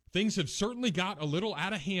Things have certainly got a little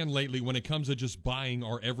out of hand lately when it comes to just buying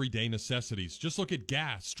our everyday necessities. Just look at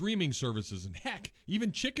gas, streaming services, and heck,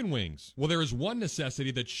 even chicken wings. Well, there is one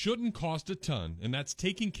necessity that shouldn't cost a ton, and that's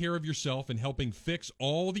taking care of yourself and helping fix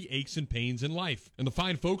all the aches and pains in life. And the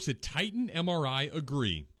fine folks at Titan MRI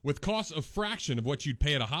agree. With costs a fraction of what you'd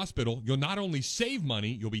pay at a hospital, you'll not only save money,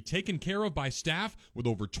 you'll be taken care of by staff with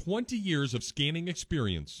over 20 years of scanning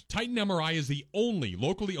experience. Titan MRI is the only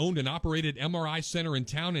locally owned and operated MRI center in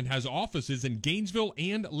town and has offices in Gainesville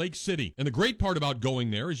and Lake City. And the great part about going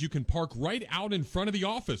there is you can park right out in front of the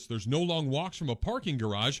office. There's no long walks from a parking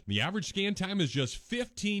garage. The average scan time is just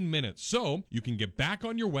 15 minutes, so you can get back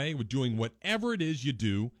on your way with doing whatever it is you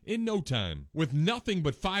do in no time. With nothing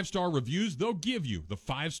but 5-star reviews, they'll give you the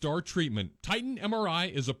 5-star treatment. Titan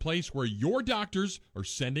MRI is a place where your doctors are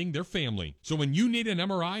sending their family. So when you need an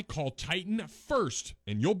MRI, call Titan first,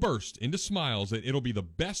 and you'll burst into smiles that it'll be the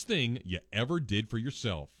best thing you ever did for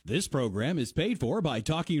yourself. This program is paid for by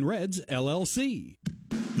Talking Reds, LLC.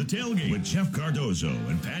 The Tailgate with Jeff Cardozo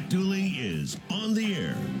and Pat Dooley is on the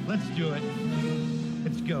air. Let's do it.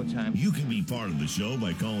 It's go time. You can be part of the show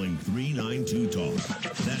by calling 392-TALK.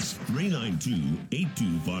 That's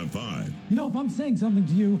 392-8255. You know, if I'm saying something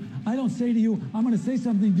to you, I don't say to you, I'm going to say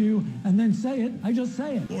something to you and then say it. I just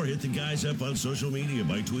say it. Or hit the guys up on social media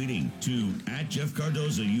by tweeting to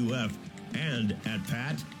 @JeffCardozoUF and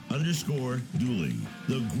 @Pat_Dooley.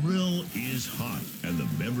 The grill is hot and the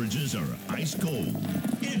beverages are ice cold.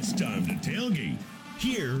 It's time to tailgate.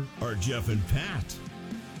 Here are Jeff and Pat.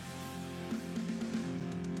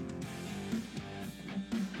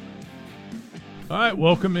 All right,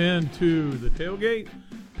 welcome into the tailgate.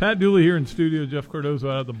 Pat Dooley here in studio, Jeff Cardozo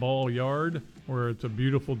out at the ball yard where it's a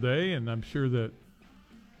beautiful day, and I'm sure that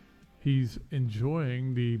he's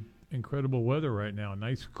enjoying the incredible weather right now.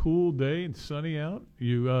 Nice cool day and sunny out.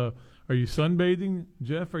 You are you sunbathing,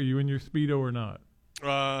 Jeff? Are you in your Speedo or not?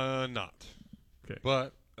 Not. Okay.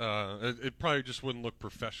 But it probably just wouldn't look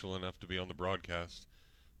professional enough to be on the broadcast.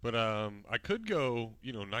 But I could go,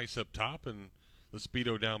 nice up top and the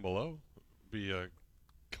Speedo down below. Be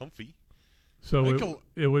comfy. So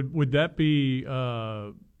would that be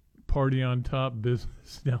party on top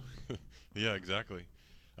business now? Yeah, exactly.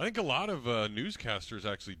 I think a lot of newscasters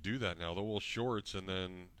actually do that now. They'll wear shorts and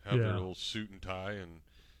then have their little suit and tie and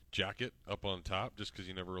jacket up on top just because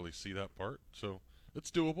you never really see that part. So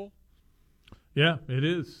it's doable. Yeah, it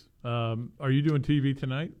is. Are you doing TV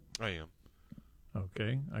tonight? I am.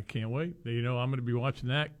 Okay, I can't wait. I'm going to be watching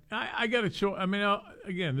that. I got to show. I mean,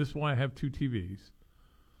 again, this is why I have two TVs.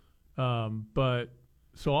 But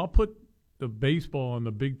so I'll put the baseball on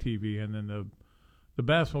the big TV, and then the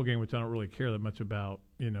basketball game, which I don't really care that much about,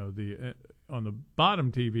 the on the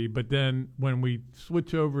bottom TV. But then when we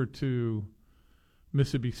switch over to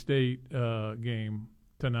Mississippi State game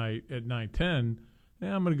tonight at 9:10,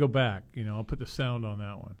 I'm going to go back. I'll put the sound on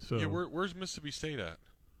that one. So yeah, where's Mississippi State at?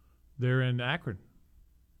 They're in Akron.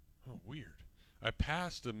 Oh, weird. I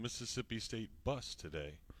passed a Mississippi State bus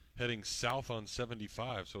today heading south on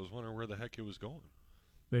 75, so I was wondering where the heck it was going.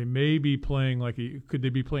 They may be playing could they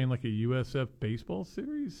be playing like a USF baseball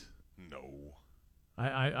series? No.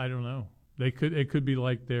 I don't know. It could be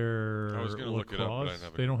like their I was going to look it up, but I didn't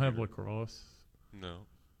have They don't have lacrosse. No.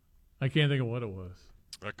 I can't think of what it was.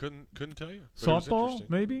 I couldn't tell you. Softball,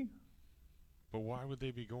 maybe? But why would they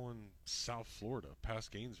be going South Florida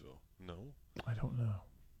past Gainesville? No. I don't know.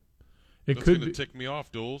 That's going to tick me off,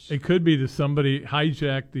 Duels. It could be that somebody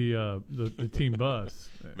hijacked the team bus.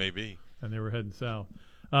 Maybe. And they were heading south.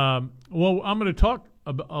 Well, I'm going to talk.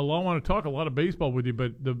 I want to talk a lot of baseball with you,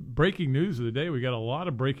 but the breaking news of the day, we got a lot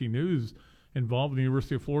of breaking news involving the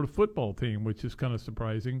University of Florida football team, which is kind of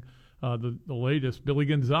surprising. The latest, Billy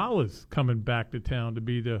Gonzales coming back to town to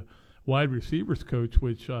be the wide receivers coach,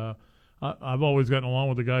 which I've always gotten along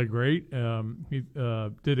with the guy great. He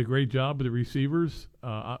did a great job with the receivers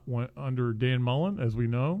went under Dan Mullen, as we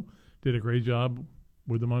know. Did a great job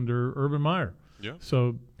with them under Urban Meyer. Yeah.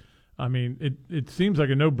 So, I mean, it seems like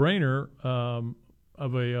a no-brainer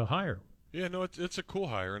of a hire. Yeah, no, it's a cool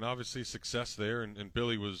hire, and obviously success there, and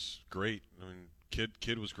Billy was great. I mean,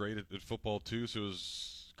 kid was great at football too, so it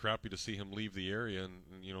was crappy to see him leave the area and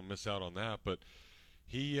miss out on that, but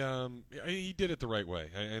he did it the right way.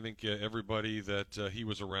 I think everybody that he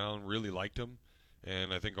was around really liked him,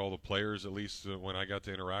 and I think all the players, at least when I got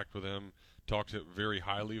to interact with him, talked very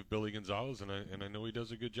highly of Billy Gonzales, and I know he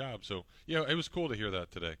does a good job. So yeah, it was cool to hear that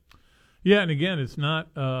today. Yeah, and again, it's not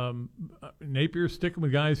Napier sticking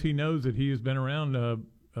with guys he knows that he has been around.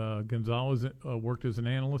 Gonzales worked as an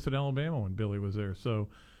analyst at Alabama when Billy was there, so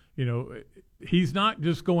he's not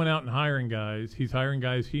just going out and hiring guys. He's hiring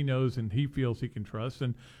guys he knows and he feels he can trust.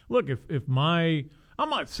 And look, I'm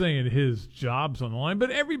not saying his job's on the line,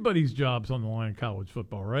 but everybody's job's on the line in college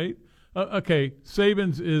football, right? Okay,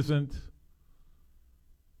 Saban's isn't.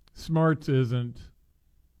 Smarts isn't.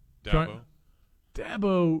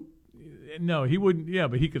 Dabo, no, he wouldn't. Yeah,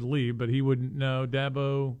 but he could leave, but he wouldn't. No,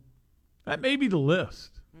 Dabo, that may be the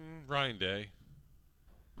list. Ryan Day.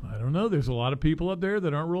 I don't know. There's a lot of people up there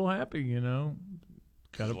that aren't real happy,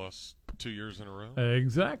 Got lost 2 years in a row.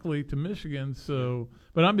 Exactly, to Michigan. So,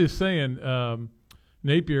 but I'm just saying,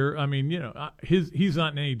 Napier, I mean, he's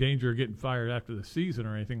not in any danger of getting fired after the season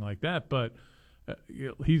or anything like that, but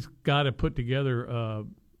he's got to put together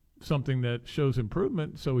something that shows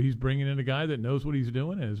improvement. So he's bringing in a guy that knows what he's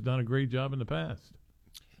doing and has done a great job in the past.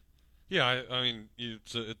 Yeah, I mean,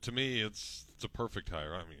 to me, it's a perfect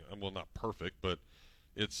hire. I mean, well, not perfect, but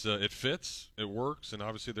it fits, it works, and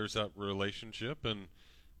obviously there's that relationship, and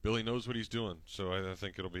Billy knows what he's doing. So I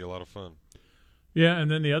think it'll be a lot of fun. Yeah,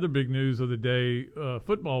 and then the other big news of the day,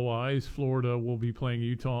 football-wise, Florida will be playing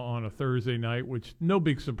Utah on a Thursday night, which no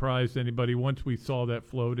big surprise to anybody. Once we saw that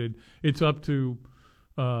floated, it's up to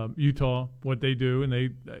Utah what they do, and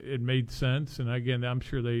it made sense. And again, I'm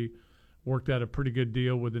sure they worked out a pretty good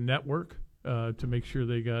deal with the network to make sure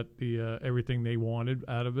they got the everything they wanted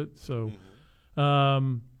out of it. So,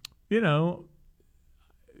 I'm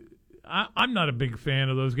not a big fan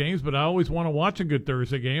of those games, but I always want to watch a good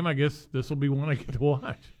Thursday game. I guess this will be one I get to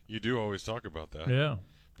watch. You do always talk about that. Yeah.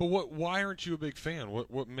 But why aren't you a big fan?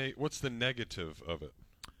 What's the negative of it?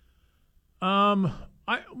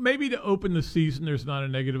 Maybe to open the season, there's not a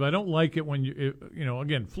negative. I don't like it when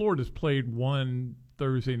again, Florida's played one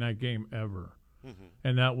Thursday night game ever,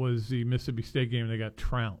 and that was the Mississippi State game. They got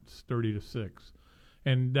trounced 30-6,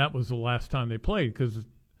 and that was the last time they played because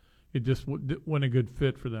it just wasn't a good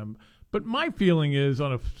fit for them. But my feeling is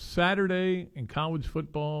on a Saturday in college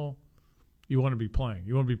football, you want to be playing.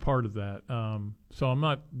 You want to be part of that. So I'm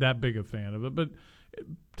not that big a fan of it. But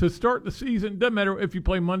to start the season, doesn't matter if you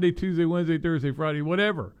play Monday, Tuesday, Wednesday, Thursday, Friday,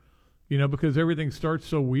 whatever, because everything starts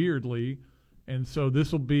so weirdly. And so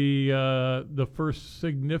this will be the first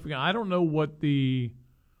significant. I don't know what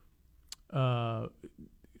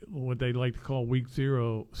what they like to call week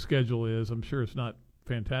 0 schedule is. I'm sure it's not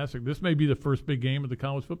fantastic. This may be the first big game of the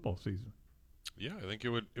college football season. Yeah, I think it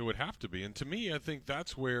would have to be. And to me, I think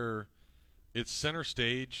that's where it's center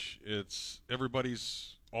stage. It's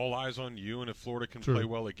everybody's all eyes on you, and if Florida can play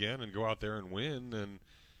well again and go out there and win, and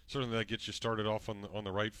certainly that gets you started off on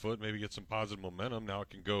the right foot, maybe get some positive momentum. Now it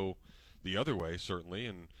can go the other way, certainly,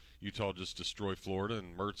 and Utah just destroy Florida,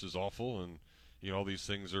 and Mertz is awful, and all these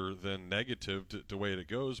things are then negative to the way it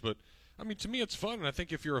goes. But, I mean, to me it's fun, and I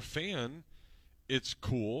think if you're a fan, it's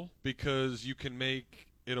cool because you can make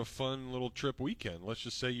it a fun little trip weekend. Let's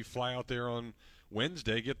just say you fly out there on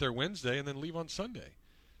Wednesday, get there Wednesday, and then leave on Sunday.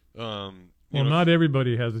 Not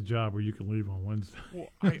everybody has a job where you can leave on Wednesday. Well,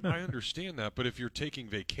 I understand that, but if you're taking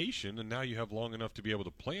vacation and now you have long enough to be able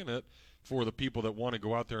to plan it for the people that want to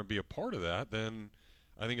go out there and be a part of that, then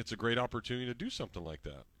I think it's a great opportunity to do something like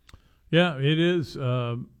that. Yeah, it is.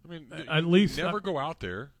 At least never go out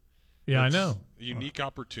there. Yeah, it's I know. A unique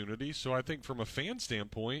opportunity. So I think from a fan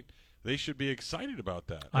standpoint, they should be excited about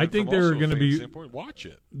that. I think there are going to be watch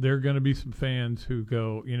it. There are going to be some fans who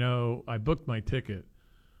go, I booked my ticket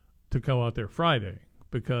to go out there Friday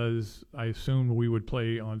because I assumed we would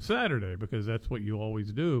play on Saturday because that's what you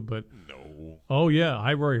always do. But no. Oh yeah,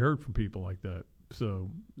 I've already heard from people like that. So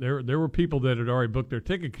there were people that had already booked their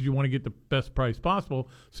ticket because you want to get the best price possible.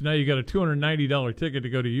 So now you got a $290 ticket to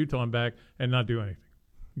go to Utah and back and not do anything.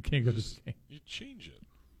 You can't go to the game. You change it.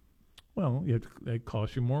 Well, it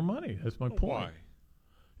costs you more money. That's my point. Why?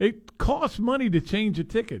 It costs money to change a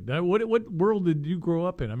ticket. Now, what world did you grow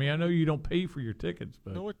up in? I mean, I know you don't pay for your tickets,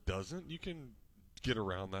 but no, it doesn't. You can get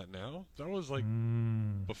around that now. That was like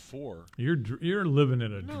before. You're living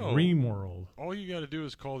in a dream world. All you got to do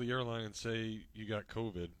is call the airline and say you got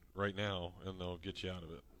COVID right now, and they'll get you out of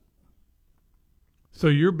it. So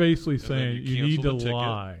you're basically saying you need to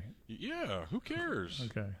lie. Yeah, who cares?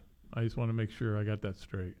 Okay. I just want to make sure I got that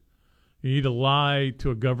straight. You need to lie to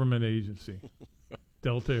a government agency.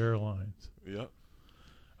 Delta Airlines. Yep.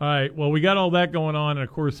 All right. Well, we got all that going on, and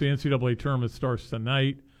of course, the NCAA tournament starts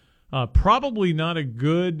tonight. Probably not a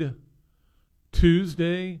good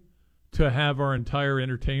Tuesday to have our entire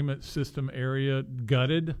entertainment system area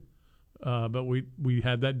gutted, but we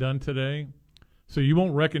had that done today. So you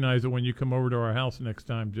won't recognize it when you come over to our house next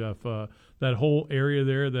time, Jeff. That whole area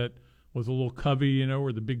there that was a little covey,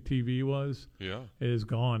 where the big TV was. Yeah. It is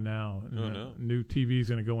gone now. No. New TV is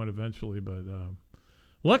going to go in eventually, but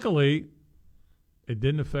Luckily, it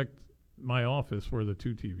didn't affect my office where the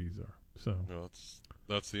 2 TVs are. So No,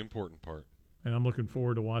 that's the important part. And I'm looking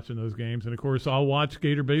forward to watching those games. And, of course, I'll watch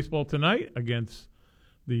Gator baseball tonight against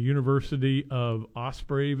the University of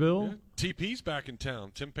Ospreyville. Yeah. TP's back in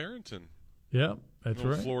town. Tim Parrington. Yeah, that's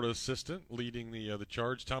right. Florida assistant leading the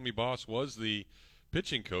charge. Tommy Boss was the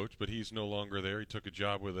pitching coach, but he's no longer there. He took a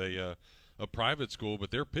job with a private school,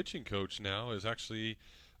 but their pitching coach now is actually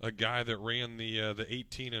a guy that ran the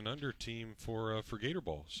 18 and under team for Gator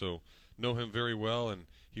Ball. So know him very well, and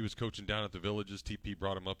he was coaching down at the Villages. TP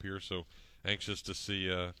brought him up here, so anxious to see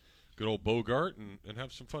good old Bogart and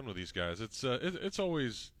have some fun with these guys. It's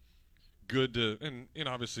always good to, and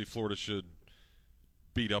obviously Florida should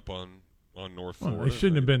beat up on North Florida. They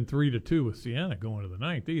shouldn't have been 3-2 with Siena going to the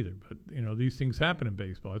 9th either. But these things happen in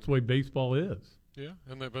baseball. That's the way baseball is. Yeah,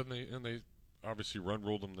 and they obviously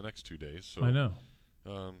ruled them the next 2 days. So I know.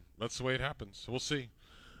 That's the way it happens. We'll see.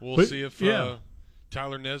 We'll see if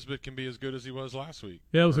Tyler Nesbitt can be as good as he was last week.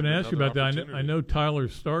 Yeah, I was going to ask you about that. I know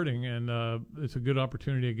Tyler's starting, and it's a good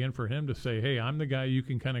opportunity again for him to say, hey, I'm the guy you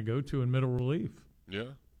can kind of go to in middle relief. Yeah.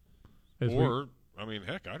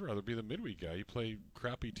 Heck, I'd rather be the midweek guy. You play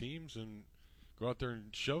crappy teams and go out there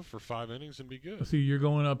and shove for 5 innings and be good. See, you're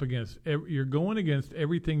going against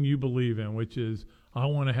everything you believe in, which is I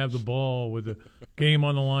want to have the ball with a game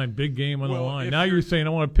on the line, big game on the line. Now you're saying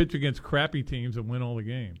I want to pitch against crappy teams and win all the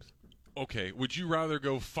games. Okay, would you rather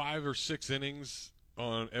go 5 or 6 innings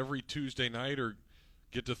on every Tuesday night or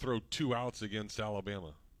get to throw 2 outs against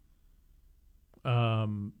Alabama?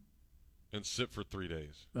 And sit for 3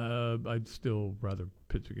 days? I'd still rather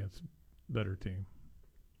pitch against a better team.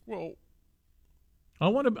 Well, I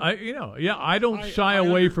want to. I don't shy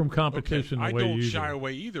away from competition the way you do. I don't shy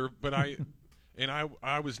away either, but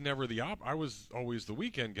I was never I was always the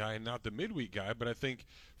weekend guy and not the midweek guy. But I think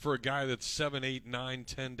for a guy that's 7, 8, 9,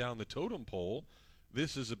 10 down the totem pole,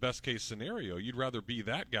 this is a best case scenario. You'd rather be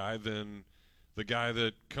that guy than the guy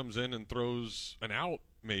that comes in and throws an out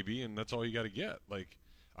maybe, and that's all you got to get. Like,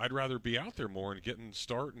 I'd rather be out there more and getting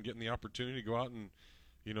the opportunity to go out and,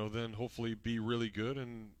 then hopefully be really good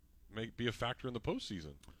and be a factor in the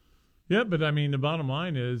postseason. Yeah, but I mean, the bottom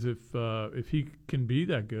line is if he can be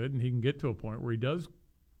that good and he can get to a point where he does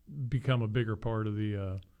become a bigger part of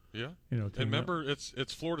the team. And remember,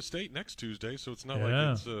 it's Florida State next Tuesday, so it's not like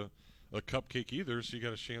it's a cupcake either. So you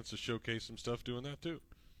got a chance to showcase some stuff doing that too.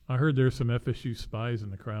 I heard there's some FSU spies in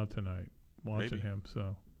the crowd tonight watching him,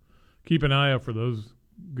 so keep an eye out for those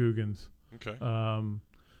Googans. Okay.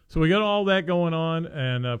 So we got all that going on,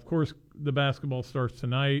 and of course the basketball starts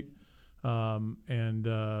tonight. And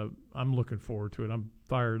I'm looking forward to it. I'm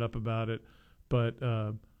fired up about it, but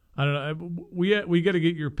I don't know. We got to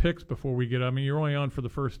get your picks before we get. I mean, you're only on for the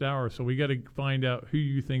first hour, so we got to find out who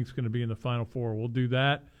you think is going to be in the Final Four. We'll do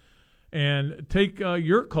that, and take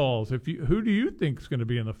your calls. Who do you think is going to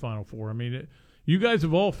be in the Final Four? I mean, you guys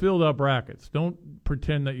have all filled up brackets. Don't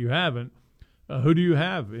pretend that you haven't. Who do you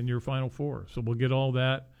have in your Final Four? So we'll get all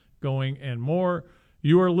that going and more.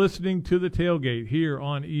 You are listening to The Tailgate here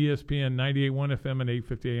on ESPN 98.1 FM and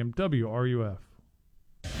 850 AM WRUF.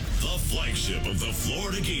 The flagship of the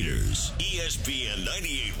Florida Gators, ESPN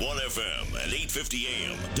 98.1 FM and 850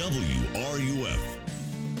 AM WRUF.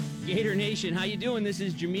 Gator Nation, how you doing? This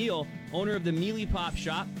is Jameel, owner of the Mealy Pop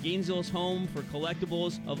Shop, Gainesville's home for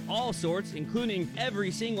collectibles of all sorts, including every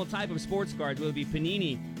single type of sports cards, whether it be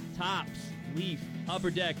Panini, Topps, Leaf, Upper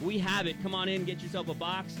Deck. We have it. Come on in, get yourself a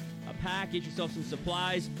box, a pack, get yourself some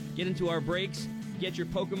supplies, get into our breaks, get your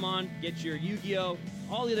Pokemon, get your Yu-Gi-Oh!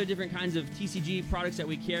 All the other different kinds of TCG products that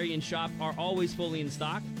we carry and shop are always fully in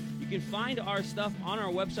stock. You can find our stuff on our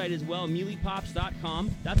website as well,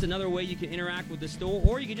 mealypops.com. That's another way you can interact with the store,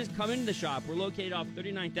 or you can just come into the shop. We're located off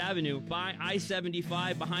 39th Avenue by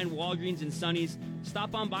I-75 behind Walgreens and Sonny's.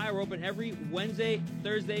 Stop on by. We're open every Wednesday,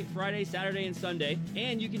 Thursday, Friday, Saturday, and Sunday.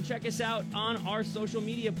 And you can check us out on our social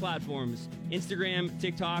media platforms, Instagram,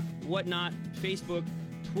 TikTok, whatnot, Facebook,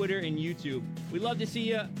 Twitter, and YouTube. We'd love to see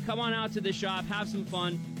you. Come on out to the shop. Have some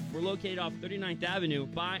fun. We're located off 39th Avenue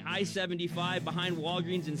by I-75 behind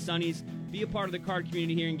Walgreens and Sonny's. Be a part of the card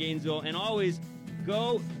community here in Gainesville. And always,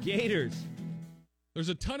 go Gators! There's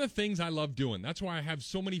a ton of things I love doing. That's why I have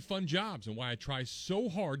so many fun jobs and why I try so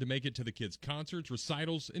hard to make it to the kids' concerts,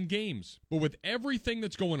 recitals, and games. But with everything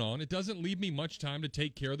that's going on, it doesn't leave me much time to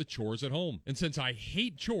take care of the chores at home. And since I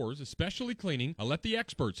hate chores, especially cleaning, I let the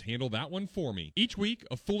experts handle that one for me. Each week,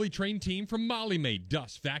 a fully trained team from Molly May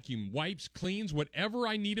dusts, vacuum, wipes, cleans, whatever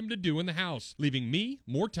I need them to do in the house, leaving me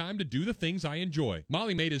more time to do the things I enjoy.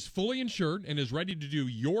 Molly Maid is fully insured and is ready to do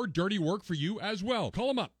your dirty work for you as well. Call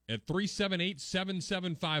them up at 378-7777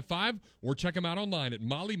 888-828-1755 or check them out online at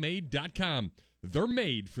mollymade.com. They're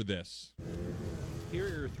made for this. Here are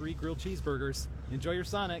your 3 grilled cheeseburgers. Enjoy your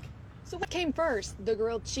Sonic. So what came first, the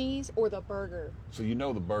grilled cheese or the burger? So you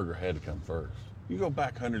know the burger had to come first. You go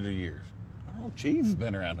back hundreds of years. Oh, cheese has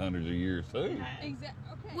been around hundreds of years, too. Exactly.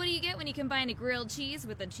 Okay. What do you get when you combine a grilled cheese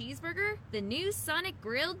with a cheeseburger? The new Sonic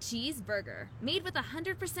Grilled Cheeseburger. Made with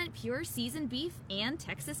 100% pure seasoned beef and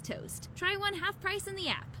Texas toast. Try one half price in the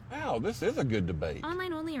app. Wow, this is a good debate.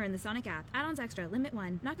 Online only or in the Sonic app. Add-ons extra. Limit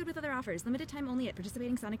 1. Not good with other offers. Limited time only at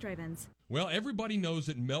participating Sonic drive-ins. Well, everybody knows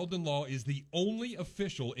that Meldon Law is the only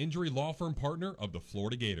official injury law firm partner of the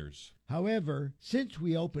Florida Gators. However, since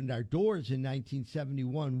we opened our doors in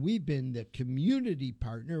 1971, we've been the community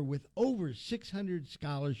partner with over 600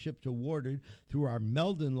 scholarships awarded through our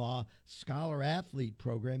Meldon Law Scholar Athlete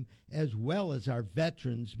program, as well as our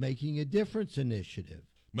Veterans Making a Difference initiative.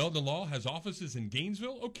 Meldon Law has offices in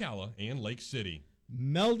Gainesville, Ocala, and Lake City.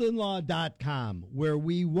 MeldonLaw.com, where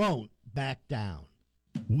we won't back down.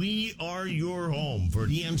 We are your home for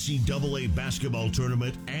the NCAA basketball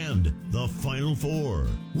tournament and the Final Four.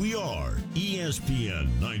 We are ESPN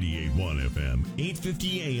 98.1 FM,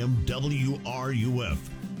 850 AM WRUF,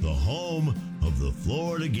 the home of the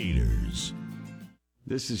Florida Gators.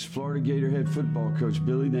 This is Florida Gator head football coach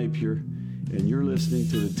Billy Napier, and you're listening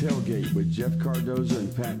to The Tailgate with Jeff Cardoza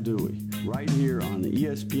and Pat Dewey, right here on the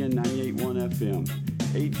ESPN 98.1 FM,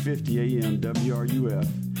 850 AM WRUF,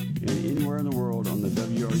 and anywhere in the world on the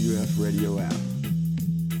WRUF radio app.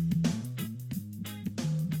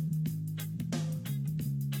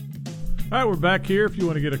 All right, we're back here. If you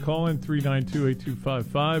want to get a call in,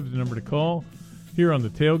 392-8255 is the number to call. Here on the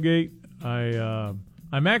Tailgate,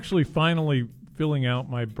 I'm actually finally filling out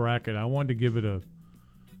my bracket. I wanted to give it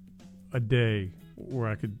a day where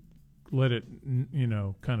I could let it,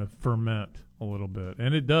 kind of ferment a little bit,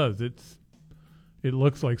 and it does. It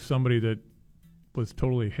looks like somebody that was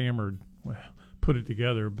totally hammered put it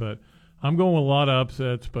together, but I'm going with a lot of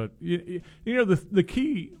upsets. But the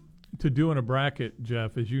key to doing a bracket,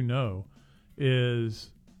 Jeff, as you know,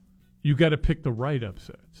 is you got to pick the right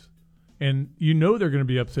upsets, and they're going to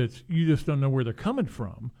be upsets. You just don't know where they're coming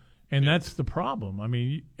from, and that's the problem. I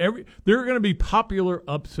mean, there are going to be popular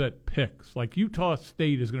upset picks. Like Utah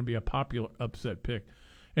State is going to be a popular upset pick,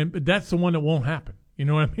 but that's the one that won't happen. You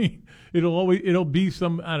know what I mean? It'll be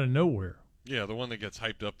some out of nowhere. Yeah, the one that gets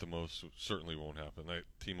hyped up the most certainly won't happen. That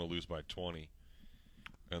team will lose by 20,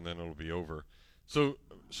 and then it'll be over. So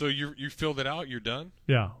you filled it out? You're done?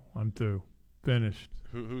 Yeah, I'm through. Finished.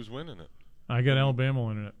 Who's winning it? I got Alabama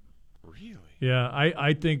winning it. Really? Yeah,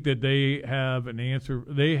 I think that they have an answer.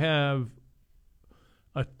 They have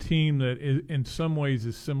a team that in some ways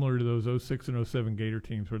is similar to those 06 and 07 Gator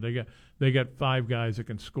teams, where they got 5 guys that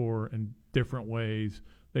can score in different ways.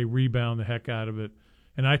 They rebound the heck out of it.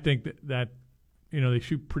 And I think that they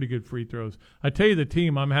shoot pretty good free throws. I tell you, the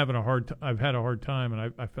team I've had a hard time,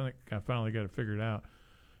 and I feel like I finally got it figured out.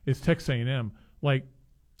 It's Texas A&M. Like,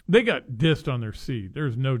 they got dissed on their seed.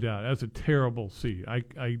 There's no doubt. That's a terrible seed.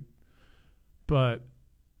 But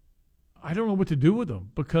I don't know what to do with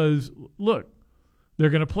them, because look, they're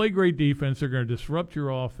going to play great defense. They're going to disrupt your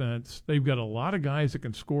offense. They've got a lot of guys that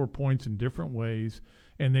can score points in different ways,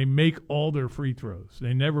 and they make all their free throws.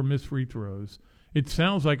 They never miss free throws. It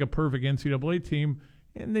sounds like a perfect NCAA team,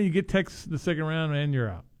 and then you get Texas the second round, and you're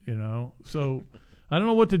out. So I don't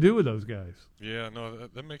know what to do with those guys. Yeah, no,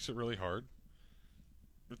 that makes it really hard.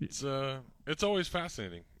 It's always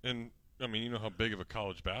fascinating, and I mean, you know how big of a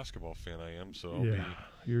college basketball fan I am, so I'll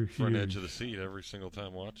be front edge of the seat every single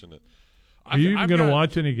time watching it. Are you even going to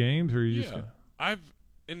watch any games, or are you just gonna...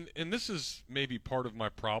 and this is maybe part of my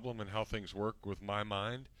problem and how things work with my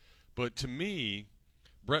mind, but to me,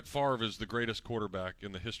 Brett Favre is the greatest quarterback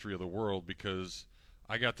in the history of the world, because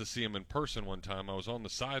I got to see him in person one time. I was on the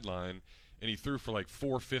sideline, and he threw for like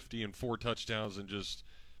 450 and 4 touchdowns and just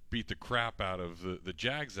beat the crap out of the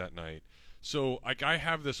Jags that night. So I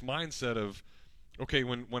have this mindset of, okay,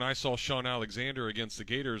 when I saw Sean Alexander against the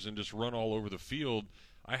Gators and just run all over the field,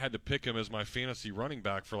 I had to pick him as my fantasy running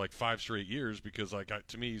back for like 5 straight years, because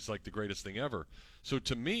to me he's like the greatest thing ever. So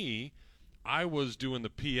to me, I was doing the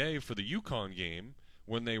PA for the UConn game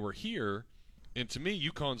when they were here, and to me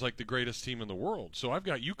UConn's like the greatest team in the world. So I've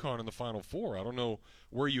got UConn in the Final Four. I don't know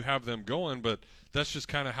where you have them going, but that's just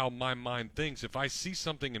kind of how my mind thinks. If I see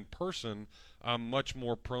something in person, I'm much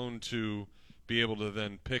more prone to be able to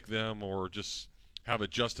then pick them or just have a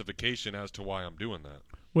justification as to why I'm doing that.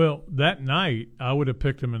 Well, that night I would have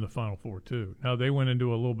picked them in the Final Four too. Now they went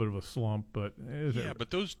into a little bit of a slump, but but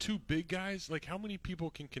those 2 big guys, like, how many people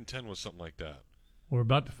can contend with something like that? We're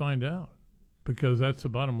about to find out, because that's the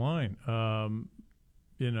bottom line.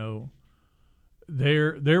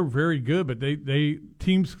 they're very good, but they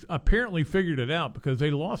teams apparently figured it out because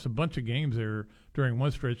they lost a bunch of games there during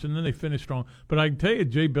one stretch, and then they finished strong. But I can tell you,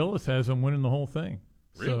 Jay Billis has them winning the whole thing.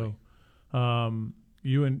 Really? So,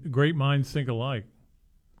 you and great minds think alike.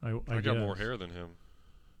 I got guess. more hair than him.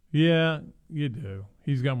 Yeah, you do.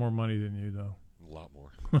 He's got more money than you, though. A lot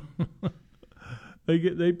more.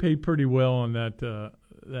 They pay pretty well on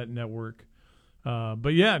that network.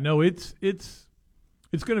 But yeah, no, it's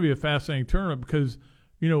going to be a fascinating tournament because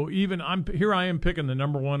even I am picking the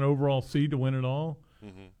number 1 overall seed to win it all.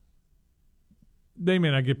 Mm-hmm. They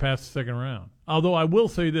may not get past the second round. Although I will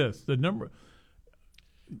say this: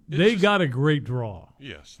 they got a great draw.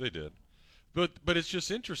 Yes, they did. But it's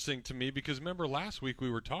just interesting to me because remember last week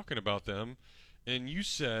we were talking about them, and you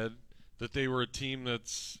said that they were a team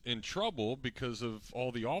that's in trouble because of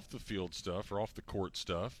all the off-the-field stuff or off-the-court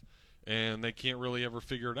stuff, and they can't really ever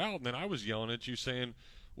figure it out. And then I was yelling at you saying,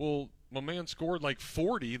 well, my man scored like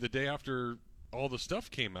 40 the day after all the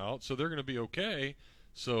stuff came out, so they're going to be okay.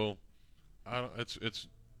 So it's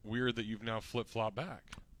weird that you've now flip-flopped back.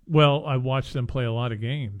 Well, I watched them play a lot of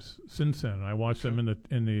games since then. I watched them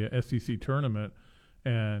in the SEC tournament,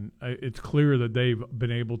 and it's clear that they've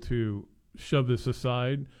been able to shove this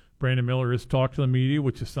aside. Brandon Miller has talked to the media,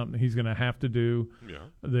 which is something he's going to have to do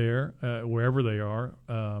there, wherever they are.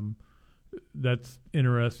 That's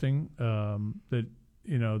interesting that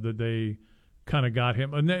they kind of got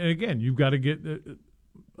him. And then, again, you've got to get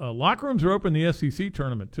locker rooms are open in the SEC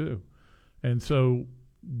tournament too, and so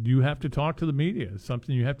you have to talk to the media. It's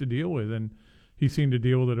something you have to deal with, and he seemed to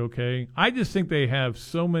deal with it okay. I just think they have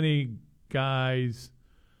so many guys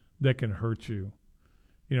that can hurt you.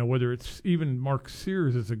 Whether it's even Mark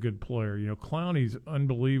Sears is a good player. Clowney's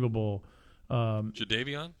unbelievable.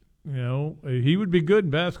 Jadeveon? He would be good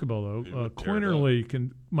in basketball, though.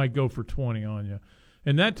 Quinterly might go for 20 on you.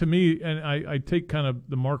 And that, to me, and I take kind of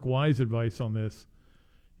the Mark Wise advice on this,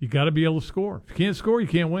 you got to be able to score. If you can't score, you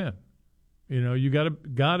can't win. You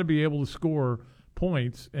got to be able to score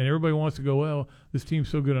points, and everybody wants to go, well, this team's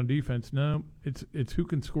so good on defense. No, it's who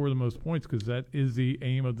can score the most points because that is the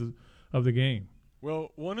aim of the game.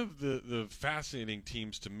 Well, one of the fascinating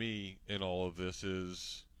teams to me in all of this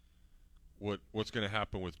is what's going to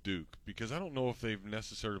happen with Duke, because I don't know if they've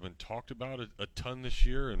necessarily been talked about a ton this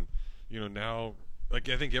year, and now I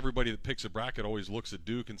think everybody that picks a bracket always looks at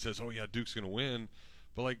Duke and says, oh yeah, Duke's going to win.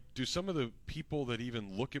 But do some of the people that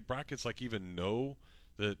even look at brackets even know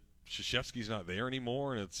that Krzyzewski's not there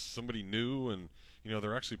anymore and it's somebody new and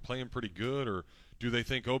they're actually playing pretty good, or do they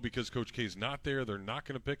think, oh, because Coach K's not there, they're not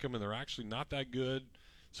going to pick him and they're actually not that good?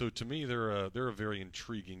 So to me, they're a very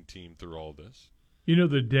intriguing team through all this.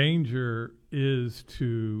 The danger is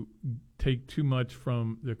to take too much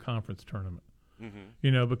from the conference tournament.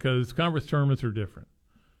 Mm-hmm. Because conference tournaments are different.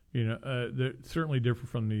 They're certainly different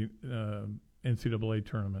from the NCAA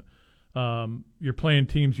tournament. You're playing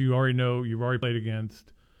teams you already know, you've already played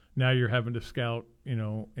against. Now you're having to scout, in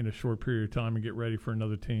a short period of time and get ready for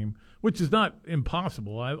another team, which is not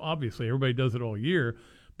impossible. Obviously, everybody does it all year.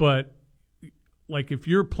 But, if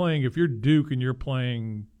you're Duke and you're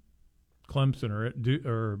playing Clemson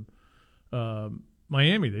or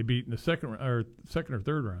Miami, they beat in the second or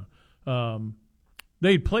third round.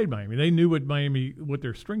 They played Miami. They knew what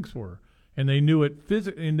their strengths were. And they knew it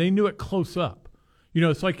and they knew it close up.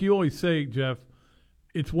 It's like you always say, Jeff,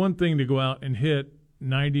 it's one thing to go out and hit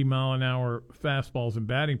 90-mile-an-hour fastballs in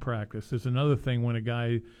batting practice. It's another thing when a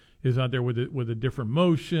guy is out there with a different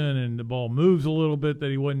motion and the ball moves a little bit that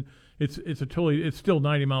he wouldn't. It's still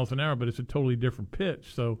 90 miles an hour, but it's a totally different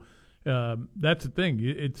pitch. So that's the thing.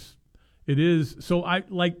 It is. So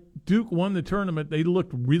Duke won the tournament. They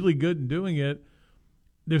looked really good in doing it.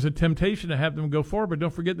 There's a temptation to have them go forward, but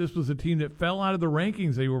don't forget this was a team that fell out of the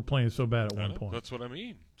rankings. They were playing so bad at one point. That's what I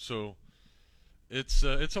mean. So it's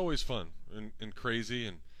always fun and crazy,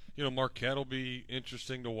 and Marquette will be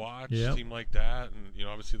interesting to watch. Yep. A team like that, and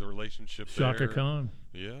obviously the relationship Shaka there. Khan.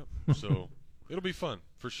 Yeah. So it'll be fun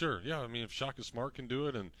for sure. Yeah. I mean, if Shaka Smart can do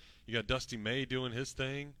it, and you got Dusty May doing his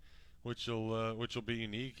thing, which will be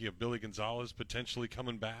unique. You have Billy Gonzales potentially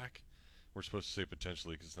coming back. We're supposed to say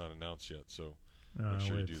potentially because it's not announced yet. So. Make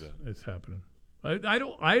sure you do that. It's happening. I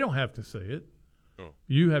don't have to say it. Oh.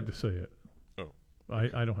 You have to say it. Oh.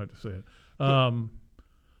 I don't have to say it.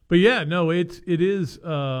 But yeah, no, it is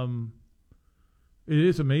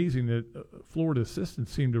amazing that Florida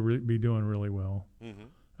assistants seem to be doing really well.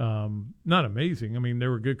 Mm-hmm. Not amazing. I mean, they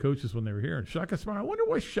were good coaches when they were here. And Shaka Smart, I wonder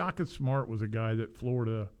why Shaka Smart was a guy that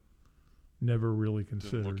Florida never really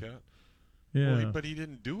considered. Didn't look at? Yeah. Well, but he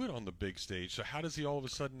didn't do it on the big stage. So how does he all of a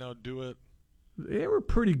sudden now do it? They were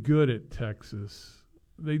pretty good at Texas.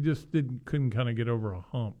 they just couldn't kind of get over a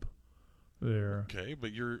hump there. Okay,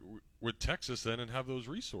 but you're with Texas then and have those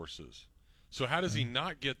resources. So how does he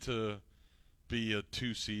not get to be a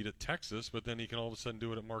 2 seed at Texas, but then he can all of a sudden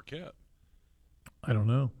do it at Marquette? I don't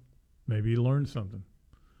know. Maybe he learned something.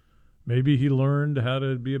 Maybe he learned how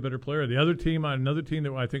to be a better player. Another team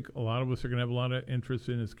that I think a lot of us are going to have a lot of interest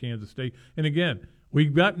in is Kansas State. And again,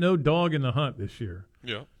 we've got no dog in the hunt this year.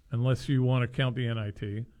 Yeah. Unless you want to count the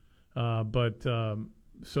NIT.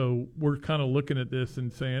 So we're kind of looking at this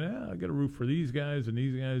and saying, I got to root for these guys and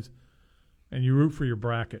these guys. And you root for your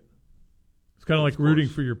bracket. It's kind of like rooting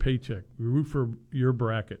for your paycheck. You root for your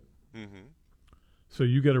bracket. Mm-hmm. So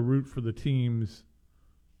you got to root for the teams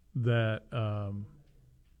that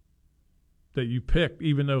that you picked,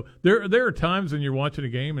 even though there are times when you're watching a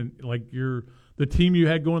game and like the team you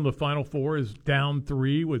had going to the Final Four is down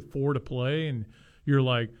 3 with 4 to play, and you're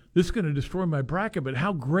like, this is going to destroy my bracket, but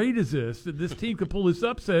how great is this that this team could pull this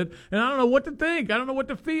upset? And I don't know what to think. I don't know what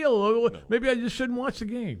to feel. No. Maybe I just shouldn't watch the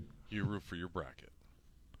game. You root for your bracket,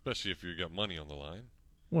 especially if you got money on the line.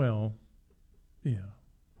 Well, yeah,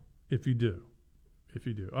 if you do.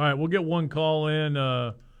 All right, we'll get one call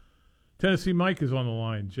in. Tennessee Mike is on the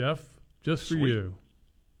line. Jeff, just for you.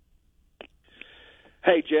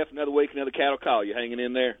 Hey, Jeff, another week, another cattle call. You hanging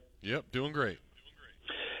in there? Yep, doing great.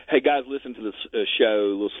 Hey, guys, listen to this show,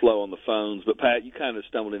 a little slow on the phones. But, Pat, you kind of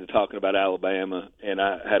stumbled into talking about Alabama, and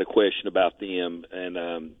I had a question about them.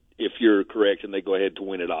 And if you're correct, and they go ahead to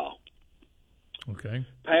win it all. Okay.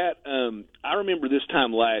 Pat, I remember this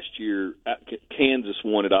time last year, Kansas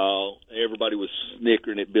won it all. Everybody was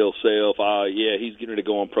snickering at Bill Self. Oh, yeah, he's getting ready to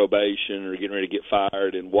go on probation or getting ready to get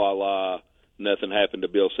fired, and voila, nothing happened to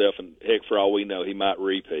Bill Self. And, heck, for all we know, he might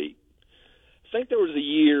repeat. I think there was a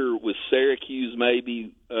year with Syracuse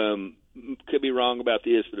maybe, could be wrong about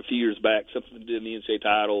this, but a few years back, something to do in the NCAA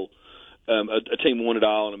title, a team won it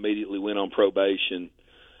all and immediately went on probation.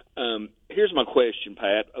 Here's my question,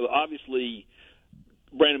 Pat. Obviously,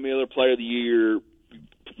 Brandon Miller, Player of the Year,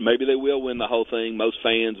 maybe they will win the whole thing. Most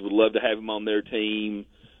fans would love to have him on their team.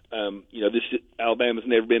 Alabama's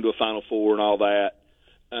never been to a Final Four and all that.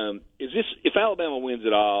 If Alabama wins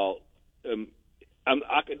it all,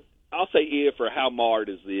 I'll say if or how marred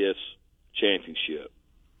is this championship?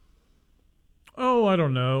 Oh, I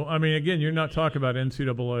don't know. I mean, again, you're not talking about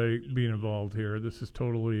NCAA being involved here. This is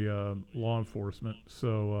totally law enforcement.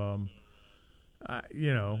 So,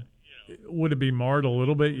 would it be marred a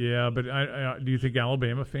little bit? Yeah, but do you think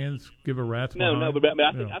Alabama fans give a rat's behind? No, but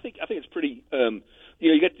I think it's pretty.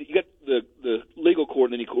 You got the legal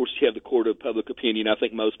court, and then of course you have the court of public opinion. I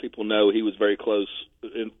think most people know he was very closely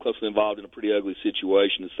involved in a pretty ugly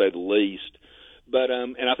situation, to say the least. But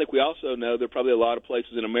and I think we also know there are probably a lot of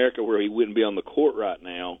places in America where he wouldn't be on the court right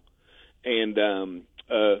now. And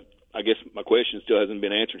I guess my question still hasn't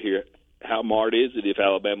been answered here. How marred is it if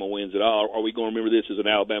Alabama wins it all? Are we going to remember this as an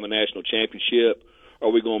Alabama national championship? Or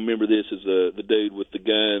are we going to remember this as the dude with the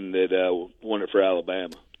gun that won it for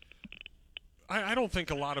Alabama? I don't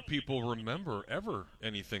think a lot of people remember ever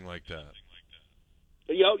anything like that.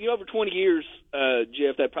 Over 20 years,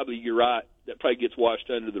 Jeff, you're right. That probably gets washed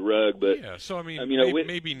under the rug. But yeah, so I mean,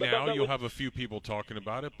 maybe now you'll have a few people talking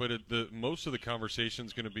about it, but most of the conversation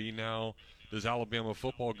is going to be now. Does Alabama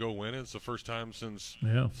football go win it? It's the first time since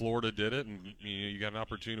Florida did it, and you got an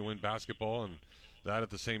opportunity to win basketball and that at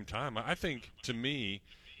the same time. I think, to me,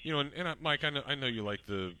 and Mike, I know you like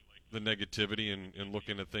the negativity and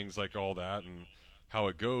looking at things like all that and how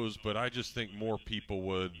it goes, but I just think more people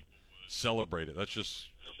would celebrate it. That's just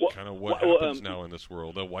kind of what happens now in this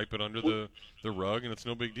world. They'll wipe it under the rug, and it's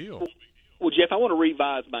no big deal. Well, Jeff, I want to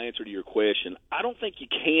revise my answer to your question. I don't think you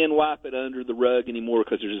can wipe it under the rug anymore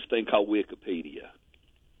because there's this thing called Wikipedia.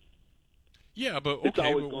 Yeah, but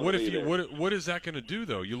okay, what is that going to do,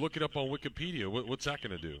 though? You look it up on Wikipedia. What's that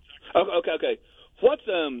going to do? Okay. What's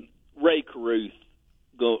Ray Caruth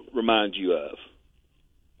going to remind you of?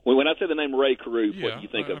 When I say the name Ray Caruth, what do you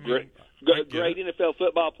think of? Great NFL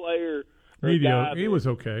football player? Mediocre. He was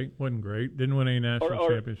okay. Wasn't great. Didn't win any national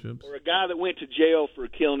championships. Or a guy that went to jail for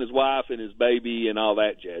killing his wife and his baby and all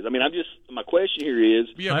that jazz. I mean, my question here is...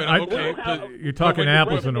 Yeah, but you're talking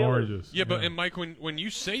apples and oranges. Yeah, but and Mike, when you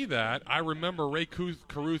say that, I remember Ray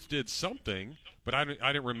Caruth did something, but I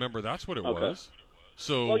didn't remember that's what it was.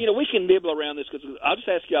 So, well, we can nibble around this because I'll just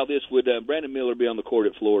ask y'all this. Would Brandon Miller be on the court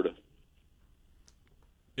at Florida?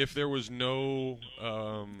 If there was no...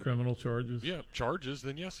 criminal charges? Yeah, charges,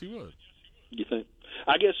 then yes, he would. You think?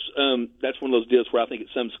 I guess that's one of those deals where I think at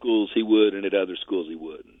some schools he would and at other schools he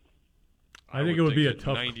wouldn't. I think it would be a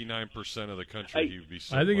tough. 99% of the country, he would be.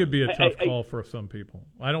 I think it'd be a tough call for some people.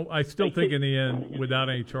 I still think in the end, without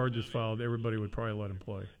any charges filed, everybody would probably let him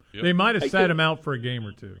play. Yep. They might have sat him out for a game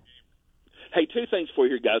or two. Hey, two things for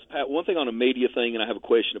you here, guys. Pat, one thing on a media thing, and I have a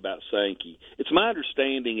question about Sankey. It's my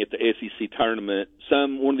understanding at the SEC tournament,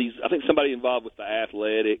 I think somebody involved with the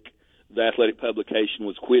athletic publication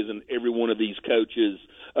was quizzing every one of these coaches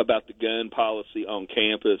about the gun policy on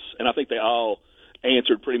campus, and I think they all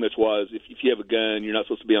answered pretty much was, if you have a gun, you're not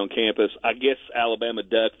supposed to be on campus. I guess Alabama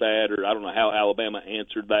ducked that, or I don't know how Alabama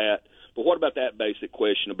answered that. But what about that basic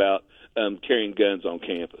question about carrying guns on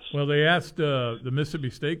campus? Well, they asked the Mississippi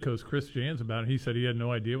State coach, Chris Jans, about it. He said he had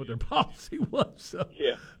no idea what their policy was. So,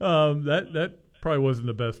 yeah. That probably wasn't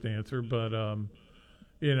the best answer, but,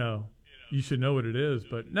 you should know what it is.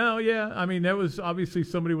 But, no, yeah, I mean, that was obviously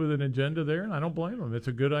somebody with an agenda there, and I don't blame them. It's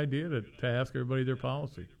a good idea to ask everybody their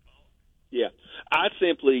policy. Yeah. I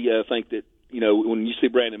simply think that, when you see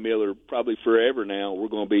Brandon Miller, probably forever now, we're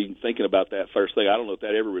going to be thinking about that first thing. I don't know if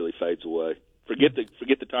that ever really fades away. Forget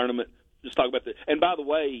the tournament. Just talk about and by the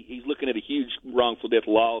way, he's looking at a huge wrongful death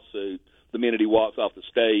lawsuit the minute he walks off the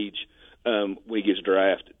stage when he gets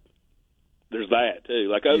drafted. There's that too.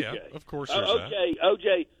 Like OJ. Yeah, of course there's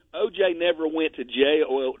that. OJ never went to jail.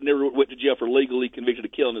 Well, never went to jail for legally convicted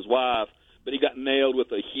of killing his wife, but he got nailed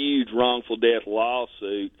with a huge wrongful death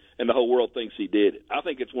lawsuit, and the whole world thinks he did it. I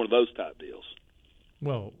think it's one of those type deals.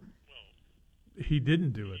 Well, he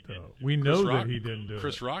didn't do it, though. We know that he didn't do it.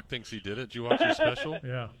 Chris Rock thinks he did it. Did you watch his special?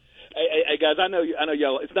 Yeah. Hey, guys, I know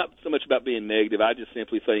y'all. It's not so much about being negative. I just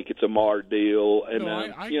simply think it's a marred deal. And,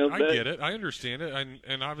 no, I get it. I understand it.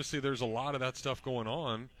 And obviously there's a lot of that stuff going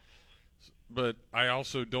on. But I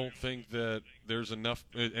also don't think that there's enough,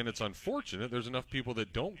 and it's unfortunate, there's enough people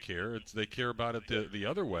that don't care. They care about it the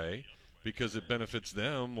other way because it benefits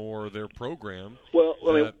them or their program. Well,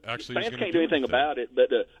 I mean, actually fans can't do anything about it. But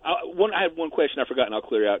I had one question I forgot, and I'll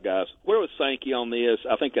clear out, guys. Where was Sankey on this?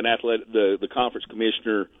 I think the conference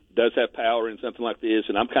commissioner does have power in something like this,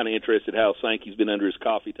 and I'm kind of interested how Sankey's been under his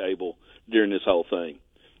coffee table during this whole thing.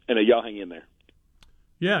 And y'all hang in there.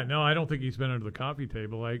 Yeah, no, I don't think he's been under the coffee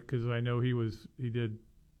table, because I know he did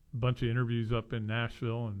a bunch of interviews up in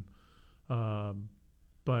Nashville, and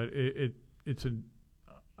but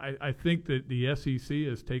I think that the SEC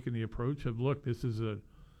has taken the approach of, look, this is a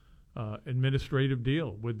administrative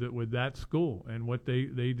deal with that school and what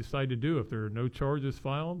they decide to do if there are no charges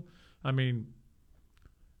filed. I mean,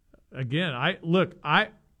 again,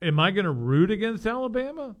 am I going to root against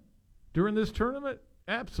Alabama during this tournament?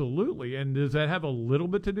 Absolutely. And does that have a little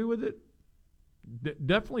bit to do with it?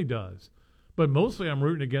 Definitely does. But mostly I'm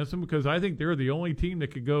rooting against them because I think they're the only team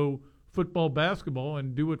that could go football, basketball,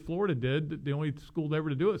 and do what Florida did, the only school ever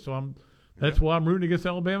to do it. So that's why I'm rooting against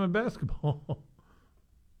Alabama in basketball.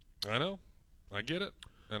 I know. I get it.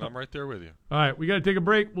 And I'm right there with you. All right, we got to take a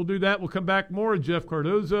break. We'll do that. We'll come back more. Jeff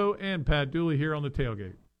Cardozo and Pat Dooley here on the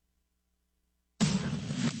Tailgate.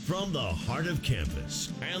 From the heart of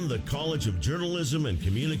campus and the College of Journalism and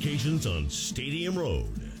Communications on Stadium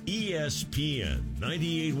Road, ESPN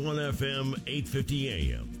 98.1 FM, 850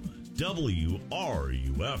 AM,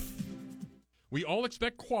 WRUF. We all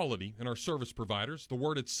expect quality in our service providers. The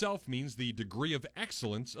word itself means the degree of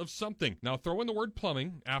excellence of something. Now throw in the word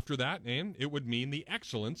plumbing after that, and it would mean the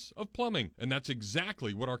excellence of plumbing. And that's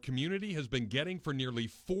exactly what our community has been getting for nearly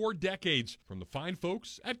 4 decades from the fine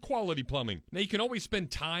folks at Quality Plumbing. Now you can always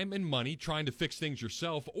spend time and money trying to fix things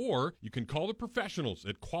yourself, or you can call the professionals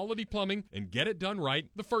at Quality Plumbing and get it done right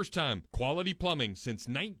the first time. Quality Plumbing since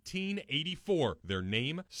 1984. Their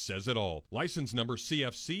name says it all. License number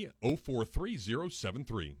CFC 043073.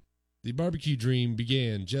 The barbecue dream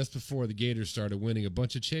began just before the Gators started winning a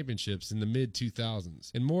bunch of championships in the mid-2000s.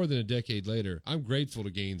 And more than a decade later, I'm grateful to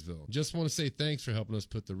Gainesville. Just want to say thanks for helping us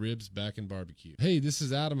put the ribs back in barbecue. Hey, this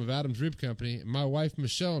is Adam of Adam's Rib Company, and my wife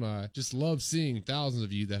Michelle and I just love seeing thousands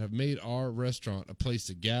of you that have made our restaurant a place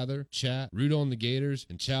to gather, chat, root on the Gators,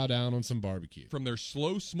 and chow down on some barbecue. From their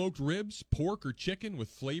slow-smoked ribs, pork or chicken with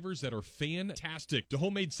flavors that are fantastic, to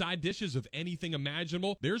homemade side dishes of anything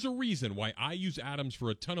imaginable, there's a reason why I use Adam's for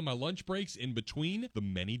a ton of my lunch breaks in between the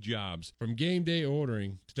many jobs. From game day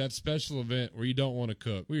ordering to that special event where you don't want to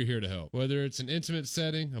cook, we're here to help. Whether it's an intimate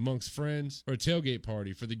setting amongst friends or a tailgate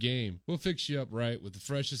party for the game, we'll fix you up right with the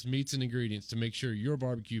freshest meats and ingredients to make sure your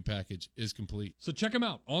barbecue package is complete. So check them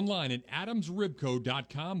out online at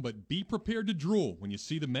adamsribco.com, but be prepared to drool when you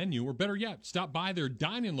see the menu, or better yet, stop by their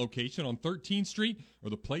dine-in location on 13th Street or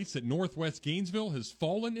the place that Northwest Gainesville has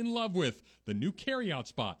fallen in love with, the new carryout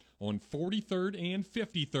spot on 43rd and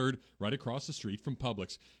 53rd, right across the street from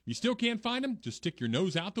Publix. If you still can't find them, just stick your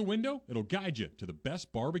nose out the window. It'll guide you to the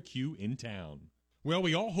best barbecue in town. Well,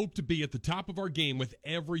 we all hope to be at the top of our game with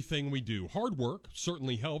everything we do. Hard work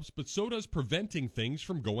certainly helps, but so does preventing things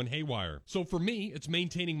from going haywire. So for me, it's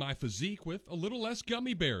maintaining my physique with a little less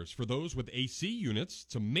gummy bears. For those with AC units,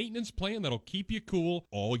 it's a maintenance plan that'll keep you cool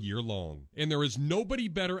all year long. And there is nobody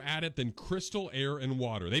better at it than Crystal Air and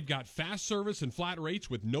Water. They've got fast service and flat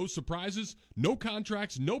rates with no surprises, no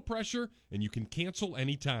contracts, no pressure, and you can cancel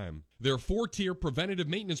anytime. Their 4-tier preventative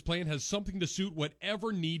maintenance plan has something to suit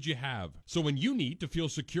whatever need you have. So when you need to feel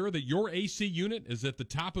secure that your AC unit is at the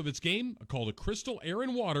top of its game, a call to Crystal Air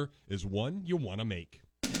and Water is one you want to make.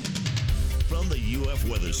 From the UF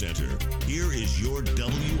Weather Center, here is your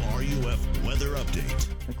WRUF weather update.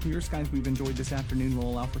 The clear skies we've enjoyed this afternoon will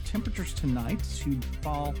allow for temperatures tonight to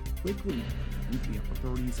fall quickly into the upper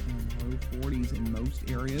 30s and low 40s in most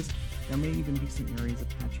areas. There may even be some areas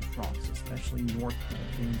of patchy frost, especially north of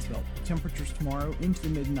Gainesville. Temperatures tomorrow into the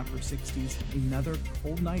mid and upper 60s. Another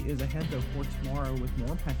cold night is ahead, though, for tomorrow with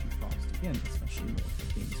more patchy frost, again, especially north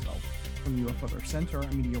of Gainesville. From the UF Weather Center,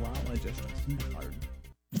 I'm meteorologist Justin Ballard.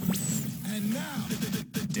 And now,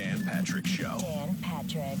 the Dan Patrick Show. Dan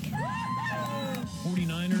Patrick.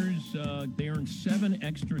 49ers, they earned 7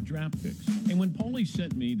 extra draft picks. And when Paulie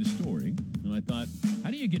sent me the story, and I thought,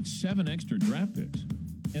 how do you get 7 extra draft picks?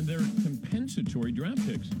 And they're compensatory draft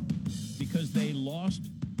picks because they lost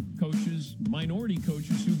coaches, minority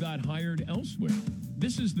coaches who got hired elsewhere.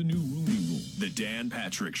 This is the new Rooney Rule. The Dan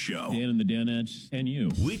Patrick Show. Dan and the Danettes and you.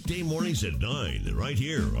 Weekday mornings at 9, right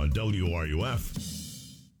here on WRUF.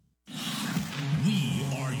 We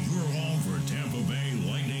are your home for Tampa Bay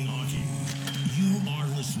Lightning hockey. You are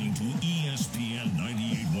listening to ESPN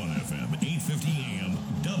 98.1 FM, 850 AM,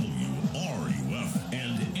 WRUF,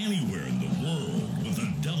 and anywhere in the world with the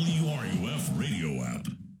WRUF radio app.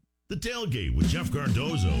 The Tailgate with Jeff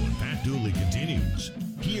Cardozo and Pat Dooley continues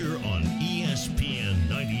here on ESPN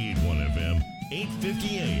 98.1 FM,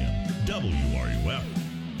 850 AM, WRUF,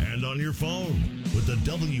 and on your phone with the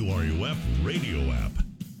WRUF radio app.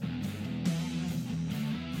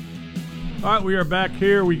 All right, we are back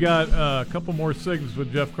here. We got a couple more segments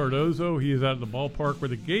with Jeff Cardozo. He is out at the ballpark where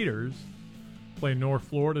the Gators play North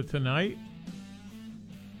Florida tonight.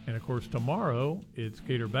 And, of course, tomorrow it's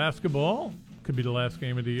Gator basketball. Could be the last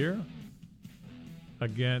game of the year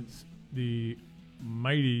against the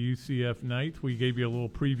mighty UCF Knights. We gave you a little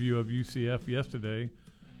preview of UCF yesterday.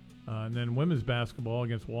 And then women's basketball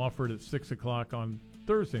against Wofford at 6 o'clock on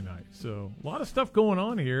Thursday night. So a lot of stuff going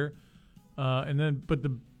on here.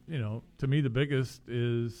 To me, the biggest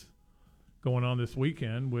is going on this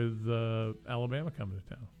weekend with Alabama coming to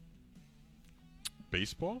town.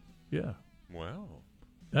 Baseball? Yeah. Wow.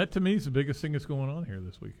 That, to me, is the biggest thing that's going on here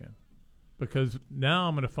this weekend. Because now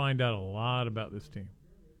I'm going to find out a lot about this team.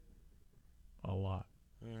 A lot.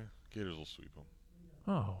 Yeah, Gators will sweep them.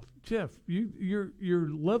 Oh, Jeff, your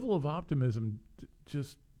level of optimism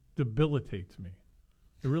just debilitates me.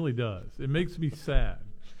 It really does. It makes me sad.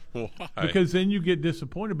 Why? Because then you get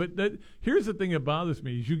disappointed. But here's the thing that bothers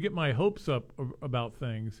me is you get my hopes up about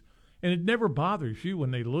things, and it never bothers you when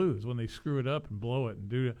they lose, when they screw it up and blow it and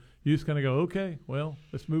do it. You just kind of go, okay, well,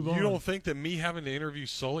 let's move on. You don't think that me having to interview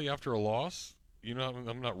Sully after a loss,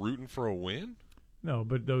 I'm not rooting for a win? No,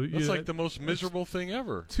 but that's like the most miserable thing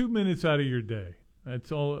ever. 2 minutes out of your day.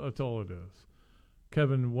 That's all it is.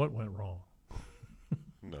 Kevin, what went wrong?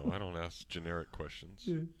 No, I don't ask generic questions.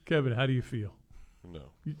 Kevin, how do you feel?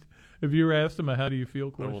 No. Have you ever asked him a how do you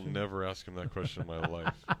feel question? I will never ask him that question in my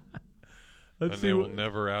life. I will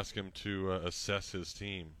never ask him to assess his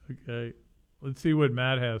team. Okay. Let's see what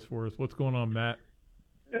Matt has for us. What's going on, Matt?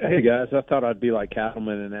 Hey, guys. I thought I'd be like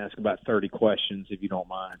Cattleman and ask about 30 questions, if you don't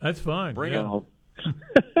mind. That's fine. Bring it.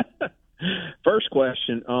 First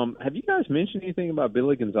question. Have you guys mentioned anything about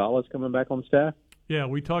Billy Gonzales coming back on staff? Yeah,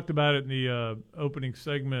 we talked about it in the opening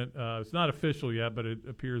segment. It's not official yet, but it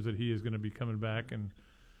appears that he is going to be coming back, and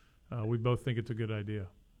we both think it's a good idea.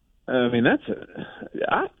 I mean,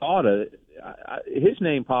 I thought his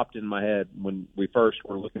name popped in my head when we first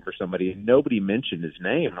were looking for somebody, and nobody mentioned his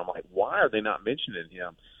name. And I'm like, why are they not mentioning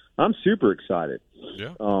him? I'm super excited.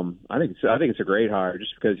 Yeah. I think it's a great hire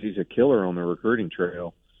just because he's a killer on the recruiting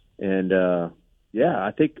trail, and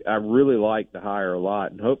I think I really like the hire a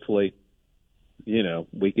lot, and hopefully,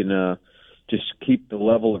 we can just keep the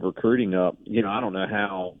level of recruiting up. I don't know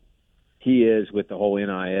how he is with the whole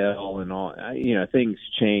NIL and all. Things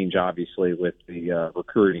change obviously with the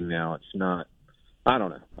recruiting now. It's not I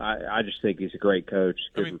don't know. I just think he's a great coach,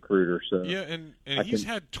 good recruiter. So yeah, and he's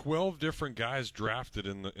had 12 different guys drafted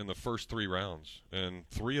in the first 3 rounds, and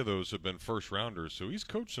 3 of those have been first rounders. So he's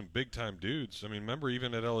coached some big time dudes. I mean, remember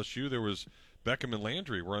even at LSU there was Beckham and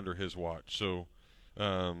Landry were under his watch. So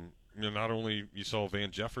not only you saw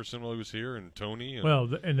Van Jefferson while he was here, and Tony,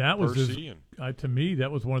 and and that was Percy, to me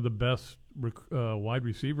that was one of the best wide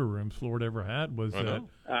receiver rooms Florida ever had. Was that?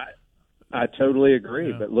 I totally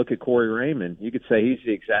agree, Yeah. but look at Corey Raymond. You could say he's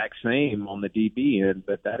the exact same on the DB end,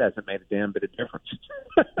 but that hasn't made a damn bit of difference.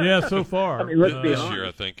 Yeah, so far. I mean, let's be this honest. year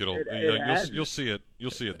I think it'll you'll see it.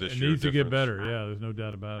 You'll see it this It year. needs to get better. Yeah, there's no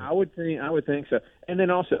doubt about it. I would think so. And then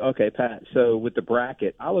also, okay, Pat. So with the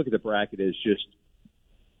bracket, I look at the bracket as just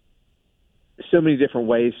so many different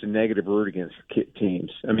ways to negative root against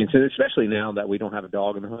teams. I mean, so especially now that we don't have a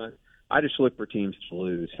dog in the hunt, I just look for teams to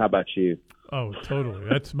lose. How about you? Oh, totally.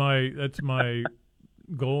 That's my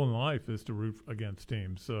goal in life is to root against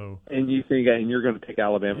teams. So and you think, and you're going to pick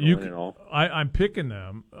Alabama to win it all? I'm picking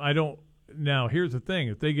them. I don't. Now here's the thing: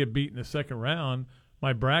 if they get beat in the second round,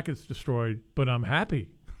 my bracket's destroyed. But I'm happy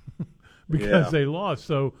because they lost.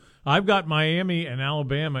 So I've got Miami and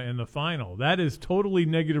Alabama in the final. That is totally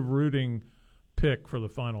negative rooting pick for the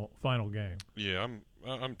final game. Yeah,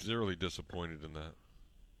 I'm really disappointed in that.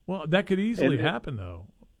 Well, that could easily happen, though.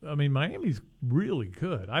 I mean, Miami's really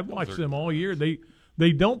good. I've watched them all year.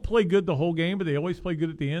 They don't play good the whole game, but they always play good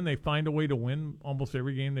at the end. They find a way to win almost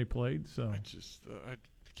every game they played. So I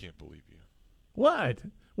can't believe you. What?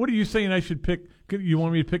 What are you saying? I should pick? You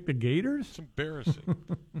want me to pick the Gators? It's embarrassing.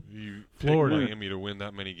 You Florida. pick Miami to win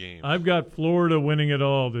that many games. I've got Florida winning it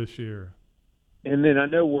all this year. And then I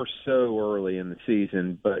know we're so early in the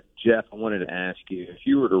season, but Jeff, I wanted to ask you if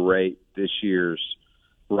you were to rate this year's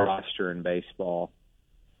roster in baseball,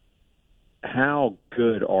 how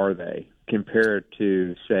good are they compared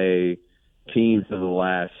to, say, teams of the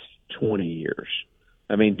last 20 years?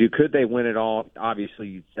 I mean, could they win it all? Obviously,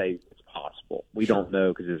 you'd say it's possible. We don't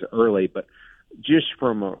know because it's early, but just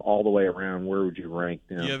from all the way around, where would you rank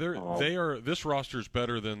them? Yeah, they are. This roster is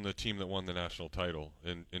better than the team that won the national title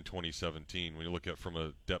in 2017. When you look at it from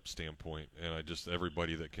a depth standpoint, and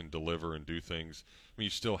everybody that can deliver and do things. I mean, you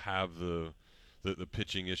still have the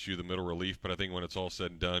pitching issue, the middle relief, but I think when it's all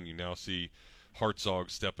said and done, you now see Hartzog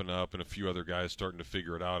stepping up and a few other guys starting to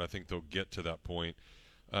figure it out. I think they'll get to that point.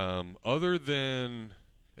 Other than,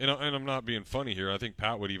 and I'm not being funny here, I think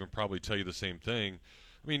Pat would even probably tell you the same thing.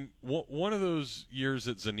 I mean, one of those years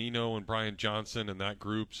that Zunino and Brian Johnson and that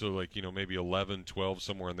group, so maybe 11, 12,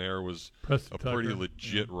 somewhere in there, was Preston a pretty Tucker.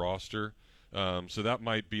 legit roster. So that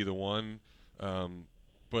might be the one.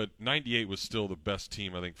 But 98 was still the best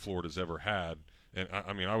team I think Florida's ever had. And,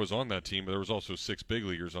 I was on that team, but there was also 6 big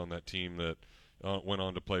leaguers on that team that went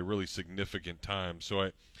on to play really significant time.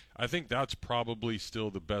 So I think that's probably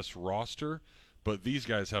still the best roster, but these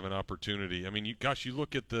guys have an opportunity. I mean, you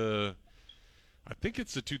look at I think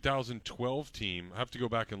it's the 2012 team. I have to go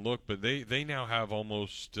back and look, but they now have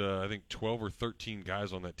almost, I think, 12 or 13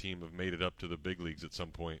 guys on that team have made it up to the big leagues at some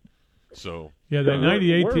point. So yeah, that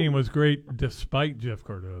 98 team was great despite Jeff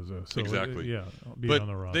Cardozo. So exactly. But on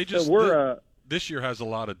the roster. They just this year has a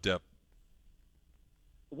lot of depth.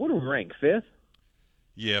 What do we rank, 5th?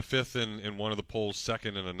 Yeah, 5th in one of the polls,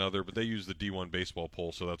 2nd in another, but they use the D1 baseball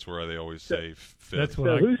poll, so that's where they always say 5th.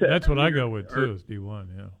 That's what I go with too. Is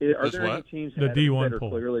D1? Yeah. Are there any teams the D1 that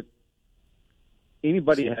poll? Clearly,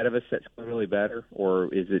 anybody ahead of us that's clearly better,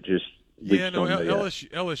 or is it just? Yeah, no.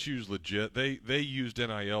 LSU's legit. They used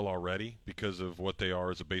NIL already because of what they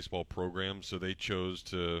are as a baseball program, so they chose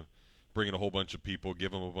to bring in a whole bunch of people,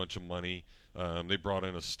 give them a bunch of money. They brought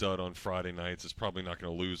in a stud on Friday nights. It's probably not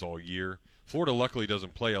going to lose all year. Florida luckily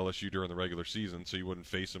doesn't play LSU during the regular season, so you wouldn't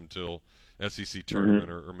face them till SEC tournament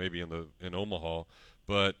or maybe in Omaha.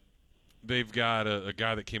 But they've got a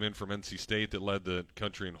guy that came in from NC State that led the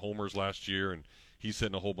country in homers last year, and he's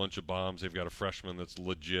hitting a whole bunch of bombs. They've got a freshman that's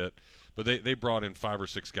legit. But they brought in 5 or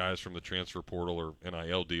 6 guys from the transfer portal or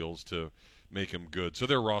NIL deals to make them good. So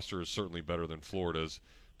their roster is certainly better than Florida's.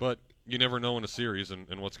 But you never know in a series and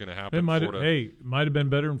what's going to happen. It might have been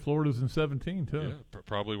better in Florida's in 17 too. Yeah,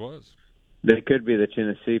 probably was. They could be the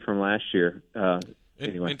Tennessee from last year.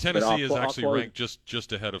 Anyway, and Tennessee is actually ranked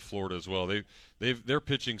just ahead of Florida as well. Their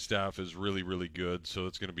pitching staff is really, really good, so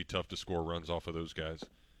it's going to be tough to score runs off of those guys.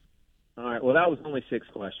 All right. Well, that was only 6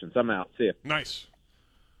 questions. I'm out. See you. Nice.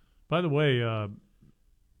 By the way,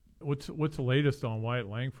 what's the latest on Wyatt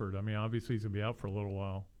Langford? I mean, obviously he's going to be out for a little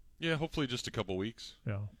while. Yeah, hopefully just a couple weeks.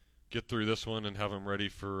 Yeah. Get through this one and have him ready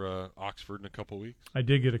for Oxford in a couple weeks. I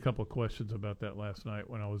did get a couple of questions about that last night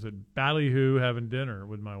when I was at Ballyhoo having dinner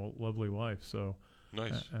with my lovely wife. So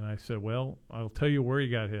Nice. And I said, well, I'll tell you where he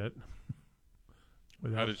got hit.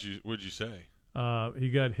 What'd you say? He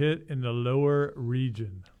got hit in the lower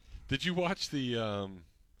region. Did you watch the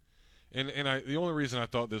the only reason I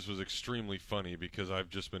thought this was extremely funny because I've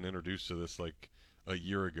just been introduced to this like a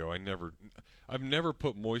year ago. I've never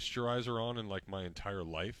put moisturizer on in like my entire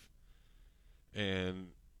life. And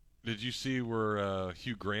did you see where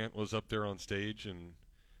Hugh Grant was up there on stage, and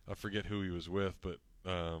I forget who he was with, but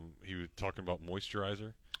he was talking about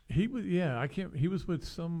moisturizer? He was, he was with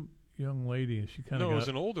some young lady, and she kind of it was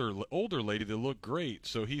an older lady that looked great.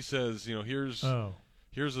 So he says, here's a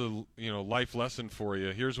life lesson for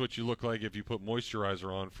you. Here's what you look like if you put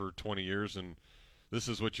moisturizer on for 20 years, and this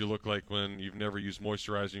is what you look like when you've never used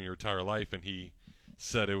moisturizer in your entire life. And he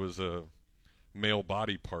said it was a male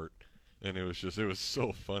body part, and it was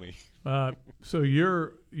so funny. So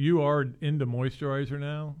you are into moisturizer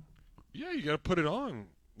now? Yeah, you got to put it on,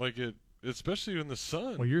 especially in the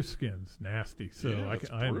sun. Well, your skin's nasty, so yeah,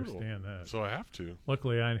 I understand that. So I have to.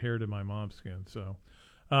 Luckily, I inherited my mom's skin. So,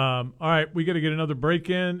 all right, we got to get another break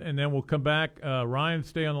in, and then we'll come back. Ryan,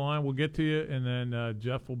 stay on the line. We'll get to you, and then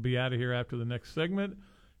Jeff will be out of here after the next segment,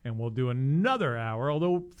 and we'll do another hour,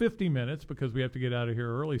 although 50 minutes because we have to get out of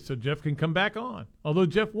here early so Jeff can come back on. Although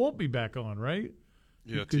Jeff won't be back on, right?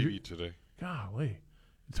 Yeah, TV today. Golly,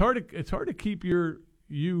 it's hard to keep you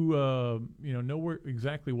know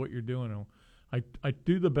exactly what you're doing. I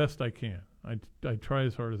do the best I can. I try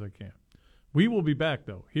as hard as I can. We will be back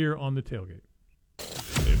though here on the Tailgate.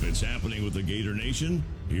 If it's happening with the Gator Nation,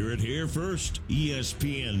 hear it here first.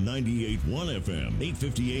 ESPN 98.1 FM,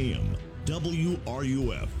 850 AM,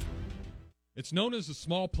 WRUF. It's known as a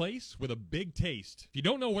small place with a big taste. If you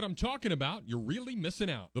don't know what I'm talking about, you're really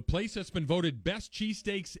missing out. The place that's been voted best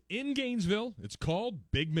cheesesteaks in Gainesville, it's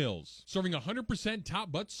called Big Mills. Serving 100%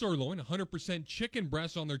 top butt sirloin, 100% chicken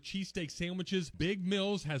breast on their cheesesteak sandwiches, Big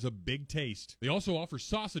Mills has a big taste. They also offer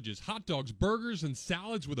sausages, hot dogs, burgers, and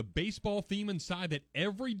salads with a baseball theme inside that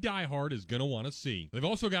every diehard is going to want to see. They've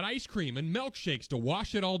also got ice cream and milkshakes to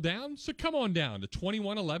wash it all down, so come on down to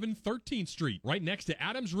 2111 13th Street, right next to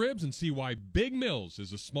Adam's Ribs, and see why Big Mills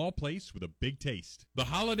is a small place with a big taste. The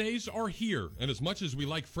holidays are here, and as much as we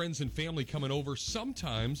like friends and family coming over,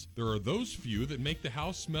 sometimes there are those few that make the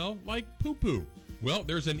house smell like poo-poo. Well,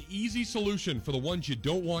 there's an easy solution for the ones you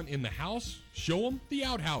don't want in the house. Show them the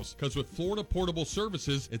outhouse, because with Florida Portable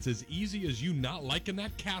Services, it's as easy as you not liking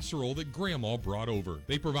that casserole that Grandma brought over.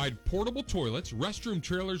 They provide portable toilets, restroom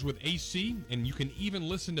trailers with AC, and you can even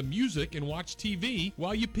listen to music and watch TV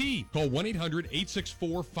while you pee. Call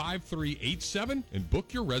 1-800-864-5387 and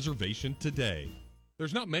book your reservation today.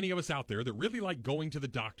 There's not many of us out there that really like going to the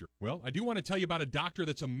doctor. Well, I do want to tell you about a doctor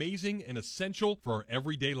that's amazing and essential for our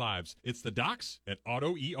everyday lives. It's the docs at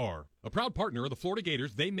Auto ER. A proud partner of the Florida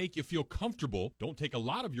Gators, they make you feel comfortable, don't take a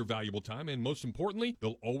lot of your valuable time, and most importantly,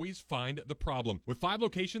 they'll always find the problem. With 5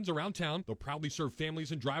 locations around town, they'll proudly serve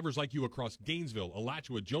families and drivers like you across Gainesville,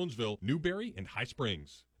 Alachua, Jonesville, Newberry, and High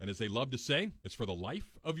Springs. And as they love to say, it's for the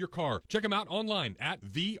life of your car. Check them out online at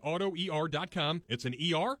theautoer.com. It's an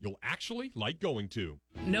ER you'll actually like going to.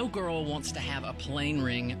 No girl wants to have a plain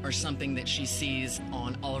ring or something that she sees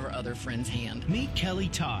on all of her other friends' hand. Meet Kelly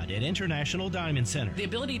Todd at International Diamond Center. The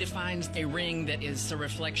ability to find a ring that is a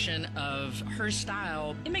reflection of her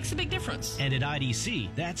style, it makes a big difference. And at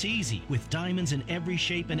IDC, that's easy. With diamonds in every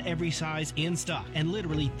shape and every size in stock and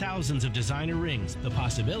literally thousands of designer rings, the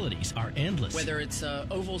possibilities are endless. Whether it's a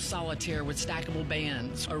oval solitaire with stackable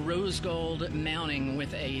bands, a rose gold mounting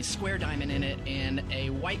with a square diamond in it, and a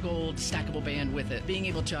white gold stackable band with it, being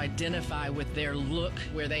able to identify with their look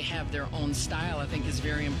where they have their own style, I think is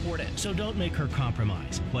very important. So don't make her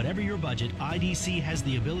compromise. Whatever your budget, IDC has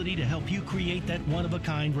the ability to help you create that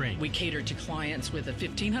one-of-a-kind ring. We cater to clients with a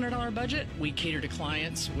 $1,500 budget. We cater to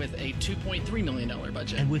clients with a $2.3 million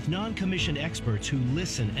budget. And with non-commissioned experts who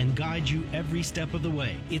listen and guide you every step of the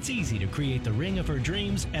way, it's easy to create the ring of her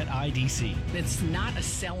dreams at IDC. It's not a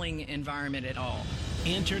selling environment at all.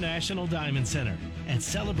 International Diamond Center at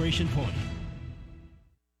Celebration Point.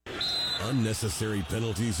 Unnecessary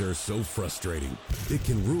penalties are so frustrating. It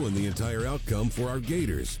can ruin the entire outcome for our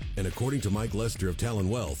Gators. And according to Mike Lester of Talon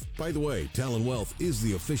Wealth, by the way, Talon Wealth is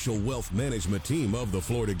the official wealth management team of the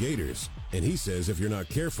Florida Gators. And he says if you're not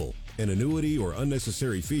careful An annuity or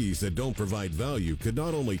unnecessary fees that don't provide value could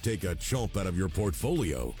not only take a chunk out of your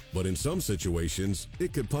portfolio, but in some situations,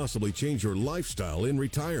 it could possibly change your lifestyle in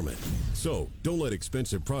retirement. So, don't let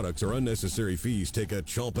expensive products or unnecessary fees take a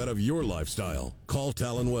chunk out of your lifestyle. Call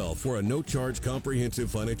Talon Wealth for a no-charge comprehensive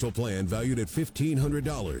financial plan valued at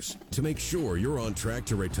 $1,500 to make sure you're on track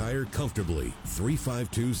to retire comfortably.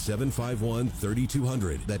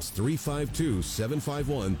 352-751-3200. That's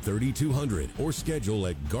 352-751-3200. Or schedule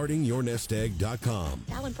at guardingyournestegg.com.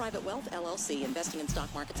 Talon Private Wealth, LLC. Investing in stock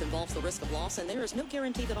markets involves the risk of loss, and there is no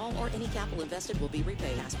guarantee that all or any capital invested will be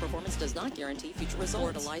repaid. Past performance does not guarantee future results.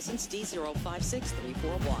 Florida license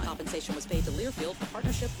D056341. Compensation was paid to Learfield for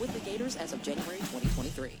partnership with the Gators as of January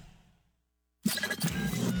 2023.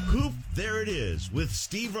 Hoop, there it is, with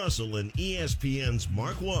Steve Russell and ESPN's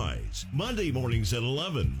Mark Wise. Monday mornings at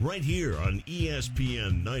 11, right here on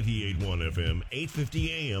ESPN 98.1 FM,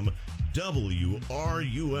 850 AM,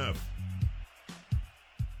 WRUF.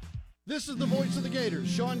 This is the voice of the Gators,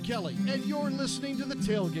 Sean Kelly, and you're listening to The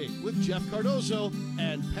Tailgate with Jeff Cardozo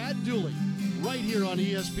and Pat Dooley, right here on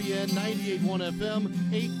ESPN 98.1 FM,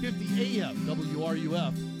 850 AM,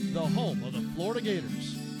 WRUF, the home of the Florida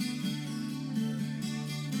Gators.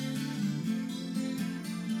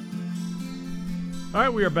 All right,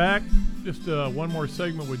 we are back. Just one more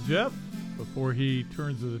segment with Jeff before he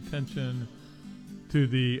turns his attention to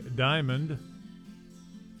the diamond.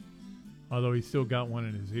 Although he's still got one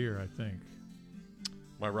in his ear, I think.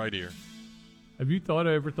 My right ear. Have you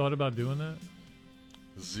ever thought about doing that?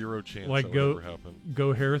 Zero chance like that would ever happen.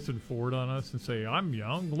 Go Harrison Ford on us and say, I'm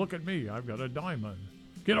young, look at me, I've got a diamond.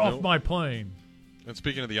 Get off my plane. And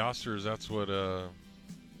speaking of the Oscars, that's what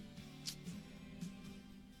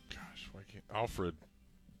Alfred.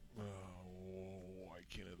 Why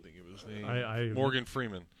can't I think of his name? Morgan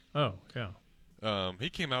Freeman. Oh, yeah. He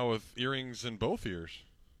came out with earrings in both ears.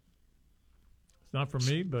 It's not for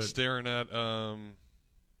me, but staring at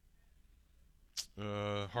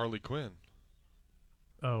Harley Quinn.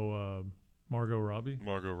 Oh, Margot Robbie.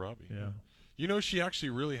 Margot Robbie. Yeah. You know, she actually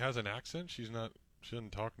really has an accent. She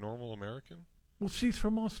doesn't talk normal American. Well, she's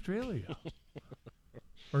from Australia.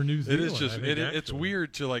 Or New Zealand. It is just it's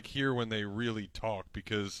weird to hear when they really talk,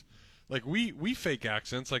 because we fake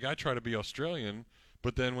accents. Like, I try to be Australian,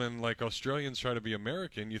 but then when Australians try to be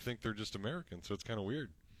American, you think they're just American. So it's kind of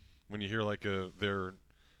weird when you hear their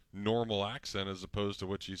normal accent as opposed to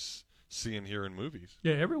what you see and hear in movies.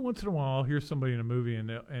 Yeah, every once in a while I'll hear somebody in a movie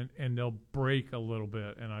and they'll break a little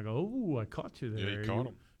bit, and I go, "Ooh, I caught you there. Yeah, you caught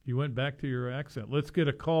him. You went back to your accent." Let's get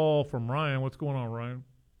a call from Ryan. What's going on, Ryan?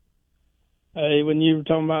 Hey, when you were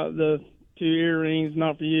talking about the two earrings,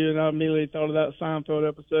 not for you, and I immediately thought of that Seinfeld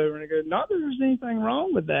episode, and I go, not that there's anything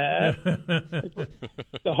wrong with that.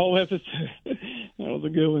 The whole episode, that was a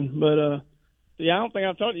good one. But, yeah, I don't think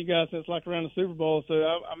I've talked to you guys since around the Super Bowl, so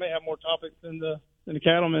I may have more topics than the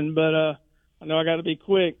Cattlemen, but I know I got to be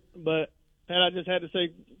quick. But, Pat, I just had to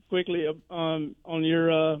say quickly on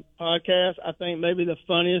your podcast, I think maybe the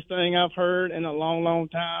funniest thing I've heard in a long, long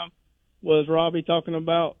time was Robbie talking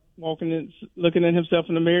about looking at himself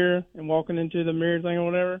in the mirror and walking into the mirror thing or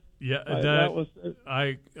whatever. Yeah, that was.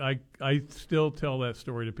 I still tell that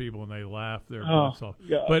story to people and they laugh their butts off.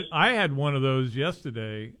 Gosh. But I had one of those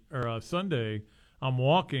yesterday or Sunday. I'm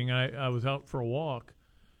walking. I was out for a walk,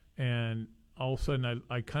 and all of a sudden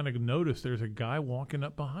I kind of noticed there's a guy walking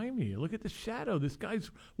up behind me. Look at the shadow. This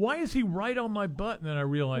guy's. Why is he right on my butt? And then I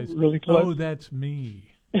realized, really close. Oh, that's me.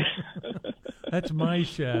 That's my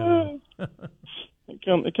shadow. It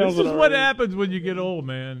comes this is what happens when you get old,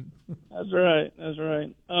 man. That's right.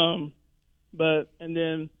 But and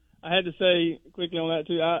then I had to say quickly on that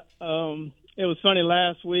too. It was funny.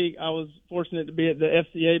 Last week I was fortunate to be at the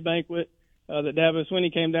FCA banquet that Dabo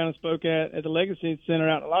Swinney came down and spoke at the Legacy Center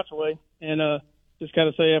out in Alachua, and just got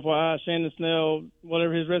to say, FYI, Shannon Snell,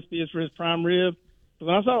 whatever his recipe is for his prime rib. But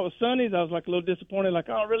when I saw it was Sonny's, I was a little disappointed.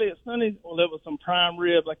 Oh, really, it's Sonny's? Well, it was some prime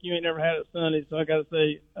rib you ain't never had at Sonny's. So I got to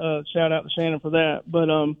say, shout out to Shannon for that. But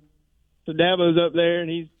so Dabo's up there, and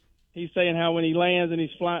he's saying how when he lands and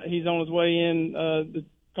he's on his way in the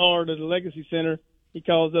car to the Legacy Center, he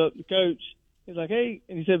calls up the coach. He's like, hey,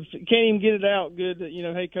 and he said, can't even get it out good that,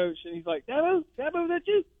 hey, coach. And he's like, Dabo, is that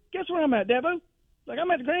you? Guess where I'm at, Dabo? I'm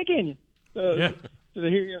at the Grand Canyon. Yeah. So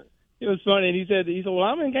it was funny, and he said, well,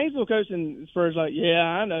 I'm in Gainesville, coach, and Spurs yeah,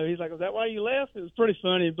 I know. He's like, is that why you left? It was pretty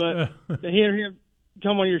funny, but to hear him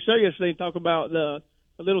come on your show yesterday and talk about the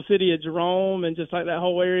little city of Jerome and just that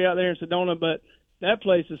whole area out there in Sedona, but that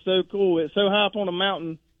place is so cool. It's so high up on a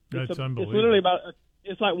mountain. That's unbelievable. It's literally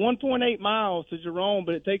it's 1.8 miles to Jerome,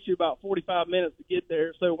 but it takes you about 45 minutes to get there.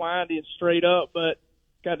 It's so windy and straight up, but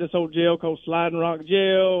got this old jail called Sliding Rock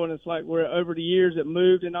Jail, and it's like where over the years it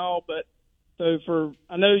moved and all. But so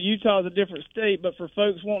I know Utah is a different state, but for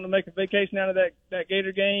folks wanting to make a vacation out of that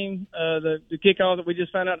Gator game, the kickoff that we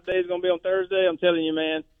just found out today is going to be on Thursday. I'm telling you,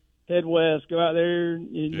 man, head west, go out there.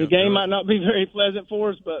 The game might not be very pleasant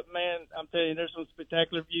for us, but man, I'm telling you, there's some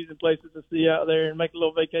spectacular views and places to see out there, and make a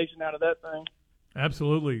little vacation out of that thing.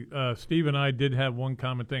 Absolutely. Steve and I did have one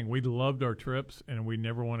common thing. We loved our trips, and we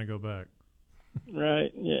never want to go back.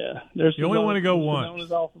 Right, yeah. You only want to go once.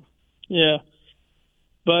 Is awesome. Yeah.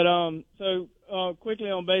 But so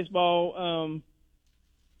quickly on baseball,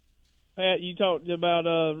 Pat, you talked about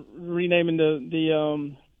renaming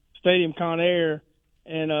the stadium Con Air,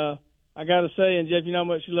 and I got to say, and Jeff, you know how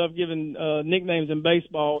much you love giving nicknames in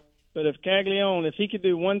baseball. But if Caglione, if he could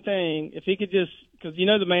do one thing, if he could just, because you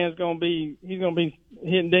know the man's he's going to be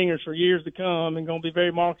hitting dingers for years to come, and going to be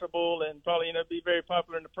very marketable, and probably be very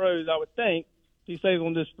popular in the pros, I would think. If he stays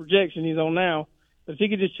on this projection he's on now, but if he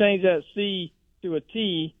could just change that C to a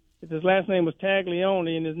T, if his last name was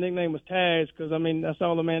Taglione and his nickname was Tags, because I mean that's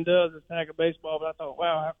all the man does is tag a baseball. But I thought,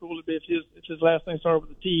 wow, how cool would it be if his last name started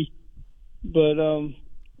with a T, but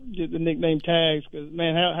get the nickname Tags, because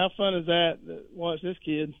man, how fun is that? Watch this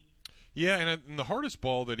kid. Yeah, and the hardest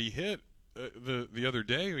ball that he hit the other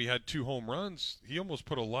day, he had 2 home runs. He almost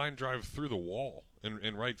put a line drive through the wall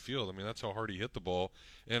in right field. I mean, that's how hard he hit the ball.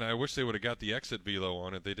 And I wish they would have got the exit velo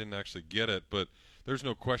on it. They didn't actually get it, but there's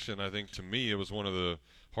no question. I think to me, it was one of the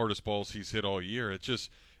hardest balls he's hit all year. It's just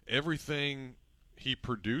everything he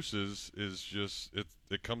produces is just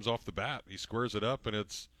it comes off the bat. He squares it up, and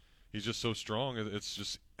he's just so strong. It's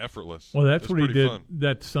just effortless. Well, that's what he did fun.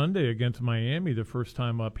 That Sunday against Miami the first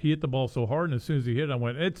time up. He hit the ball so hard, and as soon as he hit it, I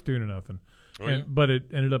went, it's 2-0. Oh, yeah. But it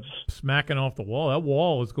ended up smacking off the wall. That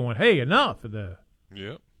wall was going, hey, enough of that.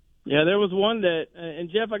 Yeah. Yeah, there was one that, and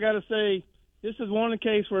Jeff, I got to say, this is one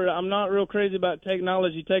case where I'm not real crazy about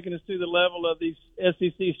technology taking us to the level of these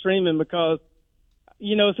SEC streaming, because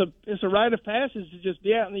it's a rite of passage to just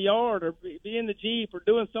be out in the yard or be in the Jeep or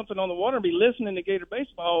doing something on the water and be listening to Gator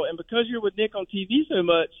baseball. And because you're with Nick on TV so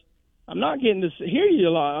much, I'm not getting to hear you a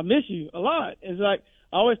lot. I miss you a lot. It's like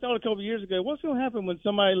I always thought a couple of years ago, what's going to happen when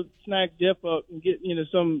somebody snags Jeff up and get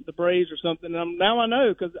the Braves or something? And now I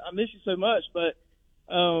know because I miss you so much. But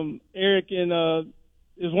Eric and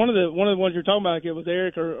it was one of the ones you're talking about. Like it was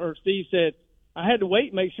Eric or Steve said, I had to wait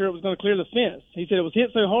and make sure it was going to clear the fence. He said it was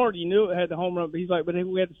hit so hard you knew it had the home run, but he's like, but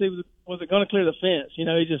we had to see was it going to clear the fence? He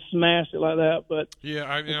just smashed it like that. But yeah,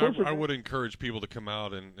 I would encourage people to come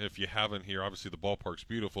out, and if you haven't here, obviously the ballpark's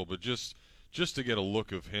beautiful, but just to get a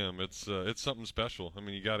look of him, it's something special. I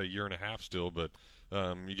mean, you got a year and a half still, but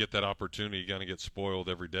you get that opportunity. You kind of get spoiled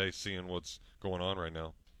every day seeing what's going on right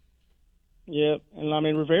now. Yeah, and I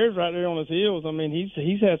mean Rivera's right there on his heels. I mean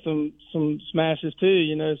he's had some smashes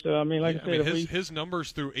too, So I mean, I said, his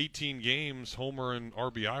numbers through 18 games, homer and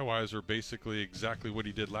RBI wise, are basically exactly what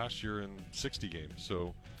he did last year in 60 games.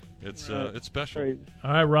 So it's special. Crazy.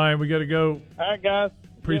 All right, Ryan, we got to go. All right, guys.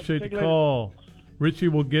 Appreciate the call. Richie,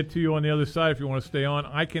 we'll get to you on the other side if you want to stay on.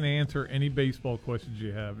 I can answer any baseball questions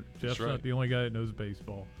you have. Jeff's not the only guy that knows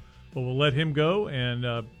baseball, but we'll let him go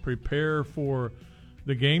and prepare for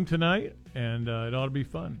the game tonight, and it ought to be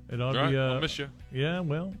fun. It ought to be. I'll miss you. Yeah,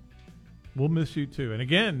 well, we'll miss you too. And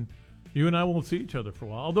again, you and I won't see each other for a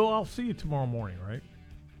while. Although I'll see you tomorrow morning, right?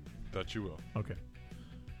 That you will. Okay.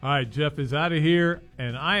 All right, Jeff is out of here,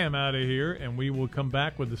 and I am out of here, and we will come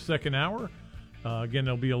back with the second hour. Again,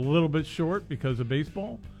 it'll be a little bit short because of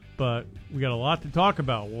baseball, but we got a lot to talk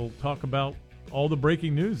about. We'll talk about all the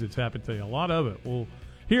breaking news that's happened today. A lot of it. We'll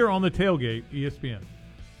hear on the Tailgate, ESPN.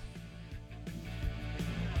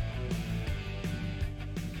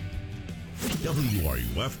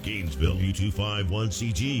 WRUF Gainesville,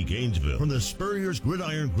 U251CG Gainesville. From the Spurrier's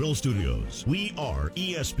Gridiron Grill Studios, we are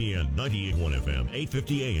ESPN 98.1 FM,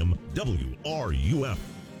 850 AM, WRUF.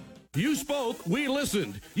 You spoke, we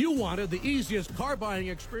listened. You wanted the easiest car buying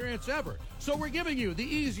experience ever. So we're giving you the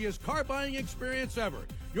easiest car buying experience ever.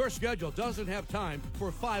 Your schedule doesn't have time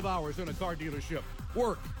for 5 hours in a car dealership.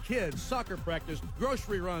 Work, kids, soccer practice,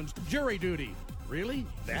 grocery runs, jury duty. Really?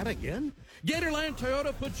 That again? Gatorland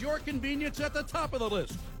Toyota puts your convenience at the top of the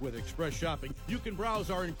list. With Express Shopping, you can browse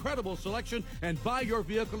our incredible selection and buy your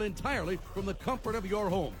vehicle entirely from the comfort of your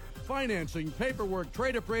home. Financing, paperwork,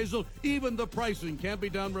 trade appraisal, even the pricing can be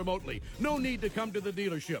done remotely. No need to come to the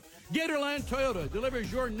dealership. Gatorland Toyota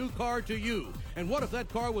delivers your new car to you. And what if that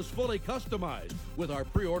car was fully customized? With our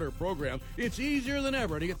pre-order program, it's easier than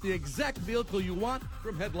ever to get the exact vehicle you want,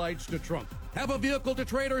 from headlights to trunk. Have a vehicle to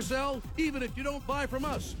trade or sell? Even if you don't buy from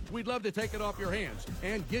us, we'd love to take it off your hands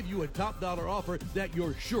and give you a top dollar offer that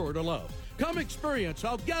you're sure to love. Come experience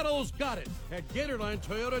how Gatto's got it at Gatorland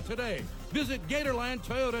Toyota today. Visit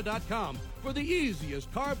GatorlandToyota.com for the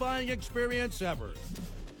easiest car buying experience ever.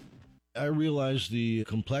 I realize the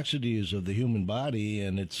complexities of the human body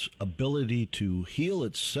and its ability to heal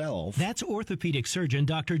itself. That's orthopedic surgeon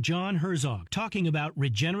Dr. John Herzog talking about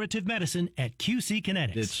regenerative medicine at QC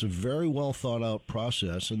Kinetics. It's a very well thought out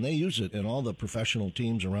process, and they use it in all the professional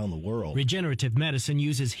teams around the world. Regenerative medicine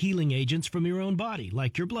uses healing agents from your own body,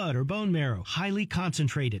 like your blood or bone marrow, highly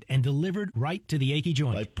concentrated and delivered right to the achy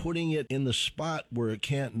joint. By putting it in the spot where it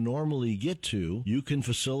can't normally get to, you can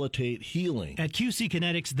facilitate healing. At QC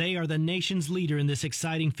Kinetics, they are the nation's leader in this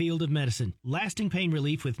exciting field of medicine. Lasting pain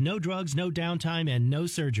relief with no drugs, no downtime, and no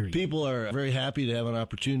surgery. People are very happy to have an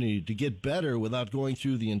opportunity to get better without going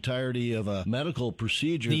through the entirety of a medical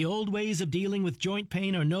procedure. The old ways of dealing with joint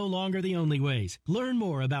pain are no longer the only ways. Learn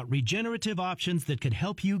more about regenerative options that could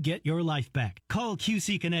help you get your life back. Call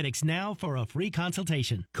QC Kinetics now for a free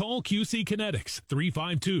consultation. Call QC Kinetics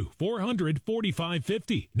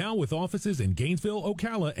 352-400-4550. Now with offices in Gainesville,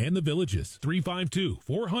 Ocala, and the Villages.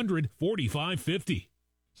 352-400-4550.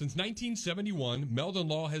 Since 1971, Meldon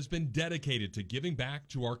Law has been dedicated to giving back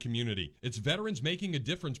to our community. Its Veterans Making a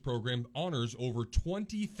Difference program honors over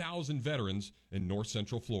 20,000 veterans in North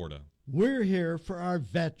Central Florida. We're here for our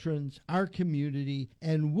veterans, our community,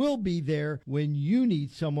 and we'll be there when you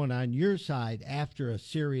need someone on your side after a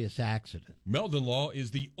serious accident. Meldon Law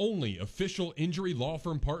is the only official injury law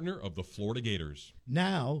firm partner of the Florida Gators.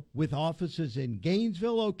 Now, with offices in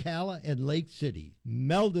Gainesville, Ocala, and Lake City,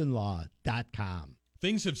 meldonlaw.com.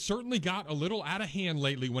 Things have certainly got a little out of hand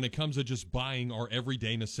lately when it comes to just buying our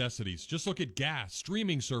everyday necessities. Just look at gas,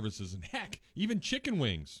 streaming services, and heck, even chicken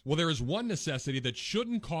wings. Well, there is one necessity that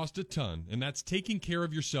shouldn't cost a ton, and that's taking care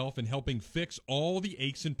of yourself and helping fix all the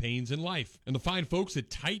aches and pains in life. And the fine folks at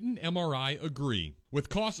Titan MRI agree. With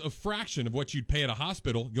costs a fraction of what you'd pay at a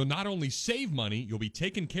hospital, you'll not only save money, you'll be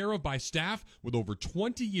taken care of by staff with over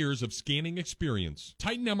 20 years of scanning experience.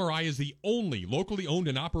 Titan MRI is the only locally owned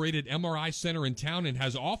and operated MRI center in town and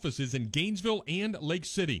has offices in Gainesville and Lake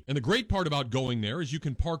City. And the great part about going there is you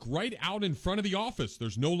can park right out in front of the office.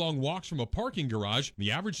 There's no long walks from a parking garage. The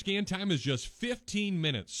average scan time is just 15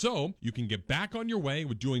 minutes, so you can get back on your way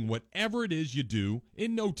with doing whatever it is you do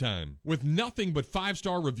in no time. With nothing but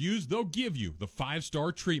 5-star reviews, they'll give you the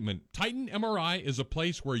 5-star treatment. Titan MRI is a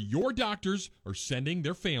place where your doctors are sending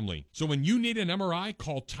their family. So when you need an MRI,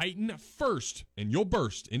 call Titan first, and you'll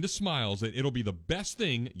burst into smiles that it'll be the best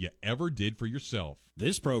thing you ever did for yourself.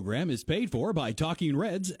 This program is paid for by Talking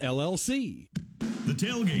Reds, LLC. The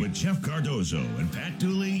Tailgate with Jeff Cardozo and Pat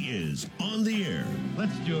Dooley is on the air.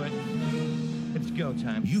 Let's do it. It's go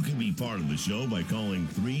time. You can be part of the show by calling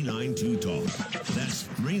 392-TALK. That's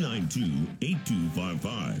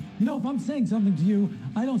 392-8255. You know, if I'm saying something to you,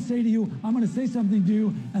 I don't say to you, I'm going to say something to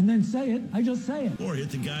you, and then say it. I just say it. Or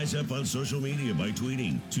hit the guys up on social media by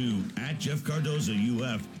tweeting to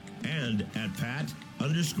 @JeffCardozoUF and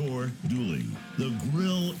 @Pat_Dooley. The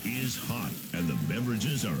grill is hot and the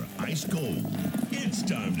beverages are ice cold. It's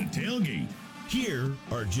time to tailgate. Here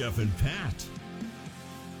are Jeff and Pat.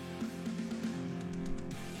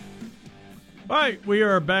 All right, we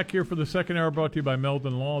are back here for the second hour, brought to you by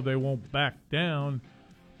Meldon Law. They won't back down.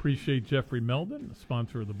 Appreciate Jeffrey Meldon, the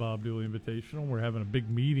sponsor of the Bob Dooley Invitational. We're having a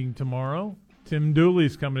big meeting tomorrow. Tim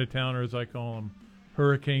Dooley's coming to town, or as I call him,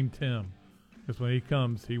 Hurricane Tim. Because when he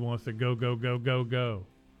comes, he wants to go, go, go, go, go.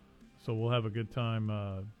 So we'll have a good time.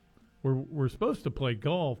 We're supposed to play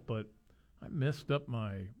golf, but I messed up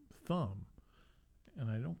my thumb, and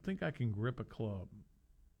I don't think I can grip a club.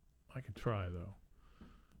 I can try, though.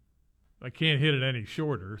 I can't hit it any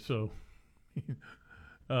shorter, so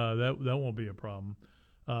that won't be a problem.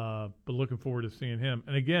 But looking forward to seeing him.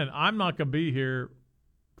 And again, I'm not going to be here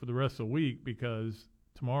for the rest of the week because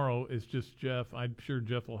tomorrow is just Jeff. I'm sure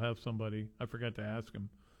Jeff will have somebody. I forgot to ask him.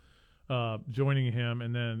 Joining him,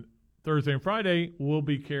 and then Thursday and Friday we'll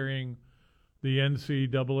be carrying the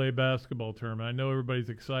NCAA basketball tournament. I know everybody's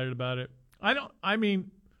excited about it.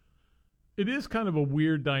 It is kind of a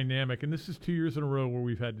weird dynamic, and this is 2 years in a row where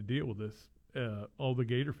we've had to deal with this, all the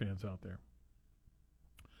Gator fans out there.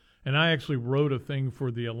 And I actually wrote a thing for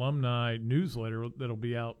the alumni newsletter that'll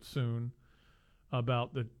be out soon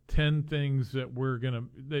about the 10 things that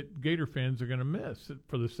that Gator fans are going to miss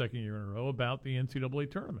for the second year in a row about the NCAA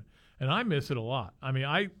tournament. And I miss it a lot. I mean,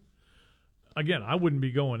 I wouldn't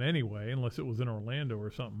be going anyway unless it was in Orlando or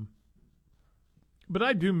something. But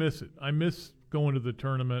I do miss it. I miss going to the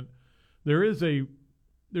tournament. There's a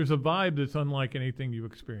vibe that's unlike anything you've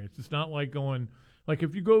experienced. It's not like going, like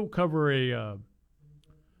if you go cover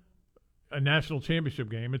a national championship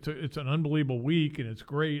game. It's an unbelievable week, and it's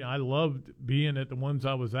great. I loved being at the ones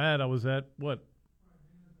I was at. I was at, what,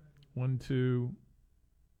 1, 2,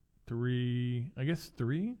 3, I guess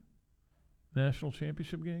 3 national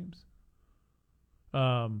championship games.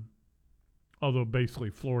 Although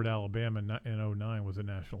basically Florida, Alabama in 2009 was a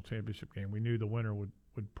national championship game. We knew the winner would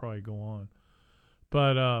probably go on.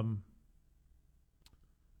 But,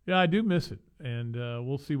 yeah, I do miss it, and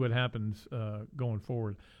we'll see what happens going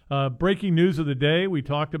forward. Breaking news of the day, we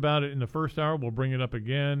talked about it in the first hour. We'll bring it up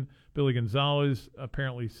again. Billy Gonzales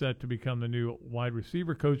apparently set to become the new wide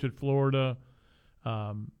receiver coach at Florida.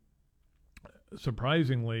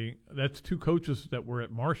 Surprisingly, that's 2 coaches that were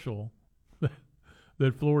at Marshall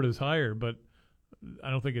that Florida's hired, but I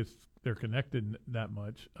don't think they're connected that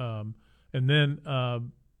much. And then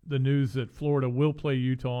the news that Florida will play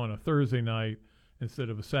Utah on a Thursday night instead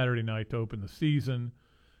of a Saturday night to open the season.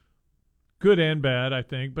 Good and bad, I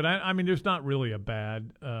think. But, I mean, there's not really a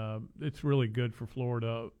bad. It's really good for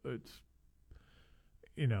Florida. It's,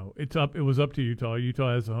 it was up to Utah.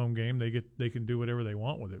 Utah has the home game. They can do whatever they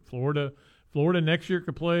want with it. Florida next year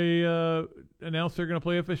could play, announce they're going to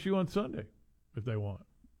play FSU on Sunday if they want.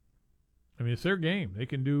 I mean, it's their game. They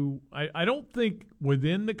can do – I don't think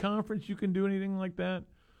within the conference you can do anything like that,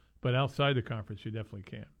 but outside the conference you definitely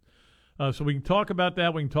can. So we can talk about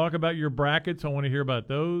that. We can talk about your brackets. I want to hear about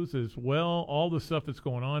those as well. All the stuff that's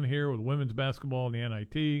going on here with women's basketball and the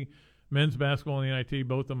NIT, men's basketball and the NIT.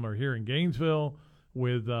 Both of them are here in Gainesville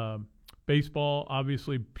with baseball.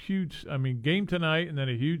 Obviously, huge. I mean, game tonight and then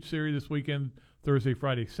a huge series this weekend, Thursday,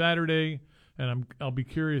 Friday, Saturday. And I'll be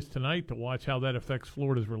curious tonight to watch how that affects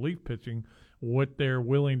Florida's relief pitching, what they're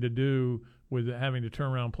willing to do with having to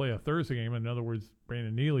turn around and play a Thursday game. In other words,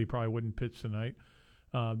 Brandon Neely probably wouldn't pitch tonight.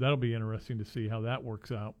 That'll be interesting to see how that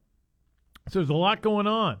works out. So there's a lot going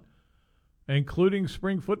on, including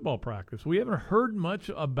spring football practice. We haven't heard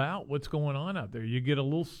much about what's going on out there. You get a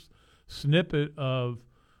little snippet of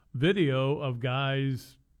video of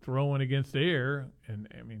guys throwing against Air, and,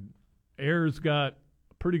 I mean, Air's got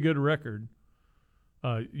a pretty good record.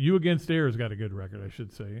 U against Air's got a good record, I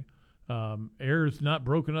should say. Air's not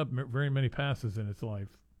broken up very many passes in its life,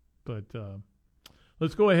 but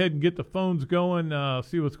let's go ahead and get the phones going,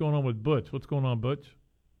 see what's going on with Butch. What's going on, Butch?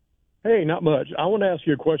 Hey, not much. I want to ask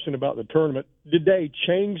you a question about the tournament. Did they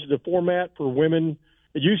change the format for women?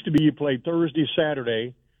 It used to be you played Thursday,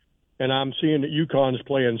 Saturday, and I'm seeing that UConn's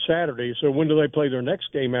playing Saturday. So when do they play their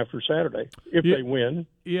next game after Saturday, if they win?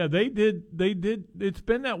 Yeah, they did. It's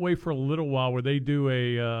been that way for a little while where they do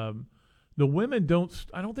the women don't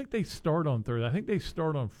 – I don't think they start on Thursday. I think they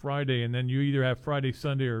start on Friday, and then you either have Friday,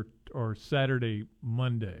 Sunday, or Saturday,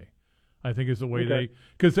 Monday, I think is the way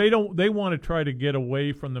because they want to try to get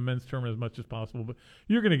away from the men's tournament as much as possible. But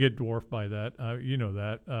you're going to get dwarfed by that. You know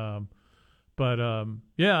that.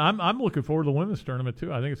 Yeah, I'm looking forward to the women's tournament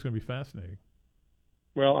too. I think it's going to be fascinating.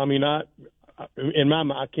 Well, I mean, in my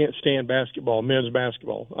mind, I can't stand basketball, men's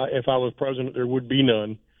basketball. If I was president, there would be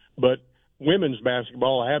none. But women's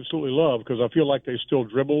basketball, I absolutely love because I feel like they still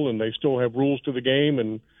dribble and they still have rules to the game,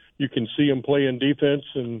 and you can see them playing defense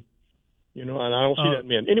and. And I don't see that in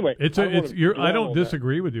men. Anyway, I don't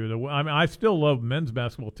disagree with you. I mean, I still love men's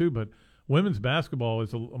basketball too, but women's basketball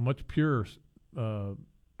is a much purer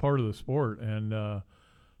part of the sport. And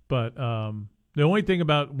but the only thing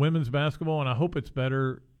about women's basketball, and I hope it's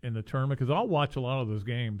better in the tournament, because I'll watch a lot of those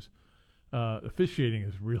games. Officiating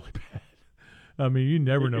is really bad. I mean, you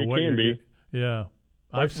never know what can be. Yeah,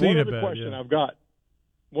 I've seen it bad. I've got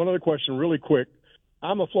one other question, really quick.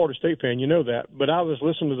 I'm a Florida State fan, you know that, but I was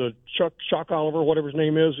listening to the Chuck Oliver, whatever his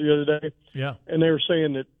name is, the other day. Yeah. And they were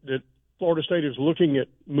saying that Florida State is looking at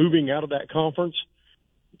moving out of that conference.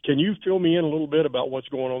 Can you fill me in a little bit about what's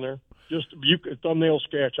going on there? Just a thumbnail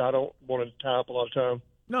sketch. I don't want to tie up a lot of time.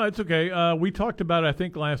 No, it's okay. We talked about it, I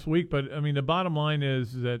think, last week, but, I mean, the bottom line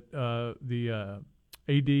is that the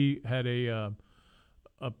AD had a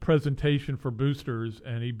presentation for boosters,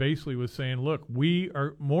 and he basically was saying, look,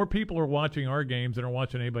 more people are watching our games than are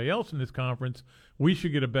watching anybody else in this conference. We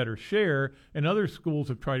should get a better share. And other schools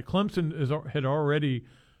have tried. Clemson had already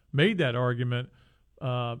made that argument,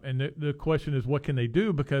 and the question is, what can they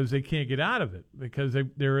do? Because they can't get out of it, because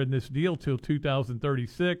they're in this deal till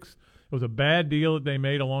 2036. It was a bad deal that they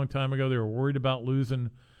made a long time ago. They were worried about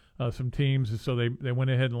losing some teams, and so they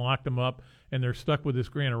went ahead and locked them up, and they're stuck with this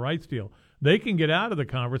grant of rights deal. They can get out of the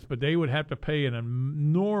conference, but they would have to pay an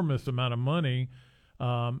enormous amount of money.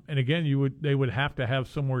 And again, they would have to have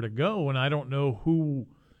somewhere to go. And I don't know who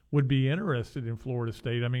would be interested in Florida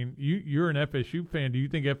State. I mean, you're an FSU fan. Do you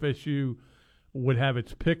think FSU would have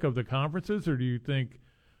its pick of the conferences, or do you think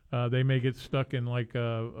they may get stuck in like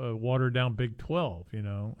a watered down Big 12.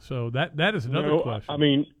 So that is another question. I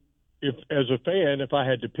mean, if as a fan, if I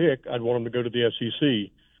had to pick, I'd want them to go to the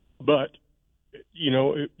SEC, but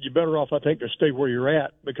you're better off, I think, to stay where you're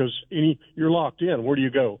at because you're locked in. Where do you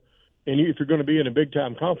go? And if you're going to be in a big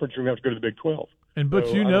time conference, you're going to have to go to the Big 12. But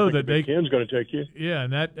so you know that Big Ten's going to take you. Yeah,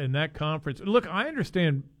 and that conference. Look, I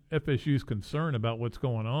understand FSU's concern about what's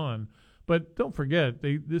going on, but don't forget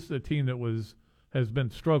this is a team that has been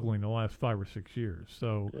struggling the last 5 or 6 years.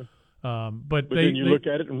 So, but then you look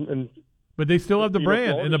at it and but they still have the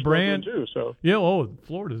brand and the brand too. So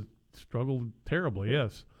Florida struggled terribly.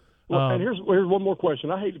 Yes. Well, and here's one more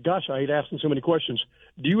question. I hate asking so many questions.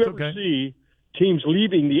 Do you ever see teams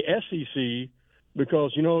leaving the SEC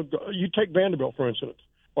because you take Vanderbilt for instance?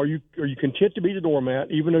 Are you content to be the doormat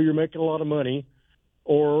even though you're making a lot of money,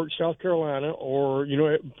 or South Carolina, or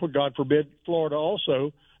God forbid Florida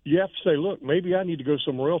also? You have to say, look, maybe I need to go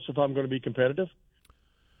somewhere else if I'm going to be competitive.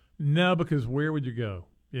 No, because where would you go?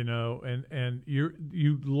 And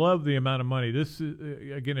you love the amount of money. This is,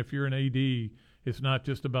 again, if you're an AD, it's not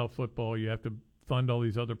just about football. You have to fund all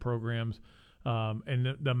these other programs.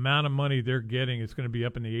 And the amount of money they're getting is going to be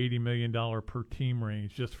up in the $80 million per team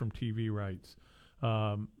range just from TV rights.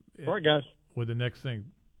 All right, guys. With the next thing.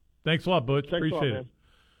 Thanks a lot, Butch. Appreciate it.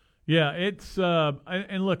 Yeah, it's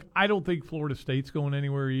and look, I don't think Florida State's going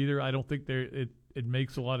anywhere either. I don't think it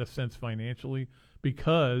makes a lot of sense financially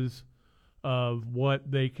because of what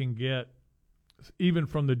they can get, even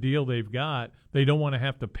from the deal they've got. They don't want to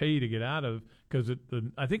have to pay to get out of because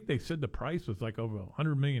I think they said the price was like over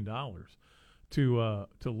 $100 million to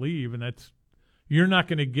leave, and you're not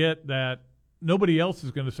going to get that. Nobody else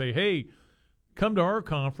is going to say, "Hey, come to our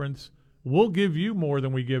conference. We'll give you more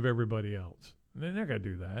than we give everybody else." They're not going to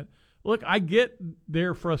do that. Look, I get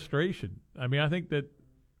their frustration. I mean, I think that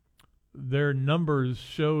their numbers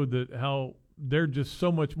show that how they're just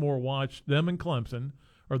so much more watched. Them and Clemson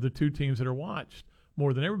are the two teams that are watched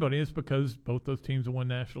more than everybody. It's because both those teams have won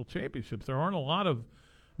national championships. There aren't a lot of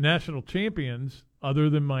national champions other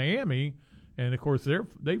than Miami, and of course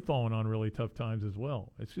they've fallen on really tough times as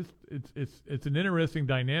well. It's just it's an interesting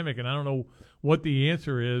dynamic, and I don't know what the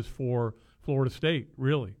answer is for Florida State,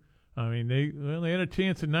 really. I mean, they had a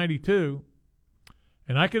chance in '92,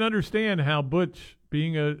 and I can understand how Butch,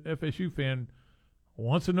 being a FSU fan,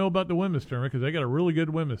 wants to know about the women's tournament because they got a really good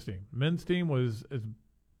women's team. Men's team is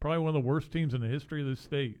probably one of the worst teams in the history of this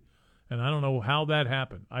state, and I don't know how that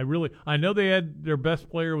happened. I know they had their best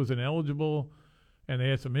player was ineligible, and they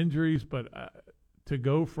had some injuries, but to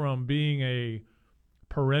go from being a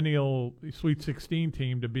perennial Sweet 16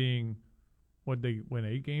 team to being they win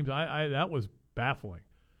 8 games, that was baffling.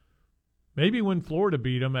 Maybe when Florida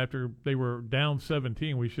beat them after they were down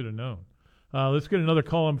 17, we should have known. Let's get another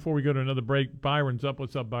call in before we go to another break. Byron's up.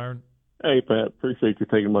 What's up, Byron? Hey, Pat. Appreciate you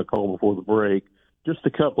taking my call before the break. Just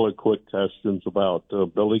a couple of quick questions about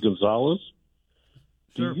Billy Gonzales.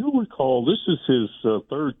 Sure. Do you recall, this is his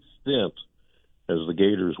third stint as the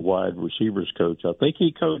Gators wide receivers coach. I think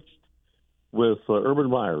he coached with Urban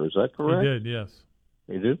Meyer. Is that correct? He did, yes.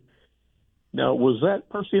 He did? Now, was that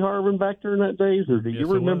Percy Harvin back during that days, or do you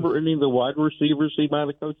remember any of the wide receivers he might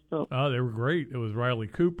have coached up? Oh, they were great. It was Riley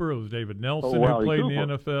Cooper. It was David Nelson who played in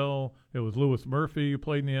the NFL. It was Lewis Murphy who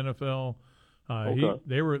played in the NFL.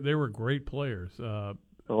 They were great players.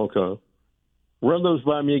 Okay. Run those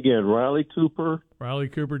by me again. Riley Cooper,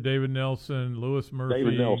 David Nelson, Lewis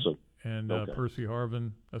Murphy, and Percy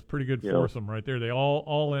Harvin. That's pretty good foursome right there. They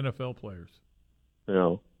all NFL players.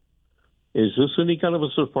 Yeah. Is this any kind of a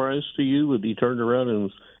surprise to you that he turned around and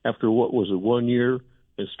after, 1 year,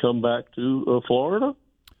 has come back to Florida?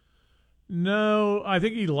 No, I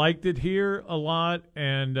think he liked it here a lot.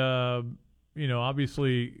 And,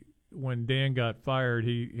 obviously when Dan got fired,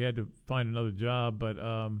 he had to find another job. But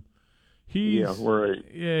I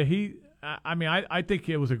think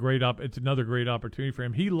it was it's another great opportunity for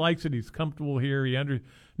him. He likes it. He's comfortable here.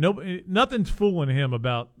 Nothing's fooling him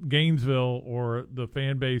about Gainesville or the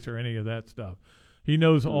fan base or any of that stuff. He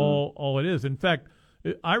knows all it is. In fact,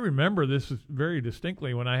 I remember this very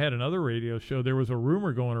distinctly when I had another radio show. There was a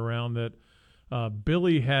rumor going around that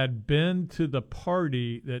Billy had been to the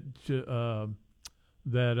party that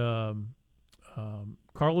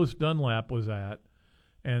Carlos Dunlap was at,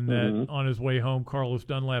 and that on his way home, Carlos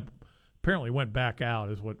Dunlap apparently went back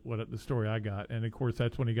out, is what the story I got. And, of course,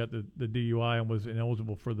 that's when he got the DUI and was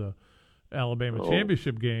ineligible for the Alabama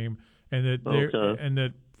championship game, and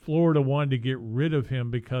that Florida wanted to get rid of him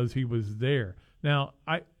because he was there. Now,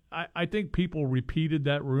 I think people repeated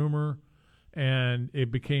that rumor, and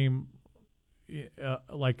it became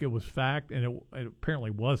like it was fact, and it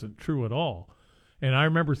apparently wasn't true at all. And I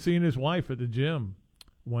remember seeing his wife at the gym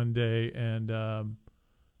one day, and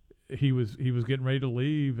he was getting ready to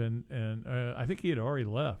leave, and I think he had already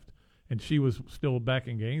left, and she was still back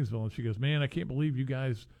in Gainesville, and she goes, "Man, I can't believe you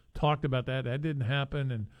guys talked about that. That didn't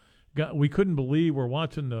happen." And we couldn't believe we're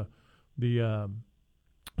watching the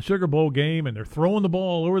Sugar Bowl game, and they're throwing the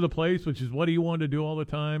ball all over the place, which is what he wanted to do all the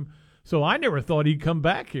time. So I never thought he'd come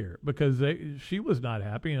back here because she was not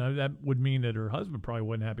happy, and that would mean that her husband probably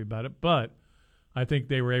wasn't happy about it. But I think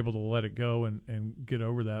they were able to let it go and get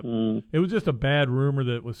over that. It was just a bad rumor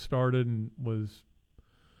that was started and was,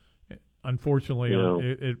 unfortunately,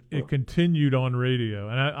 it continued on radio.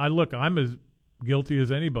 And I'm as guilty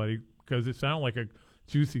as anybody because it sounded like a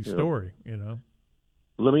juicy story,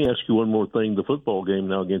 Let me ask you one more thing. The football game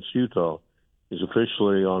now against Utah is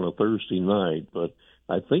officially on a Thursday night, but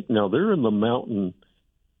I think now they're in the mountain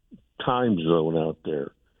time zone out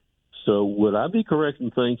there. So would I be correct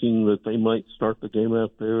in thinking that they might start the game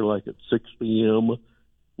out there like at 6 p.m.,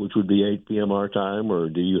 which would be 8 p.m. our time, or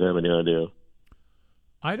do you have any idea?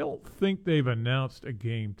 I don't think they've announced a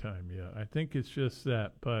game time yet. I think it's just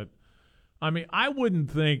that. But, I mean, I wouldn't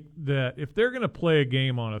think that if they're going to play a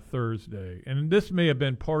game on a Thursday, and this may have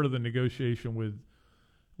been part of the negotiation with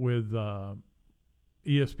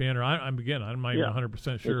ESPN, or I'm not even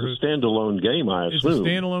 100% sure. It's a standalone game, I assume. It's a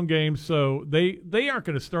standalone game, so they aren't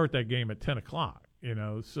going to start that game at 10 o'clock,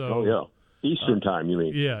 So, oh, yeah. Eastern time, you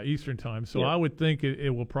mean? Yeah, Eastern time. So I would think it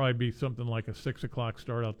will probably be something like a 6 o'clock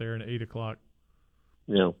start out there and 8 o'clock.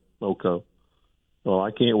 Yeah, okay. Well, I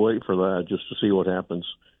can't wait for that just to see what happens.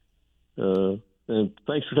 And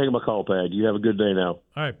thanks for taking my call, Pat. You have a good day now. All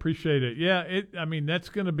right, appreciate it. Yeah, that's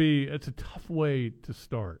going to be – it's a tough way to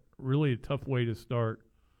start. Really a tough way to start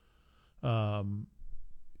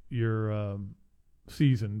your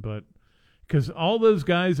season, but because all those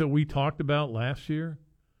guys that we talked about last year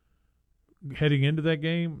heading into that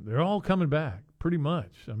game, they're all coming back pretty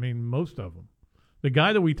much. I mean, most of them. The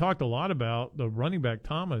guy that we talked a lot about, the running back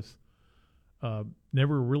Thomas,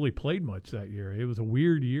 never really played much that year. It was a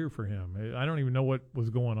weird year for him. I don't even know what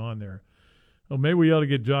was going on there. Well, maybe we ought to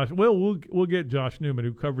get Josh. Well, we'll get Josh Newman,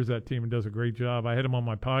 who covers that team and does a great job. I had him on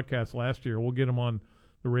my podcast last year. We'll get him on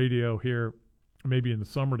the radio here maybe in the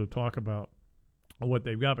summer to talk about what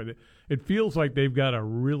they've got. But it feels like they've got a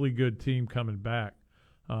really good team coming back.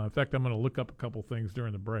 In fact, I'm going to look up a couple things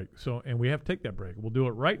during the break. And we have to take that break. We'll do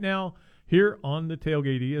it right now here on the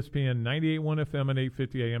Tailgate, ESPN 98.1 FM and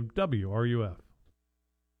 850 AM WRUF.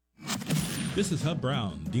 This is Hub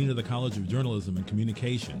Brown, Dean of the College of Journalism and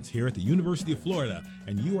Communications here at the University of Florida,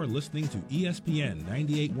 and you are listening to ESPN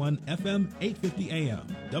 98.1 FM, 850 AM,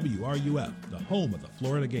 WRUF, the home of the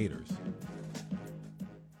Florida Gators.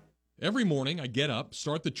 Every morning I get up,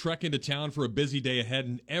 start the trek into town for a busy day ahead,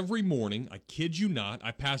 and every morning, I kid you not, I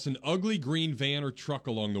pass an ugly green van or truck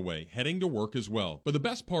along the way, heading to work as well. But the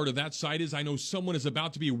best part of that sight is I know someone is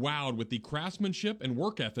about to be wowed with the craftsmanship and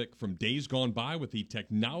work ethic from days gone by with the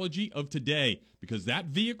technology of today, because that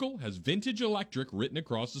vehicle has Vintage Electric written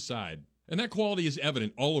across the side. And that quality is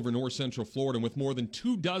evident all over North Central Florida. And with more than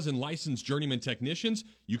 24 licensed journeyman technicians,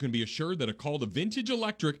 you can be assured that a call to Vintage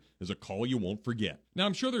Electric is a call you won't forget. Now,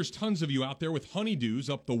 I'm sure there's tons of you out there with honeydews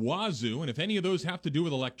up the wazoo, and if any of those have to do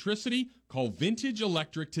with electricity, call Vintage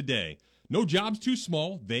Electric today. No job's too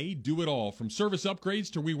small. They do it all, from service upgrades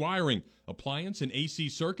to rewiring, appliance and AC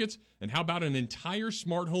circuits, and how about an entire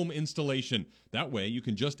smart home installation? That way you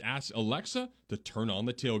can just ask Alexa to turn on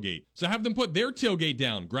the tailgate. So have them put their tailgate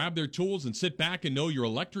down, grab their tools, and sit back and know your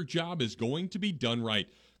electric job is going to be done right.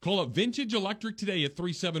 Call up Vintage Electric today at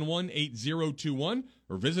 371-8021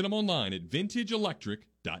 or visit them online at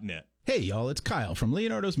vintageelectric.net. Hey y'all, it's Kyle from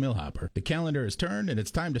Leonardo's Millhopper. The calendar has turned and it's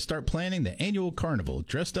time to start planning the annual carnival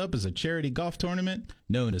dressed up as a charity golf tournament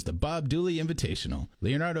known as the Bob Dooley Invitational.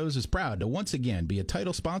 Leonardo's is proud to once again be a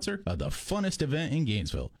title sponsor of the funnest event in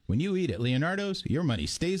Gainesville. When you eat at Leonardo's, your money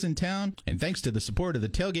stays in town, and thanks to the support of the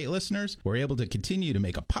Tailgate listeners, we're able to continue to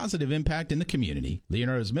make a positive impact in the community.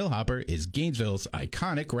 Leonardo's Millhopper is Gainesville's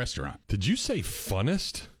iconic restaurant. Did you say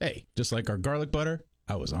funnest? Hey, just like our garlic butter,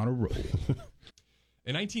 I was on a roll.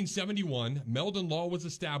 In 1971, Meldon Law was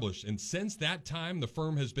established, and since that time, the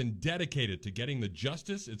firm has been dedicated to getting the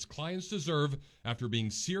justice its clients deserve after being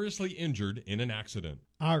seriously injured in an accident.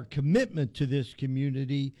 Our commitment to this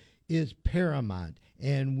community is paramount,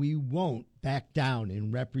 and we won't back down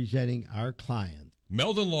in representing our clients.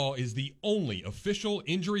 Meldon Law is the only official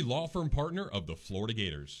injury law firm partner of the Florida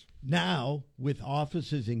Gators. Now, with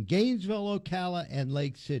offices in Gainesville, Ocala, and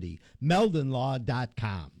Lake City,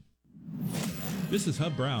 meldonlaw.com. This is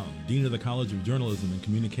Hub Brown, Dean of the College of Journalism and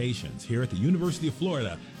Communications here at the University of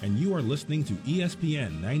Florida, and you are listening to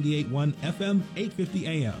ESPN 98.1 FM, 850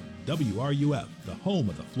 AM, WRUF, the home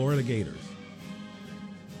of the Florida Gators.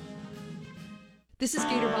 This is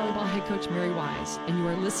Gator Volleyball head coach Mary Wise, and you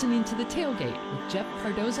are listening to The Tailgate with Jeff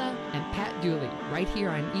Cardoza and Pat Dooley, right here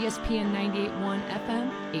on ESPN 98.1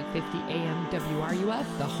 FM, 850 AM,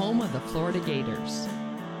 WRUF, the home of the Florida Gators.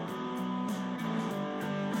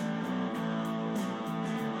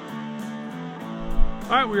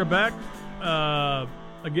 All right, we are back.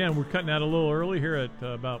 Again, we're cutting out a little early here at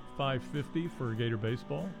about 5:50 for Gator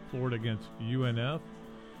baseball. Florida against UNF.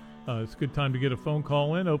 It's a good time to get a phone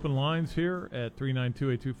call in. Open lines here at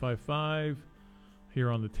 392-8255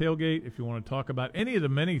 here on the Tailgate. If you want to talk about any of the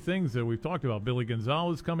many things that we've talked about, Billy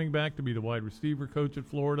Gonzales coming back to be the wide receiver coach at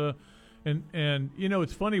Florida, and you know,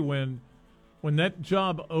 it's funny when that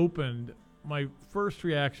job opened, my first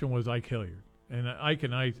reaction was Ike Hilliard, and Ike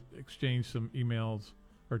and I exchanged some emails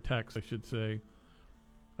or texts, I should say.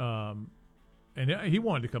 And he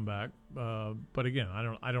wanted to come back, but again,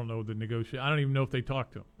 I don't know the negotiation. I don't even know if they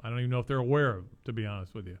talked to him. I don't even know if they're aware of him, to be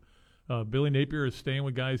honest with you. Billy Napier is staying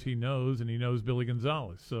with guys he knows, and he knows Billy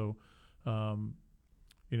Gonzales. So,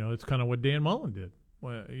 you know, it's kind of what Dan Mullen did.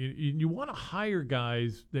 Well, you want to hire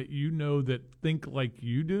guys that you know that think like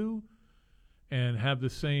you do, and have the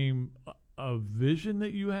same vision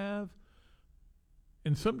that you have.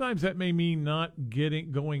 And sometimes that may mean not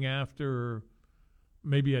going after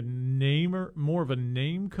maybe a namer, more of a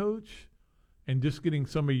name coach, and just getting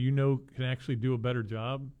somebody you know can actually do a better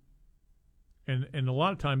job. And a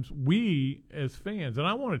lot of times we as fans, and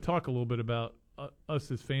I want to talk a little bit about us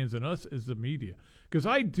as fans and us as the media, because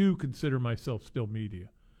I do consider myself still media,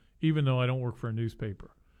 even though I don't work for a newspaper.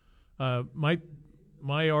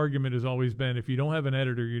 My argument has always been, if you don't have an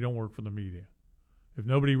editor, you don't work for the media. If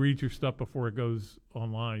nobody reads your stuff before it goes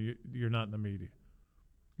online, you're not in the media.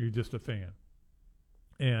 You're just a fan.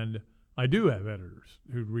 And I do have editors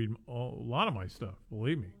who read a lot of my stuff,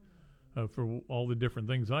 believe me, for all the different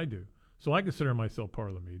things I do. So I consider myself part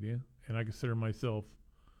of the media, and I consider myself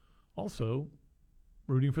also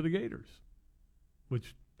rooting for the Gators,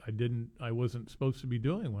 which I wasn't supposed to be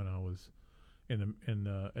doing when I was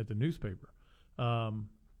at the newspaper.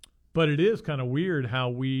 But it is kind of weird how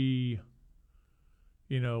we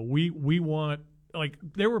want, like,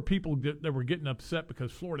 there were people that were getting upset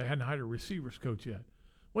because Florida hadn't hired a receivers coach yet.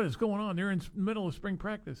 What is going on? They're in the middle of spring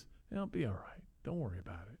practice. It'll be all right. Don't worry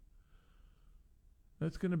about it.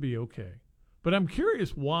 That's going to be okay. But I'm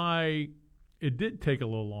curious why it did take a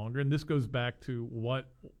little longer, and this goes back to what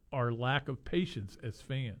our lack of patience as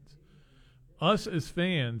fans. Us as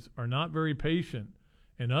fans are not very patient,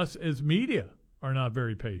 and us as media are not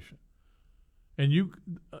very patient. And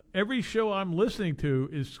every show I'm listening to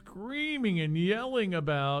is screaming and yelling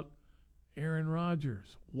about Aaron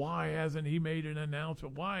Rodgers. Why hasn't he made an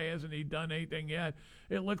announcement? Why hasn't he done anything yet?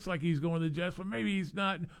 It looks like he's going to the Jets, but maybe he's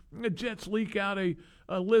not. The Jets leak out a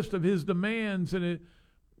list of his demands, and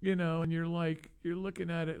and you're looking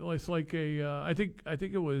at it. It's like I think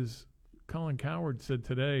it was Colin Cowherd said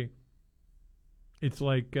today. It's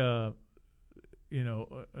like an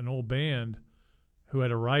old band who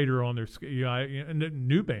had a writer on their and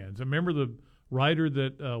new bands. I remember the writer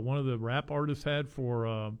that one of the rap artists had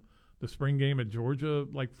for the spring game at Georgia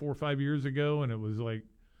like 4 or 5 years ago, and it was like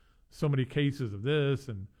so many cases of this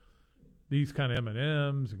and these kind of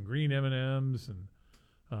M&Ms and green M&Ms, and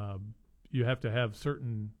you have to have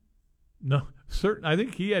certain. I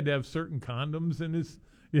think he had to have certain condoms in his,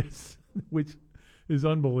 yes, which is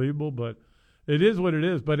unbelievable, but it is what it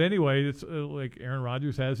is. But anyway, it's like Aaron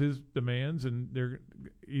Rodgers has his demands, and they're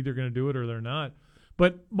either going to do it or they're not.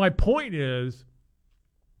 But my point is,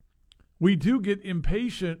 we do get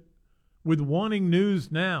impatient with wanting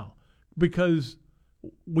news now, because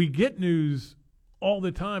we get news all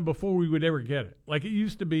the time before we would ever get it. Like it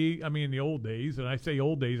used to be, in the old days, and I say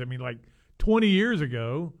old days, like 20 years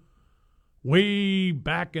ago, way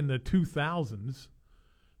back in the 2000s,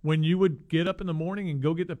 when you would get up in the morning and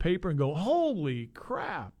go get the paper and go, holy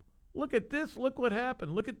crap, look at this, look what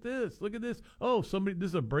happened, look at this, oh, this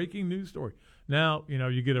is a breaking news story. Now,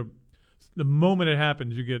 you get the moment it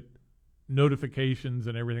happens, you get notifications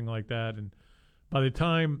and everything like that, and by the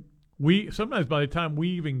time we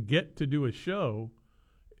even get to do a show,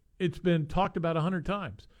 it's been talked about 100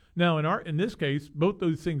 times. Now, in this case, both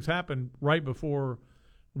those things happened right before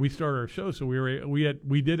we started our show, so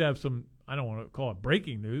we did have some, I don't want to call it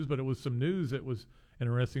breaking news, but it was some news that was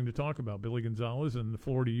interesting to talk about. Billy Gonzales and the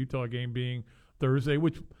Florida-Utah game being Thursday,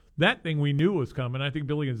 which that thing we knew was coming. I think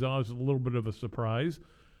Billy Gonzales was a little bit of a surprise.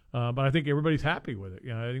 But I think everybody's happy with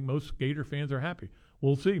it. I think most Gator fans are happy.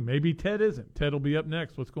 We'll see. Maybe Ted isn't. Ted will be up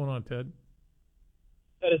next. What's going on, Ted?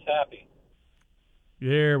 Ted is happy.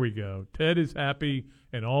 There we go. Ted is happy,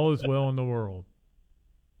 and all is well in the world.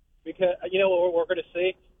 Because you know what we're going to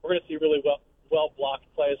see? We're going to see really well blocked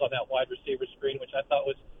plays on that wide receiver screen, which I thought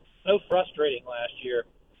was so frustrating last year,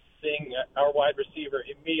 seeing our wide receiver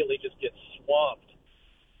immediately just get swamped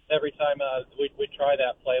every time we try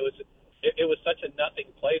that play. It was such a nothing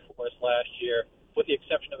play for us last year, with the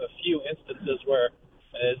exception of a few instances where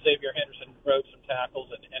Xavier Henderson broke some tackles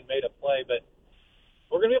and made a play. But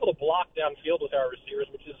we're going to be able to block downfield with our receivers,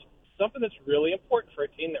 which is something that's really important for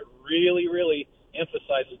a team that really, really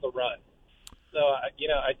emphasizes the run. So,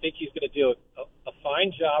 I think he's going to do a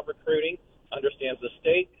fine job recruiting, understands the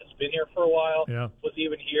state, has been here for a while, was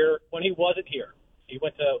even here when he wasn't here. He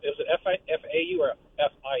went to, was it FAU or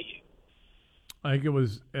FIU? I think it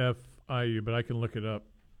was FIU, but I can look it up.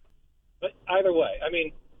 But either way, I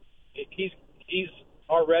mean, he's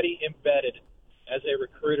already embedded as a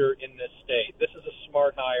recruiter in this state. This is a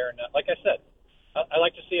smart hire. And like I said, I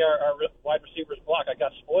like to see our wide receivers block. I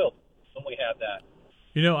got spoiled when we had that.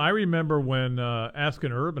 I remember when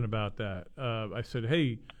asking Urban about that. I said,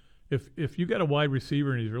 hey, if you got a wide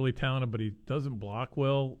receiver and he's really talented but he doesn't block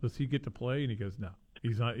well, does he get to play? And he goes, no,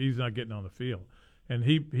 he's not getting on the field. And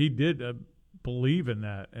he did believe in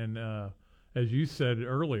that. And as you said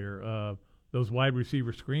earlier, those wide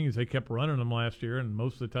receiver screens, they kept running them last year, and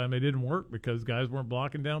most of the time they didn't work because guys weren't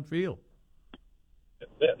blocking downfield.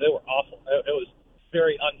 They were awful. It was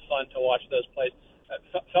very unfun to watch those plays.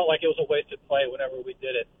 It felt like it was a wasted play whenever we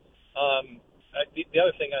did it. The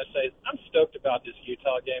other thing I say is I'm stoked about this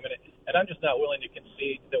Utah game, and I'm just not willing to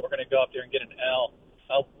concede that we're going to go up there and get an L.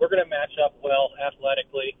 We're going to match up well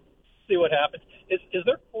athletically, see what happens. Is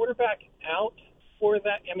their quarterback out for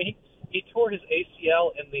that? I mean, he tore his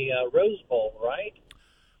ACL in the Rose Bowl, right?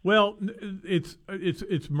 Well,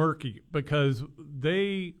 it's murky because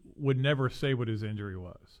they would never say what his injury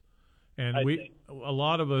was, and a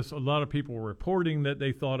lot of people were reporting that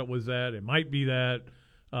they thought it was that. It might be that.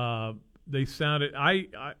 They sounded.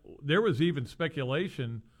 There was even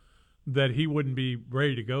speculation that he wouldn't be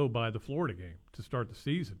ready to go by the Florida game to start the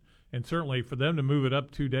season, and certainly for them to move it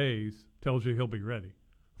up 2 days tells you he'll be ready.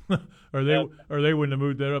 or they wouldn't have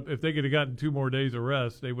moved that up. If they could have gotten 2 more days of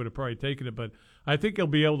rest, they would have probably taken it. But I think he'll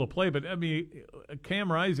be able to play. But I mean,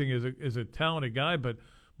 Cam Rising is a talented guy. But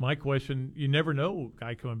my question, you never know,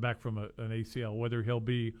 guy coming back from an ACL, whether he'll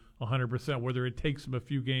be 100%, whether it takes him a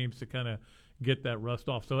few games to kind of get that rust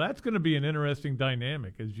off. So that's going to be an interesting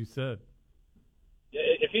dynamic, as you said.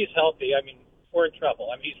 If he's healthy, I mean, we're in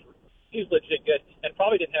trouble. I mean, he's legit good, and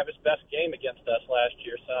probably didn't have his best game against us last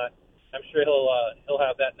year. So I'm sure he'll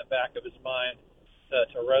have that in the back of his mind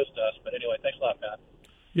to roast us. But anyway, thanks a lot, Pat.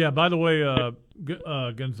 Yeah. By the way,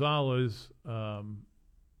 Gonzales,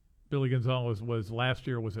 Billy Gonzales last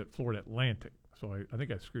year was at Florida Atlantic. So I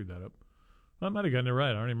think I screwed that up. I might have gotten it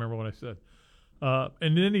right. I don't even remember what I said.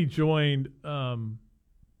 And then he joined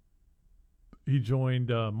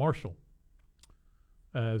Marshall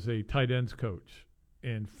as a tight ends coach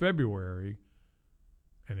in February,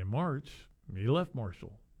 and in March he left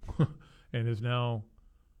Marshall and is now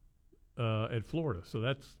at Florida. So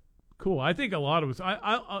that's cool. I think a lot of us,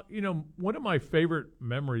 one of my favorite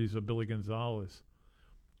memories of Billy Gonzales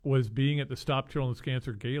was being at the Stop Children's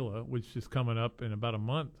Cancer Gala, which is coming up in about a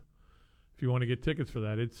month. If you want to get tickets for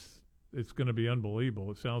that, it's going to be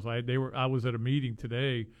unbelievable. It sounds like I was at a meeting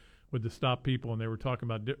today with the Stop people, and they were talking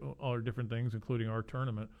about all the different things, including our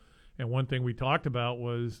tournament. And one thing we talked about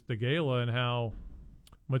was the gala and how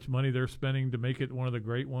much money they're spending to make it one of the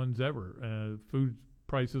great ones ever. Food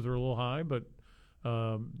prices are a little high, but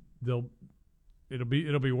it'll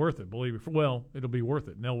be worth it. Believe it. Well, it'll be worth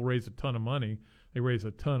it. And they'll raise a ton of money. They raise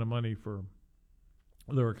a ton of money for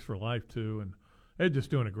Lyrics for Life too, and they're just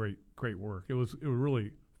doing a great work. It was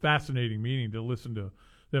really fascinating meeting to listen to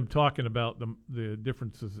them talking about the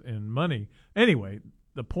differences in money. Anyway,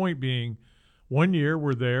 the point being, one year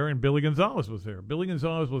we're there and Billy Gonzales was there. Billy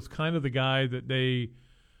Gonzales was kind of the guy that they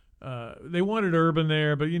wanted Urban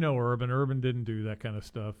there, but Urban didn't do that kind of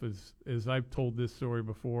stuff. As I've told this story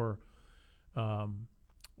before,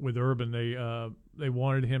 with Urban, they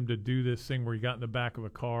wanted him to do this thing where he got in the back of a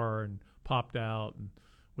car and popped out and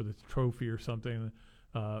with a trophy or something.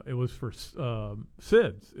 It was for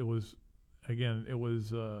SIDS. It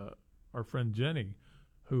was our friend Jenny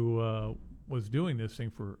who was doing this thing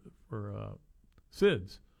for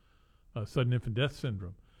SIDS, sudden infant death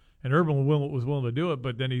syndrome. And Urban was willing to do it,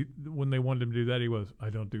 but then when they wanted him to do that, he was, I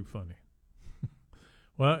don't do funny.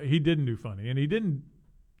 Well, he didn't do funny, and he didn't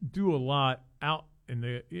do a lot out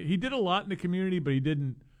he did a lot in the community, but he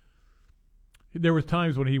didn't. There was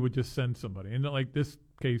times when he would just send somebody, and like this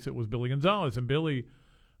case, it was Billy Gonzales, and Billy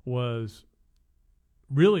was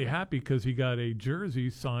really happy because he got a jersey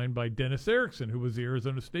signed by Dennis Erickson, who was the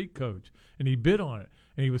Arizona State coach, and he bid on it.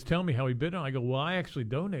 And he was telling me how he bid on it. I go, well, I actually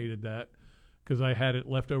donated that because I had it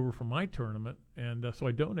left over from my tournament, and so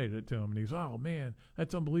I donated it to him. And he's, oh, man,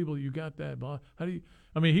 that's unbelievable you got that. How do you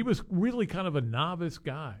 – I mean, he was really kind of a novice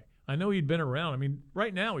guy. I know he'd been around. I mean,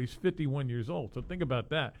 right now he's 51 years old, so think about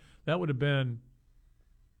that. That would have been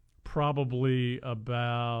probably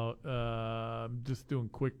about just doing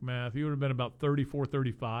quick math. He would have been about 34,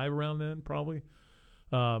 35 around then probably.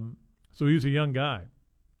 So he was a young guy.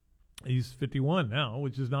 He's 51 now,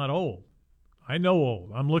 which is not old. I know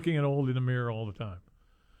old. I'm looking at old in the mirror all the time.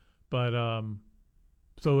 But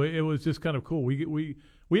so it was just kind of cool. We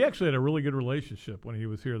actually had a really good relationship when he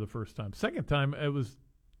was here the first time. Second time, it was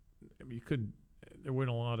 – I mean, you couldn't – there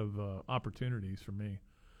weren't a lot of opportunities for me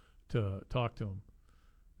to talk to him.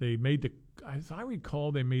 They made as I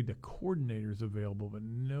recall, they made the coordinators available, but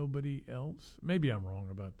nobody else. Maybe I'm wrong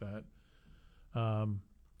about that. And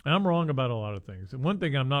I'm wrong about a lot of things. And one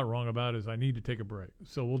thing I'm not wrong about is I need to take a break.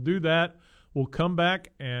 So we'll do that. We'll come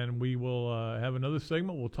back, and we will have another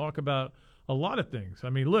segment. We'll talk about a lot of things. I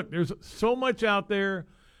mean, look, there's so much out there.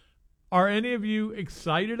 Are any of you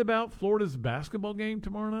excited about Florida's basketball game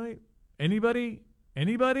tomorrow night? Anybody?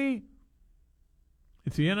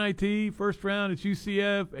 It's the NIT, first round. It's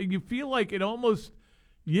UCF. And you feel like it almost,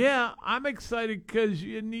 yeah, I'm excited because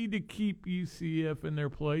you need to keep UCF in their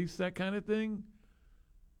place, that kind of thing.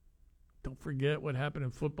 Don't forget what happened in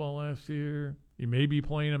football last year. You may be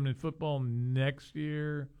playing them in football next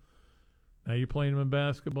year. Now you're playing them in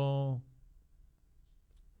basketball.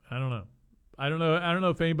 I don't know. I don't know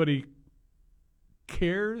if anybody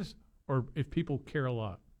cares or if people care a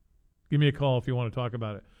lot. Give me a call if you want to talk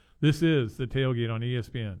about it. This is The Tailgate on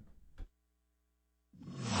ESPN.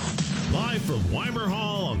 Live from Weimer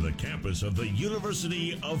Hall on the campus of the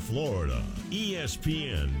University of Florida.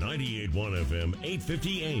 ESPN 98.1 FM,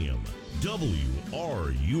 850 AM,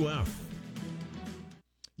 WRUF.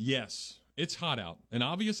 Yes, it's hot out. An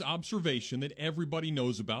obvious observation that everybody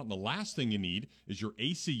knows about, and the last thing you need is your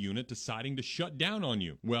AC unit deciding to shut down on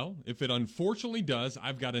you. Well, if it unfortunately does,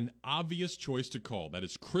 I've got an obvious choice to call. That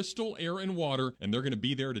is Crystal Air and Water, and they're going to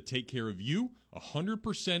be there to take care of you.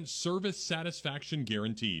 100% service satisfaction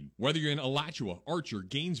guaranteed. Whether you're in Alachua, Archer,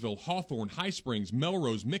 Gainesville, Hawthorne, High Springs,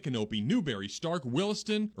 Melrose, Micanopy, Newberry, Stark,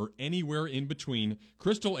 Williston, or anywhere in between,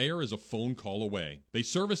 Crystal Air is a phone call away. They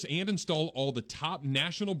service and install all the top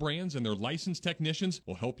national brands, and their licensed technicians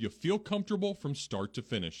will help you feel comfortable from start to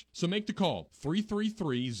finish. So make the call,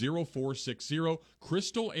 333-0460,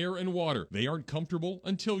 Crystal Air and Water. They aren't comfortable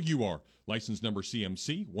until you are. License number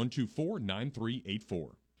CMC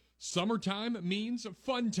 1249384. Summertime means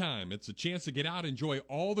fun time. It's a chance to get out and enjoy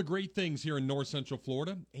all the great things here in North Central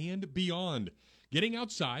Florida and beyond. Getting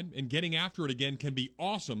outside and getting after it again can be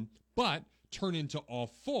awesome, but turn into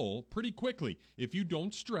awful pretty quickly if you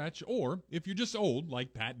don't stretch or if you're just old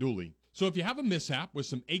like Pat Dooley. So if you have a mishap with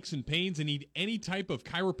some aches and pains and need any type of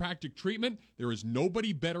chiropractic treatment, there is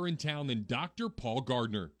nobody better in town than Dr. Paul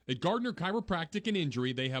Gardner. At Gardner Chiropractic and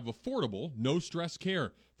Injury, they have affordable, no-stress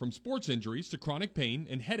care. From sports injuries to chronic pain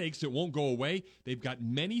and headaches that won't go away, they've got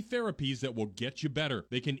many therapies that will get you better.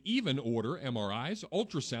 They can even order MRIs,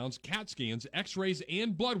 ultrasounds, CAT scans, x-rays,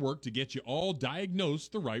 and blood work to get you all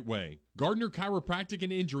diagnosed the right way. Gardner Chiropractic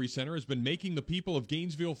and Injury Center has been making the people of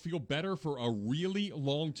Gainesville feel better for a really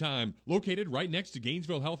long time. Located right next to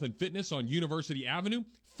Gainesville Health and Fitness on University Avenue,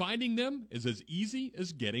 finding them is as easy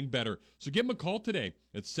as getting better. So give them a call today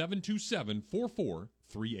at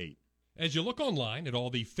 727-4438. As you look online at all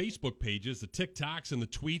the Facebook pages, the TikToks, and the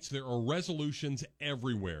tweets, there are resolutions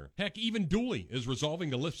everywhere. Heck, even Dooley is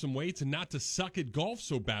resolving to lift some weights and not to suck at golf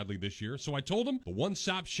so badly this year. So I told him the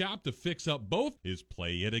one-stop shop to fix up both is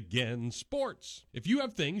Play It Again Sports. If you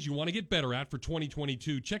have things you want to get better at for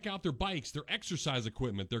 2022, check out their bikes, their exercise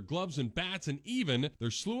equipment, their gloves and bats, and even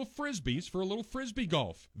their slew of frisbees for a little frisbee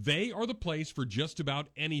golf. They are the place for just about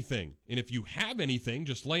anything. And if you have anything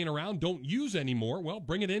just laying around, don't use anymore, well,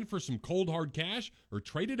 bring it in for some cold hard cash or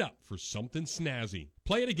trade it up for something snazzy.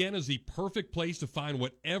 Play It Again is the perfect place to find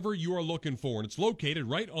whatever you are looking for, and it's located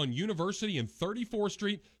right on University and 34th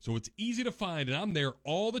Street, so it's easy to find, and I'm there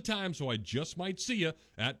all the time, so I just might see you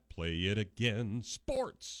at Play It Again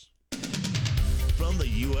Sports. From the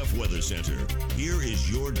UF Weather Center, here is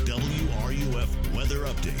your WRUF weather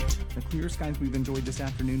update. The clear skies we've enjoyed this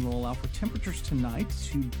afternoon will allow for temperatures tonight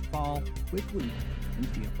to fall quickly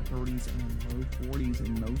into the upper 30s and low 40s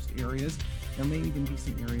in most areas. There may even be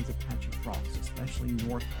some areas of patchy frost, especially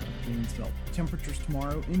north of Gainesville. Temperatures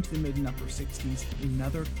tomorrow into the mid and upper 60s.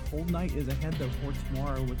 Another cold night is ahead, though, for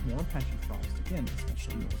tomorrow with more patchy frost, again,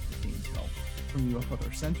 especially north of Gainesville. From UF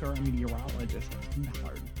Weather Center, I'm meteorologist Tim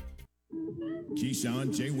Ballard.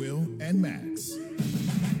 Keyshawn, J. Will, and Max.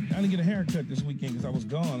 I didn't get a haircut this weekend because I was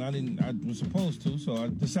gone. I was supposed to, so I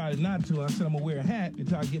decided not to. I said I'm gonna wear a hat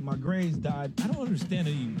until I get my grays dyed. I don't understand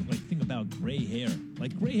any thing about gray hair.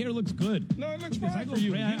 Gray hair looks good. No, it looks fine for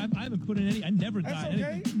you. I haven't put in any. I never dye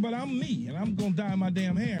anything. But I'm me, and I'm gonna dye my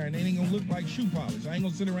damn hair, and it ain't gonna look like shoe polish. I ain't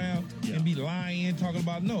gonna sit around and be lying, talking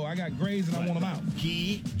about no. I got grays and I want them out.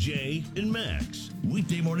 Key, Jay, and Max.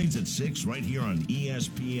 Weekday mornings at 6 right here on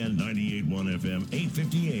ESPN 98.1 FM,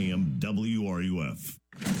 850 AM, WRUF.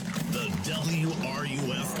 The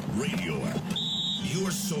WRUF radio app.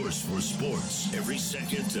 Your source for sports every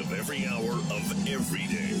second of every hour of every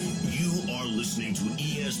day. You are listening to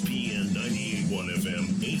ESPN 98.1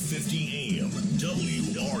 FM, 850 AM,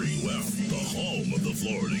 WRUF, the home of the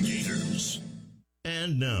Florida Gators.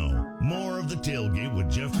 And now, more of the Tailgate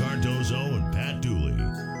with Jeff Cardozo and Pat Dooley.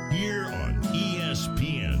 Here on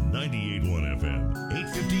ESPN 98.1 FM,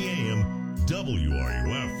 850 AM,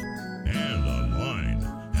 WRUF, and online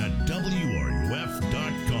at WRUF.com.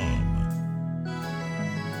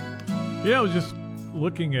 Yeah, I was just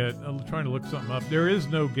trying to look something up. There is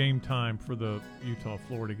no game time for the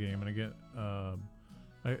Utah-Florida game. And again,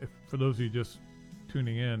 for those of you just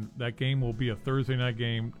tuning in, that game will be a Thursday night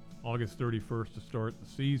game, August 31st to start the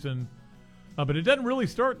season. But it doesn't really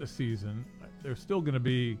start the season. There's still going to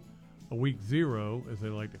be a week zero, as they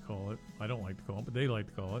like to call it. I don't like to call it, but they like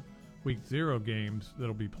to call it. Week zero games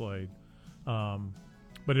that'll be played.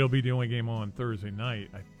 But it'll be the only game on Thursday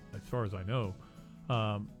night, as far as I know.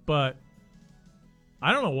 But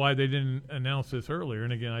I don't know why they didn't announce this earlier.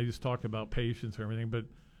 And again, I just talked about patience and everything. But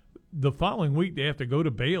the following week, they have to go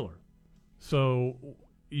to Baylor. So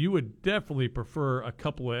you would definitely prefer a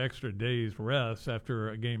couple of extra days rest after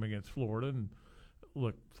a game against Florida. And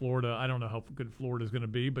look, Florida, I don't know how good Florida is going to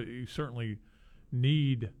be, but you certainly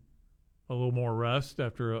need a little more rest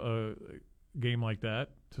after a game like that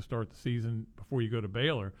to start the season before you go to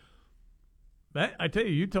Baylor. I tell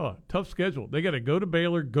you, Utah, tough schedule. They got to go to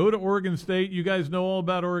Baylor, go to Oregon State. You guys know all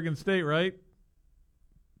about Oregon State, right?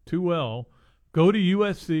 Too well. Go to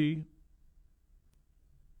USC.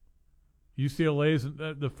 UCLA is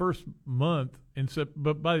the first month,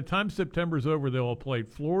 but by the time September's over, they'll have played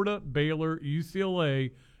Florida, Baylor,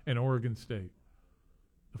 UCLA, and Oregon State.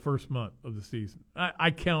 The first month of the season. I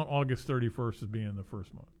count August 31st as being the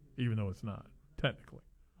first month, even though it's not, technically.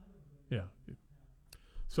 Yeah.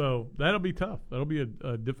 So that'll be tough. That'll be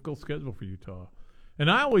a difficult schedule for Utah. And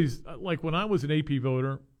I always, when I was an AP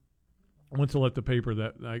voter, once I left the paper,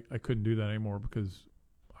 that I couldn't do that anymore because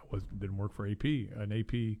I didn't work for AP, an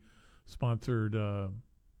AP-sponsored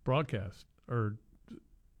broadcast. Or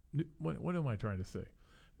what am I trying to say?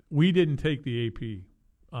 We didn't take the AP,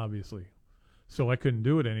 obviously, so I couldn't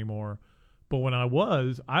do it anymore. But when I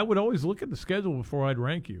would always look at the schedule before I'd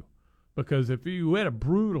rank you. Because if you had a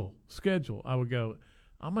brutal schedule, I would go,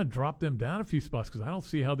 I'm going to drop them down a few spots because I don't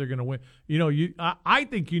see how they're going to win. I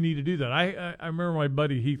think you need to do that. I remember my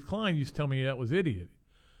buddy Heath Klein used to tell me that was idiot.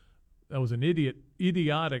 That was an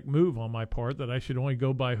idiotic move on my part, that I should only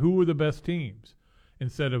go by who are the best teams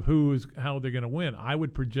instead of how they're going to win. I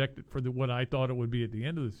would project it for what I thought it would be at the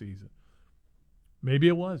end of the season. Maybe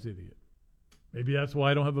it was idiot. Maybe that's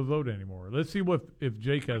why I don't have a vote anymore. Let's see if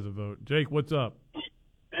Jake has a vote. Jake, what's up?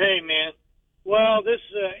 Hey, man. Well, this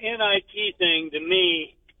NIT thing to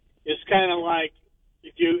me is kind of like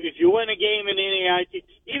if you win a game in NIT,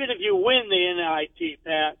 even if you win the NIT,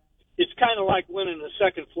 Pat, it's kind of like winning the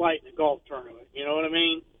second flight in a golf tournament. You know what I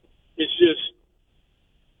mean? It's just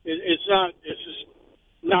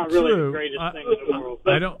not really the greatest thing in the world.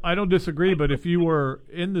 But I don't disagree, but if you were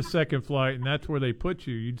in the second flight and that's where they put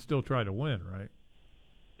you, you'd still try to win, right?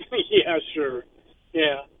 Yeah, sure.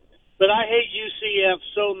 Yeah. But I hate UCF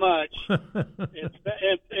so much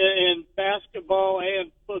in basketball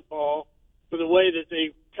and football for the way that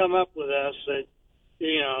they come up with us that,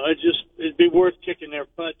 it'd be worth kicking their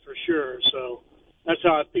butt for sure. So that's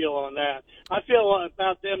how I feel on that. I feel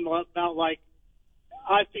about them about like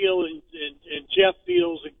I feel and Jeff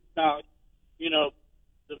feels about, the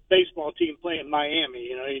baseball team playing Miami.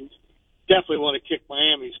 You definitely want to kick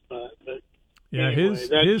Miami's butt. But yeah,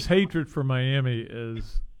 anyway, his hatred for Miami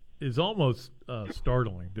is is almost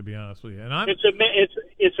startling, to be honest with you. And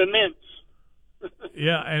It's immense.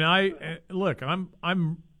 Yeah, and look,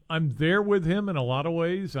 I'm there with him in a lot of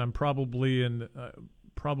ways. I'm probably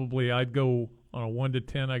I'd go on a 1 to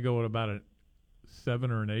 10. I go at about a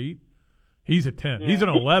 7 or an 8. He's a 10. Yeah. He's an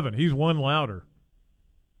 11. He's one louder.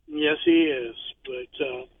 Yes, he is. But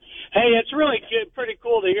hey, it's really pretty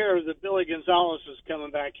cool to hear that Billy Gonzales is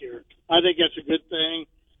coming back here. I think that's a good thing.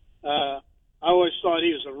 I always thought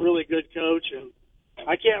he was a really good coach, and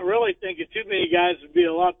I can't really think of too many guys would be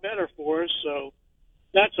a lot better for us. So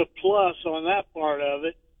that's a plus on that part of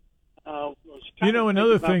it.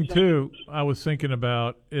 Another thing, too, I was thinking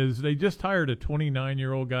about is they just hired a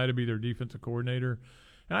 29-year-old guy to be their defensive coordinator.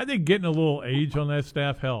 And I think getting a little age on that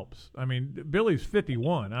staff helps. I mean, Billy's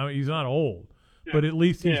 51. He's not old, but at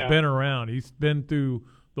least he's been around. He's been through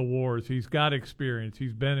the wars. He's got experience.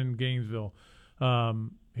 He's been in Gainesville.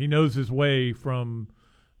 He knows his way from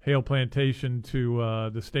Hale Plantation to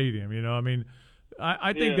the stadium.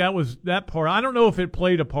 I think that was that part. I don't know if it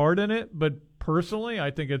played a part in it, but personally,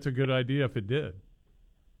 I think it's a good idea if it did.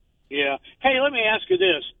 Yeah. Hey, let me ask you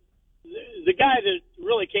this. The guy that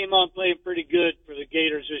really came on playing pretty good for the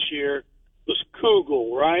Gators this year was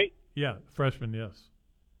Kugel, right? Yeah, freshman, yes.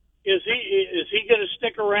 Is he going to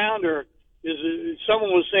stick around, or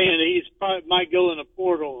someone was saying that he's probably might go in the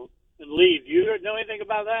portal and leave? You know anything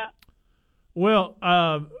about that? Well,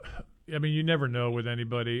 you never know with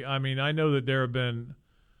anybody. I know that there have been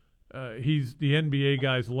the NBA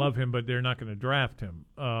guys love him, but they're not going to draft him.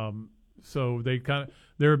 So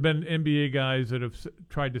there have been NBA guys that have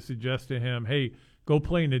tried to suggest to him, hey, go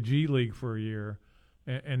play in the G League for a year,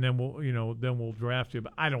 and then we'll draft you.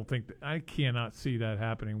 But I cannot see that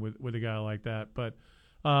happening with a guy like that. But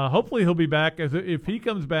hopefully he'll be back. If he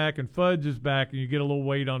comes back and Fudge is back, and you get a little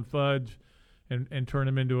weight on Fudge, and turn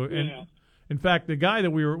him into in fact, the guy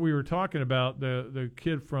that we were talking about, the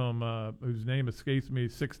kid from whose name escapes me,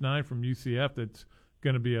 6'9" from UCF, that's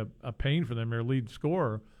going to be a pain for them, their lead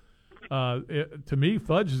scorer. To me,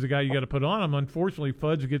 Fudge is the guy you got to put on him. Unfortunately,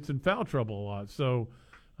 Fudge gets in foul trouble a lot, so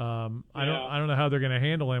I don't know how they're going to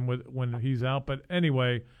handle him when he's out. But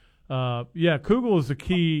anyway, Kugel is the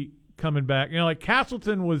key coming back. Like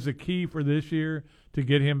Castleton was the key for this year to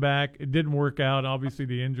get him back. It didn't work out, obviously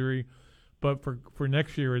the injury. But for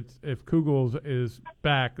next year, if Kugel is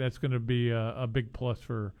back, that's going to be a big plus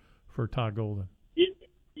for Todd Golden.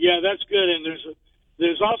 Yeah, that's good. And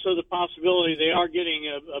there's also the possibility they are getting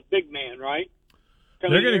a big man, right?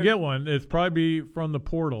 They're going to get one. It's probably from the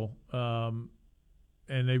portal, and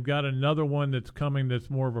they've got another one that's coming that's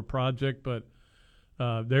more of a project. But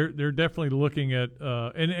they're definitely looking at.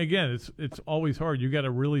 And again, it's always hard. You got to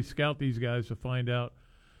really scout these guys to find out.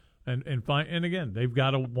 And again, they've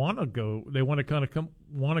got to want to go. They want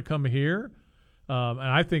to come here, and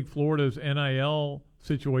I think Florida's NIL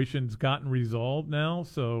situation's gotten resolved now,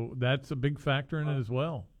 so that's a big factor in it as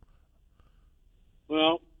well.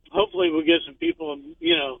 Well, hopefully we'll get some people.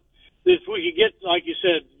 If we could get, like you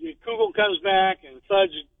said, Kugel comes back and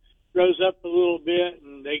Fudge grows up a little bit,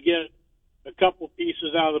 and they get a couple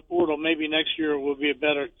pieces out of the portal. Maybe next year will be a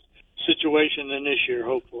better situation than this year,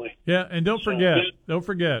 hopefully. Yeah, and don't forget,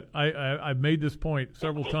 I've made this point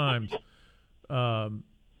several times. Todd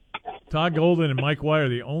Golden and Mike White are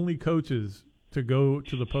the only coaches to go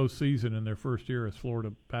to the postseason in their first year as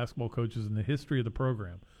Florida basketball coaches in the history of the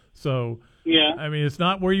program. So, it's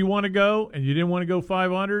not where you want to go, and you didn't want to go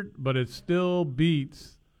 500, but it still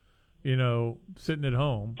beats, sitting at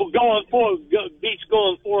home. Beats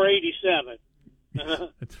going 487.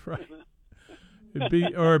 That's right. It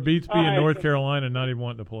beats being in North Carolina and not even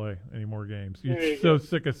wanting to play any more games. You're so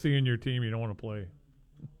sick of seeing your team, you don't want to play.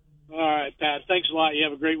 All right, Pat. Thanks a lot. You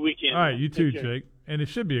have a great weekend. All right, you too, Jake. And it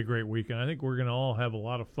should be a great weekend. I think we're going to all have a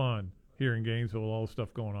lot of fun here in Gainesville with all the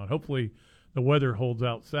stuff going on. Hopefully the weather holds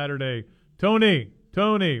out Saturday. Tony,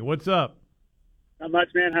 what's up? Not much,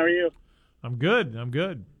 man. How are you? I'm good. We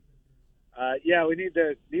need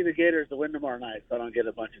the Gators to win tomorrow night, so I don't get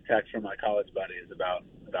a bunch of texts from my college buddies about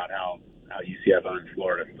how UCF owns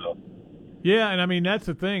Florida. So. Yeah, and that's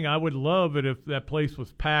the thing. I would love it if that place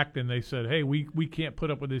was packed and they said, "Hey, we can't put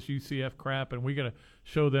up with this UCF crap, and we got to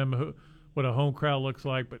show them what a home crowd looks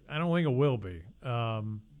like." But I don't think it will be.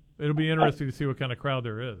 It'll be interesting to see what kind of crowd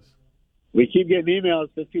there is. We keep getting emails,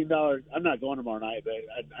 $15. I'm not going tomorrow night, but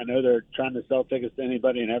I know they're trying to sell tickets to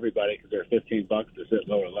anybody and everybody because they're $15 to sit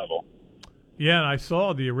lower level. Yeah, and I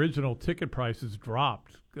saw the original ticket prices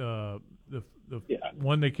dropped. The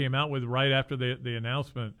one they came out with right after the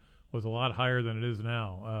announcement was a lot higher than it is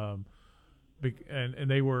now. And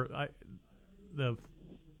they were the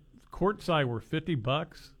court side were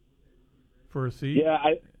 $50 for a seat. Yeah,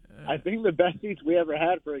 I think the best seats we ever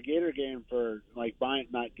had for a Gator game for like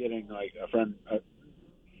not getting like a friend,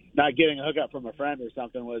 not getting a hookup from a friend or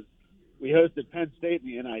something was we hosted Penn State in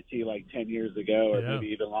the NIT like 10 years ago, or maybe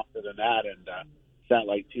even longer than that, and sat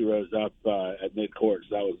like 2 rows up at midcourt.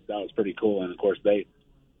 So that was pretty cool. And of course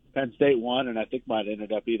Penn State won, and I think might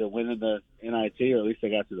ended up either winning the NIT or at least they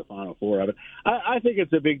got to the Final Four of it. I think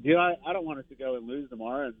it's a big deal. I don't want us to go and lose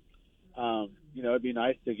tomorrow, and it'd be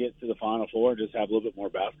nice to get to the Final Four and just have a little bit more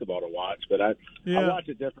basketball to watch. But I watch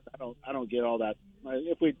it different. I don't get all that.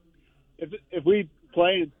 If we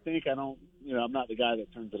play and think, I'm not the guy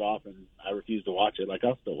that turns it off and I refuse to watch it. Like,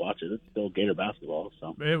 I'll still watch it. It's still Gator basketball.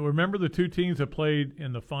 So remember the two teams that played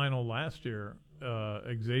in the final last year,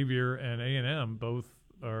 Xavier and A&M, both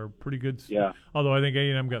are pretty good. Yeah. Although I think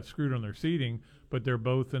A&M got screwed on their seeding, but they're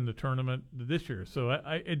both in the tournament this year. So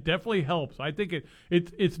it definitely helps. I think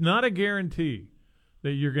it's not a guarantee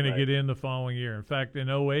that you're going to get in the following year. In fact, in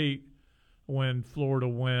 2008, when Florida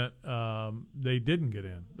went, they didn't get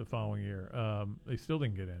in the following year. They still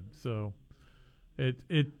didn't get in. So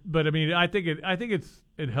but I mean, I think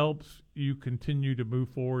it helps you continue to move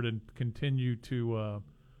forward and continue to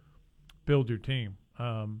build your team.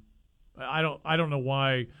 I don't know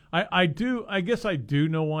why. I guess I do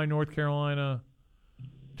know why North Carolina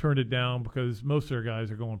turned it down, because most of their guys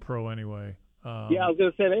are going pro anyway. I was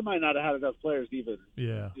going to say they might not have had enough players to even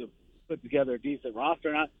put together a decent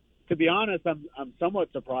roster. And to be honest, I'm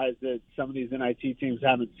somewhat surprised that some of these NIT teams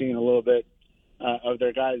haven't seen a little bit of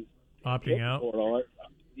their guys opting out. Or,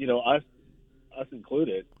 us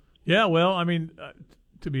included. Yeah, well, I mean,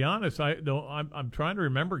 to be honest, I'm trying to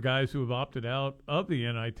remember guys who have opted out of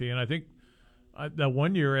the NIT, and I think that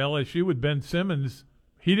one year LSU with Ben Simmons,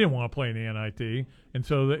 he didn't want to play in the NIT, and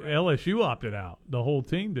so the LSU opted out. The whole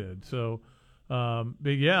team did. So, but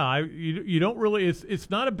yeah, you don't really. It's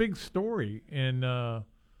not a big story, and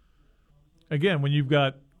again, when you've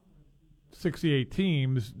got 68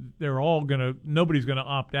 teams, nobody's gonna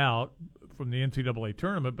opt out from the NCAA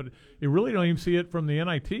tournament, but you really don't even see it from the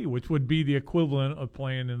NIT, which would be the equivalent of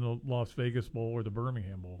playing in the Las Vegas Bowl or the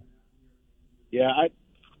Birmingham Bowl. Yeah,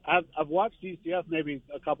 I've watched UCF maybe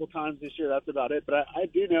a couple times this year. That's about it. But I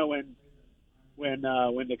do know when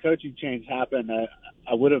the coaching change happened,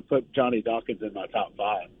 I would have put Johnny Dawkins in my top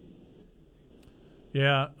 5.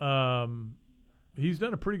 Yeah, he's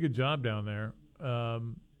done a pretty good job down there.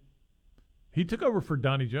 He took over for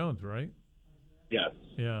Donnie Jones, right? Yes.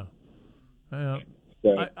 Yeah.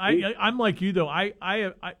 I'm like you though.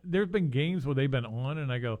 I there's been games where they've been on,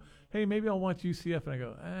 and I go, hey, maybe I'll watch UCF, and I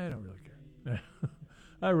go, I don't really care.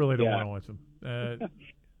 I really don't want to watch them.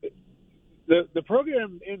 The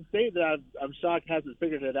program in state that I'm shocked hasn't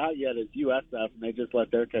figured it out yet is USF, and they just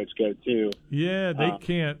let their coach go too. Yeah, they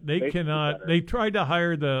can't. They cannot. They tried to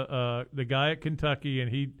hire the guy at Kentucky,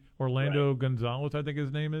 and Orlando Gonzales, I think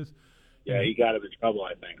his name is. Yeah, he got him in trouble,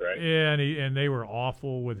 I think, right? Yeah, and they were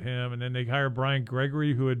awful with him. And then they hired Brian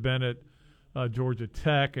Gregory, who had been at Georgia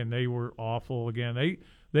Tech, and they were awful again.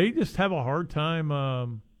 They just have a hard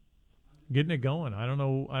time getting it going. I don't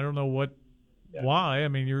know why. I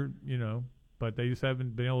mean, but they just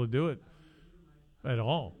haven't been able to do it at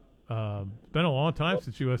all. It's been a long time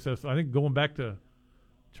since USF. I think going back to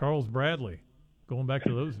Charles Bradley, going back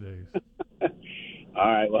to those days. All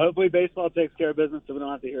right. Well, hopefully baseball takes care of business so we don't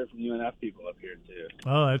have to hear from UNF people up here, too.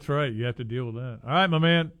 Oh, that's right. You have to deal with that. All right, my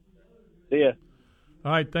man. See ya.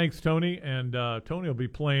 All right, thanks, Tony. And Tony will be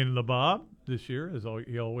playing in the Bob this year, as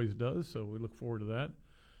he always does, so we look forward to that.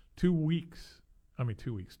 2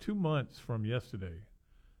 months from yesterday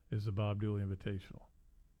is the Bob Dooley Invitational.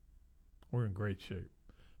 We're in great shape.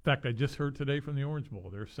 In fact, I just heard today from the Orange Bowl.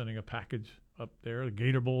 They're sending a package up there. The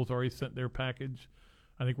Gator Bowl's already sent their package.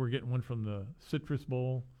 I think we're getting one from the Citrus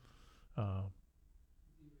Bowl. I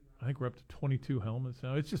think we're up to 22 helmets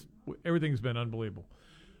now. It's just everything's been unbelievable.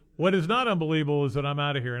 What is not unbelievable is that I'm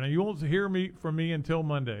out of here, and you won't hear from me until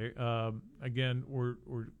Monday. Again, we're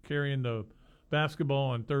carrying the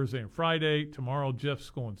basketball on Thursday and Friday. Tomorrow,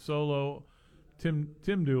 Jeff's going solo. Tim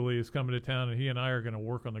Dooley is coming to town, and he and I are going to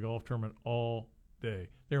work on the golf tournament all day.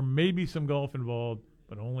 There may be some golf involved,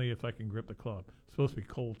 but only if I can grip the club. It's supposed to be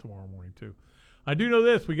cold tomorrow morning, too. I do know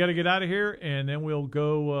this. We got to get out of here, and then we'll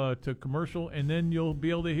go to commercial, and then you'll be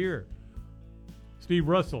able to hear Steve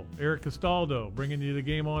Russell, Eric Castaldo, bringing you the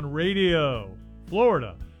game on radio.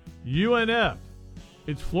 Florida, UNF.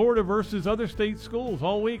 It's Florida versus other state schools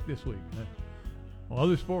all week this week. Well,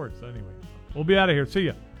 other sports, anyway. We'll be out of here. See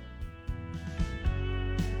ya.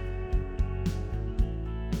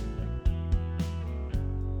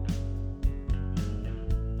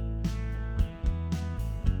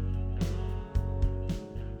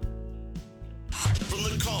 from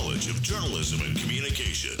the College of Journalism and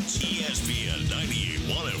Communications. ESPN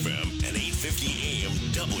 98.1 FM and 850 AM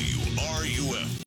WRUF.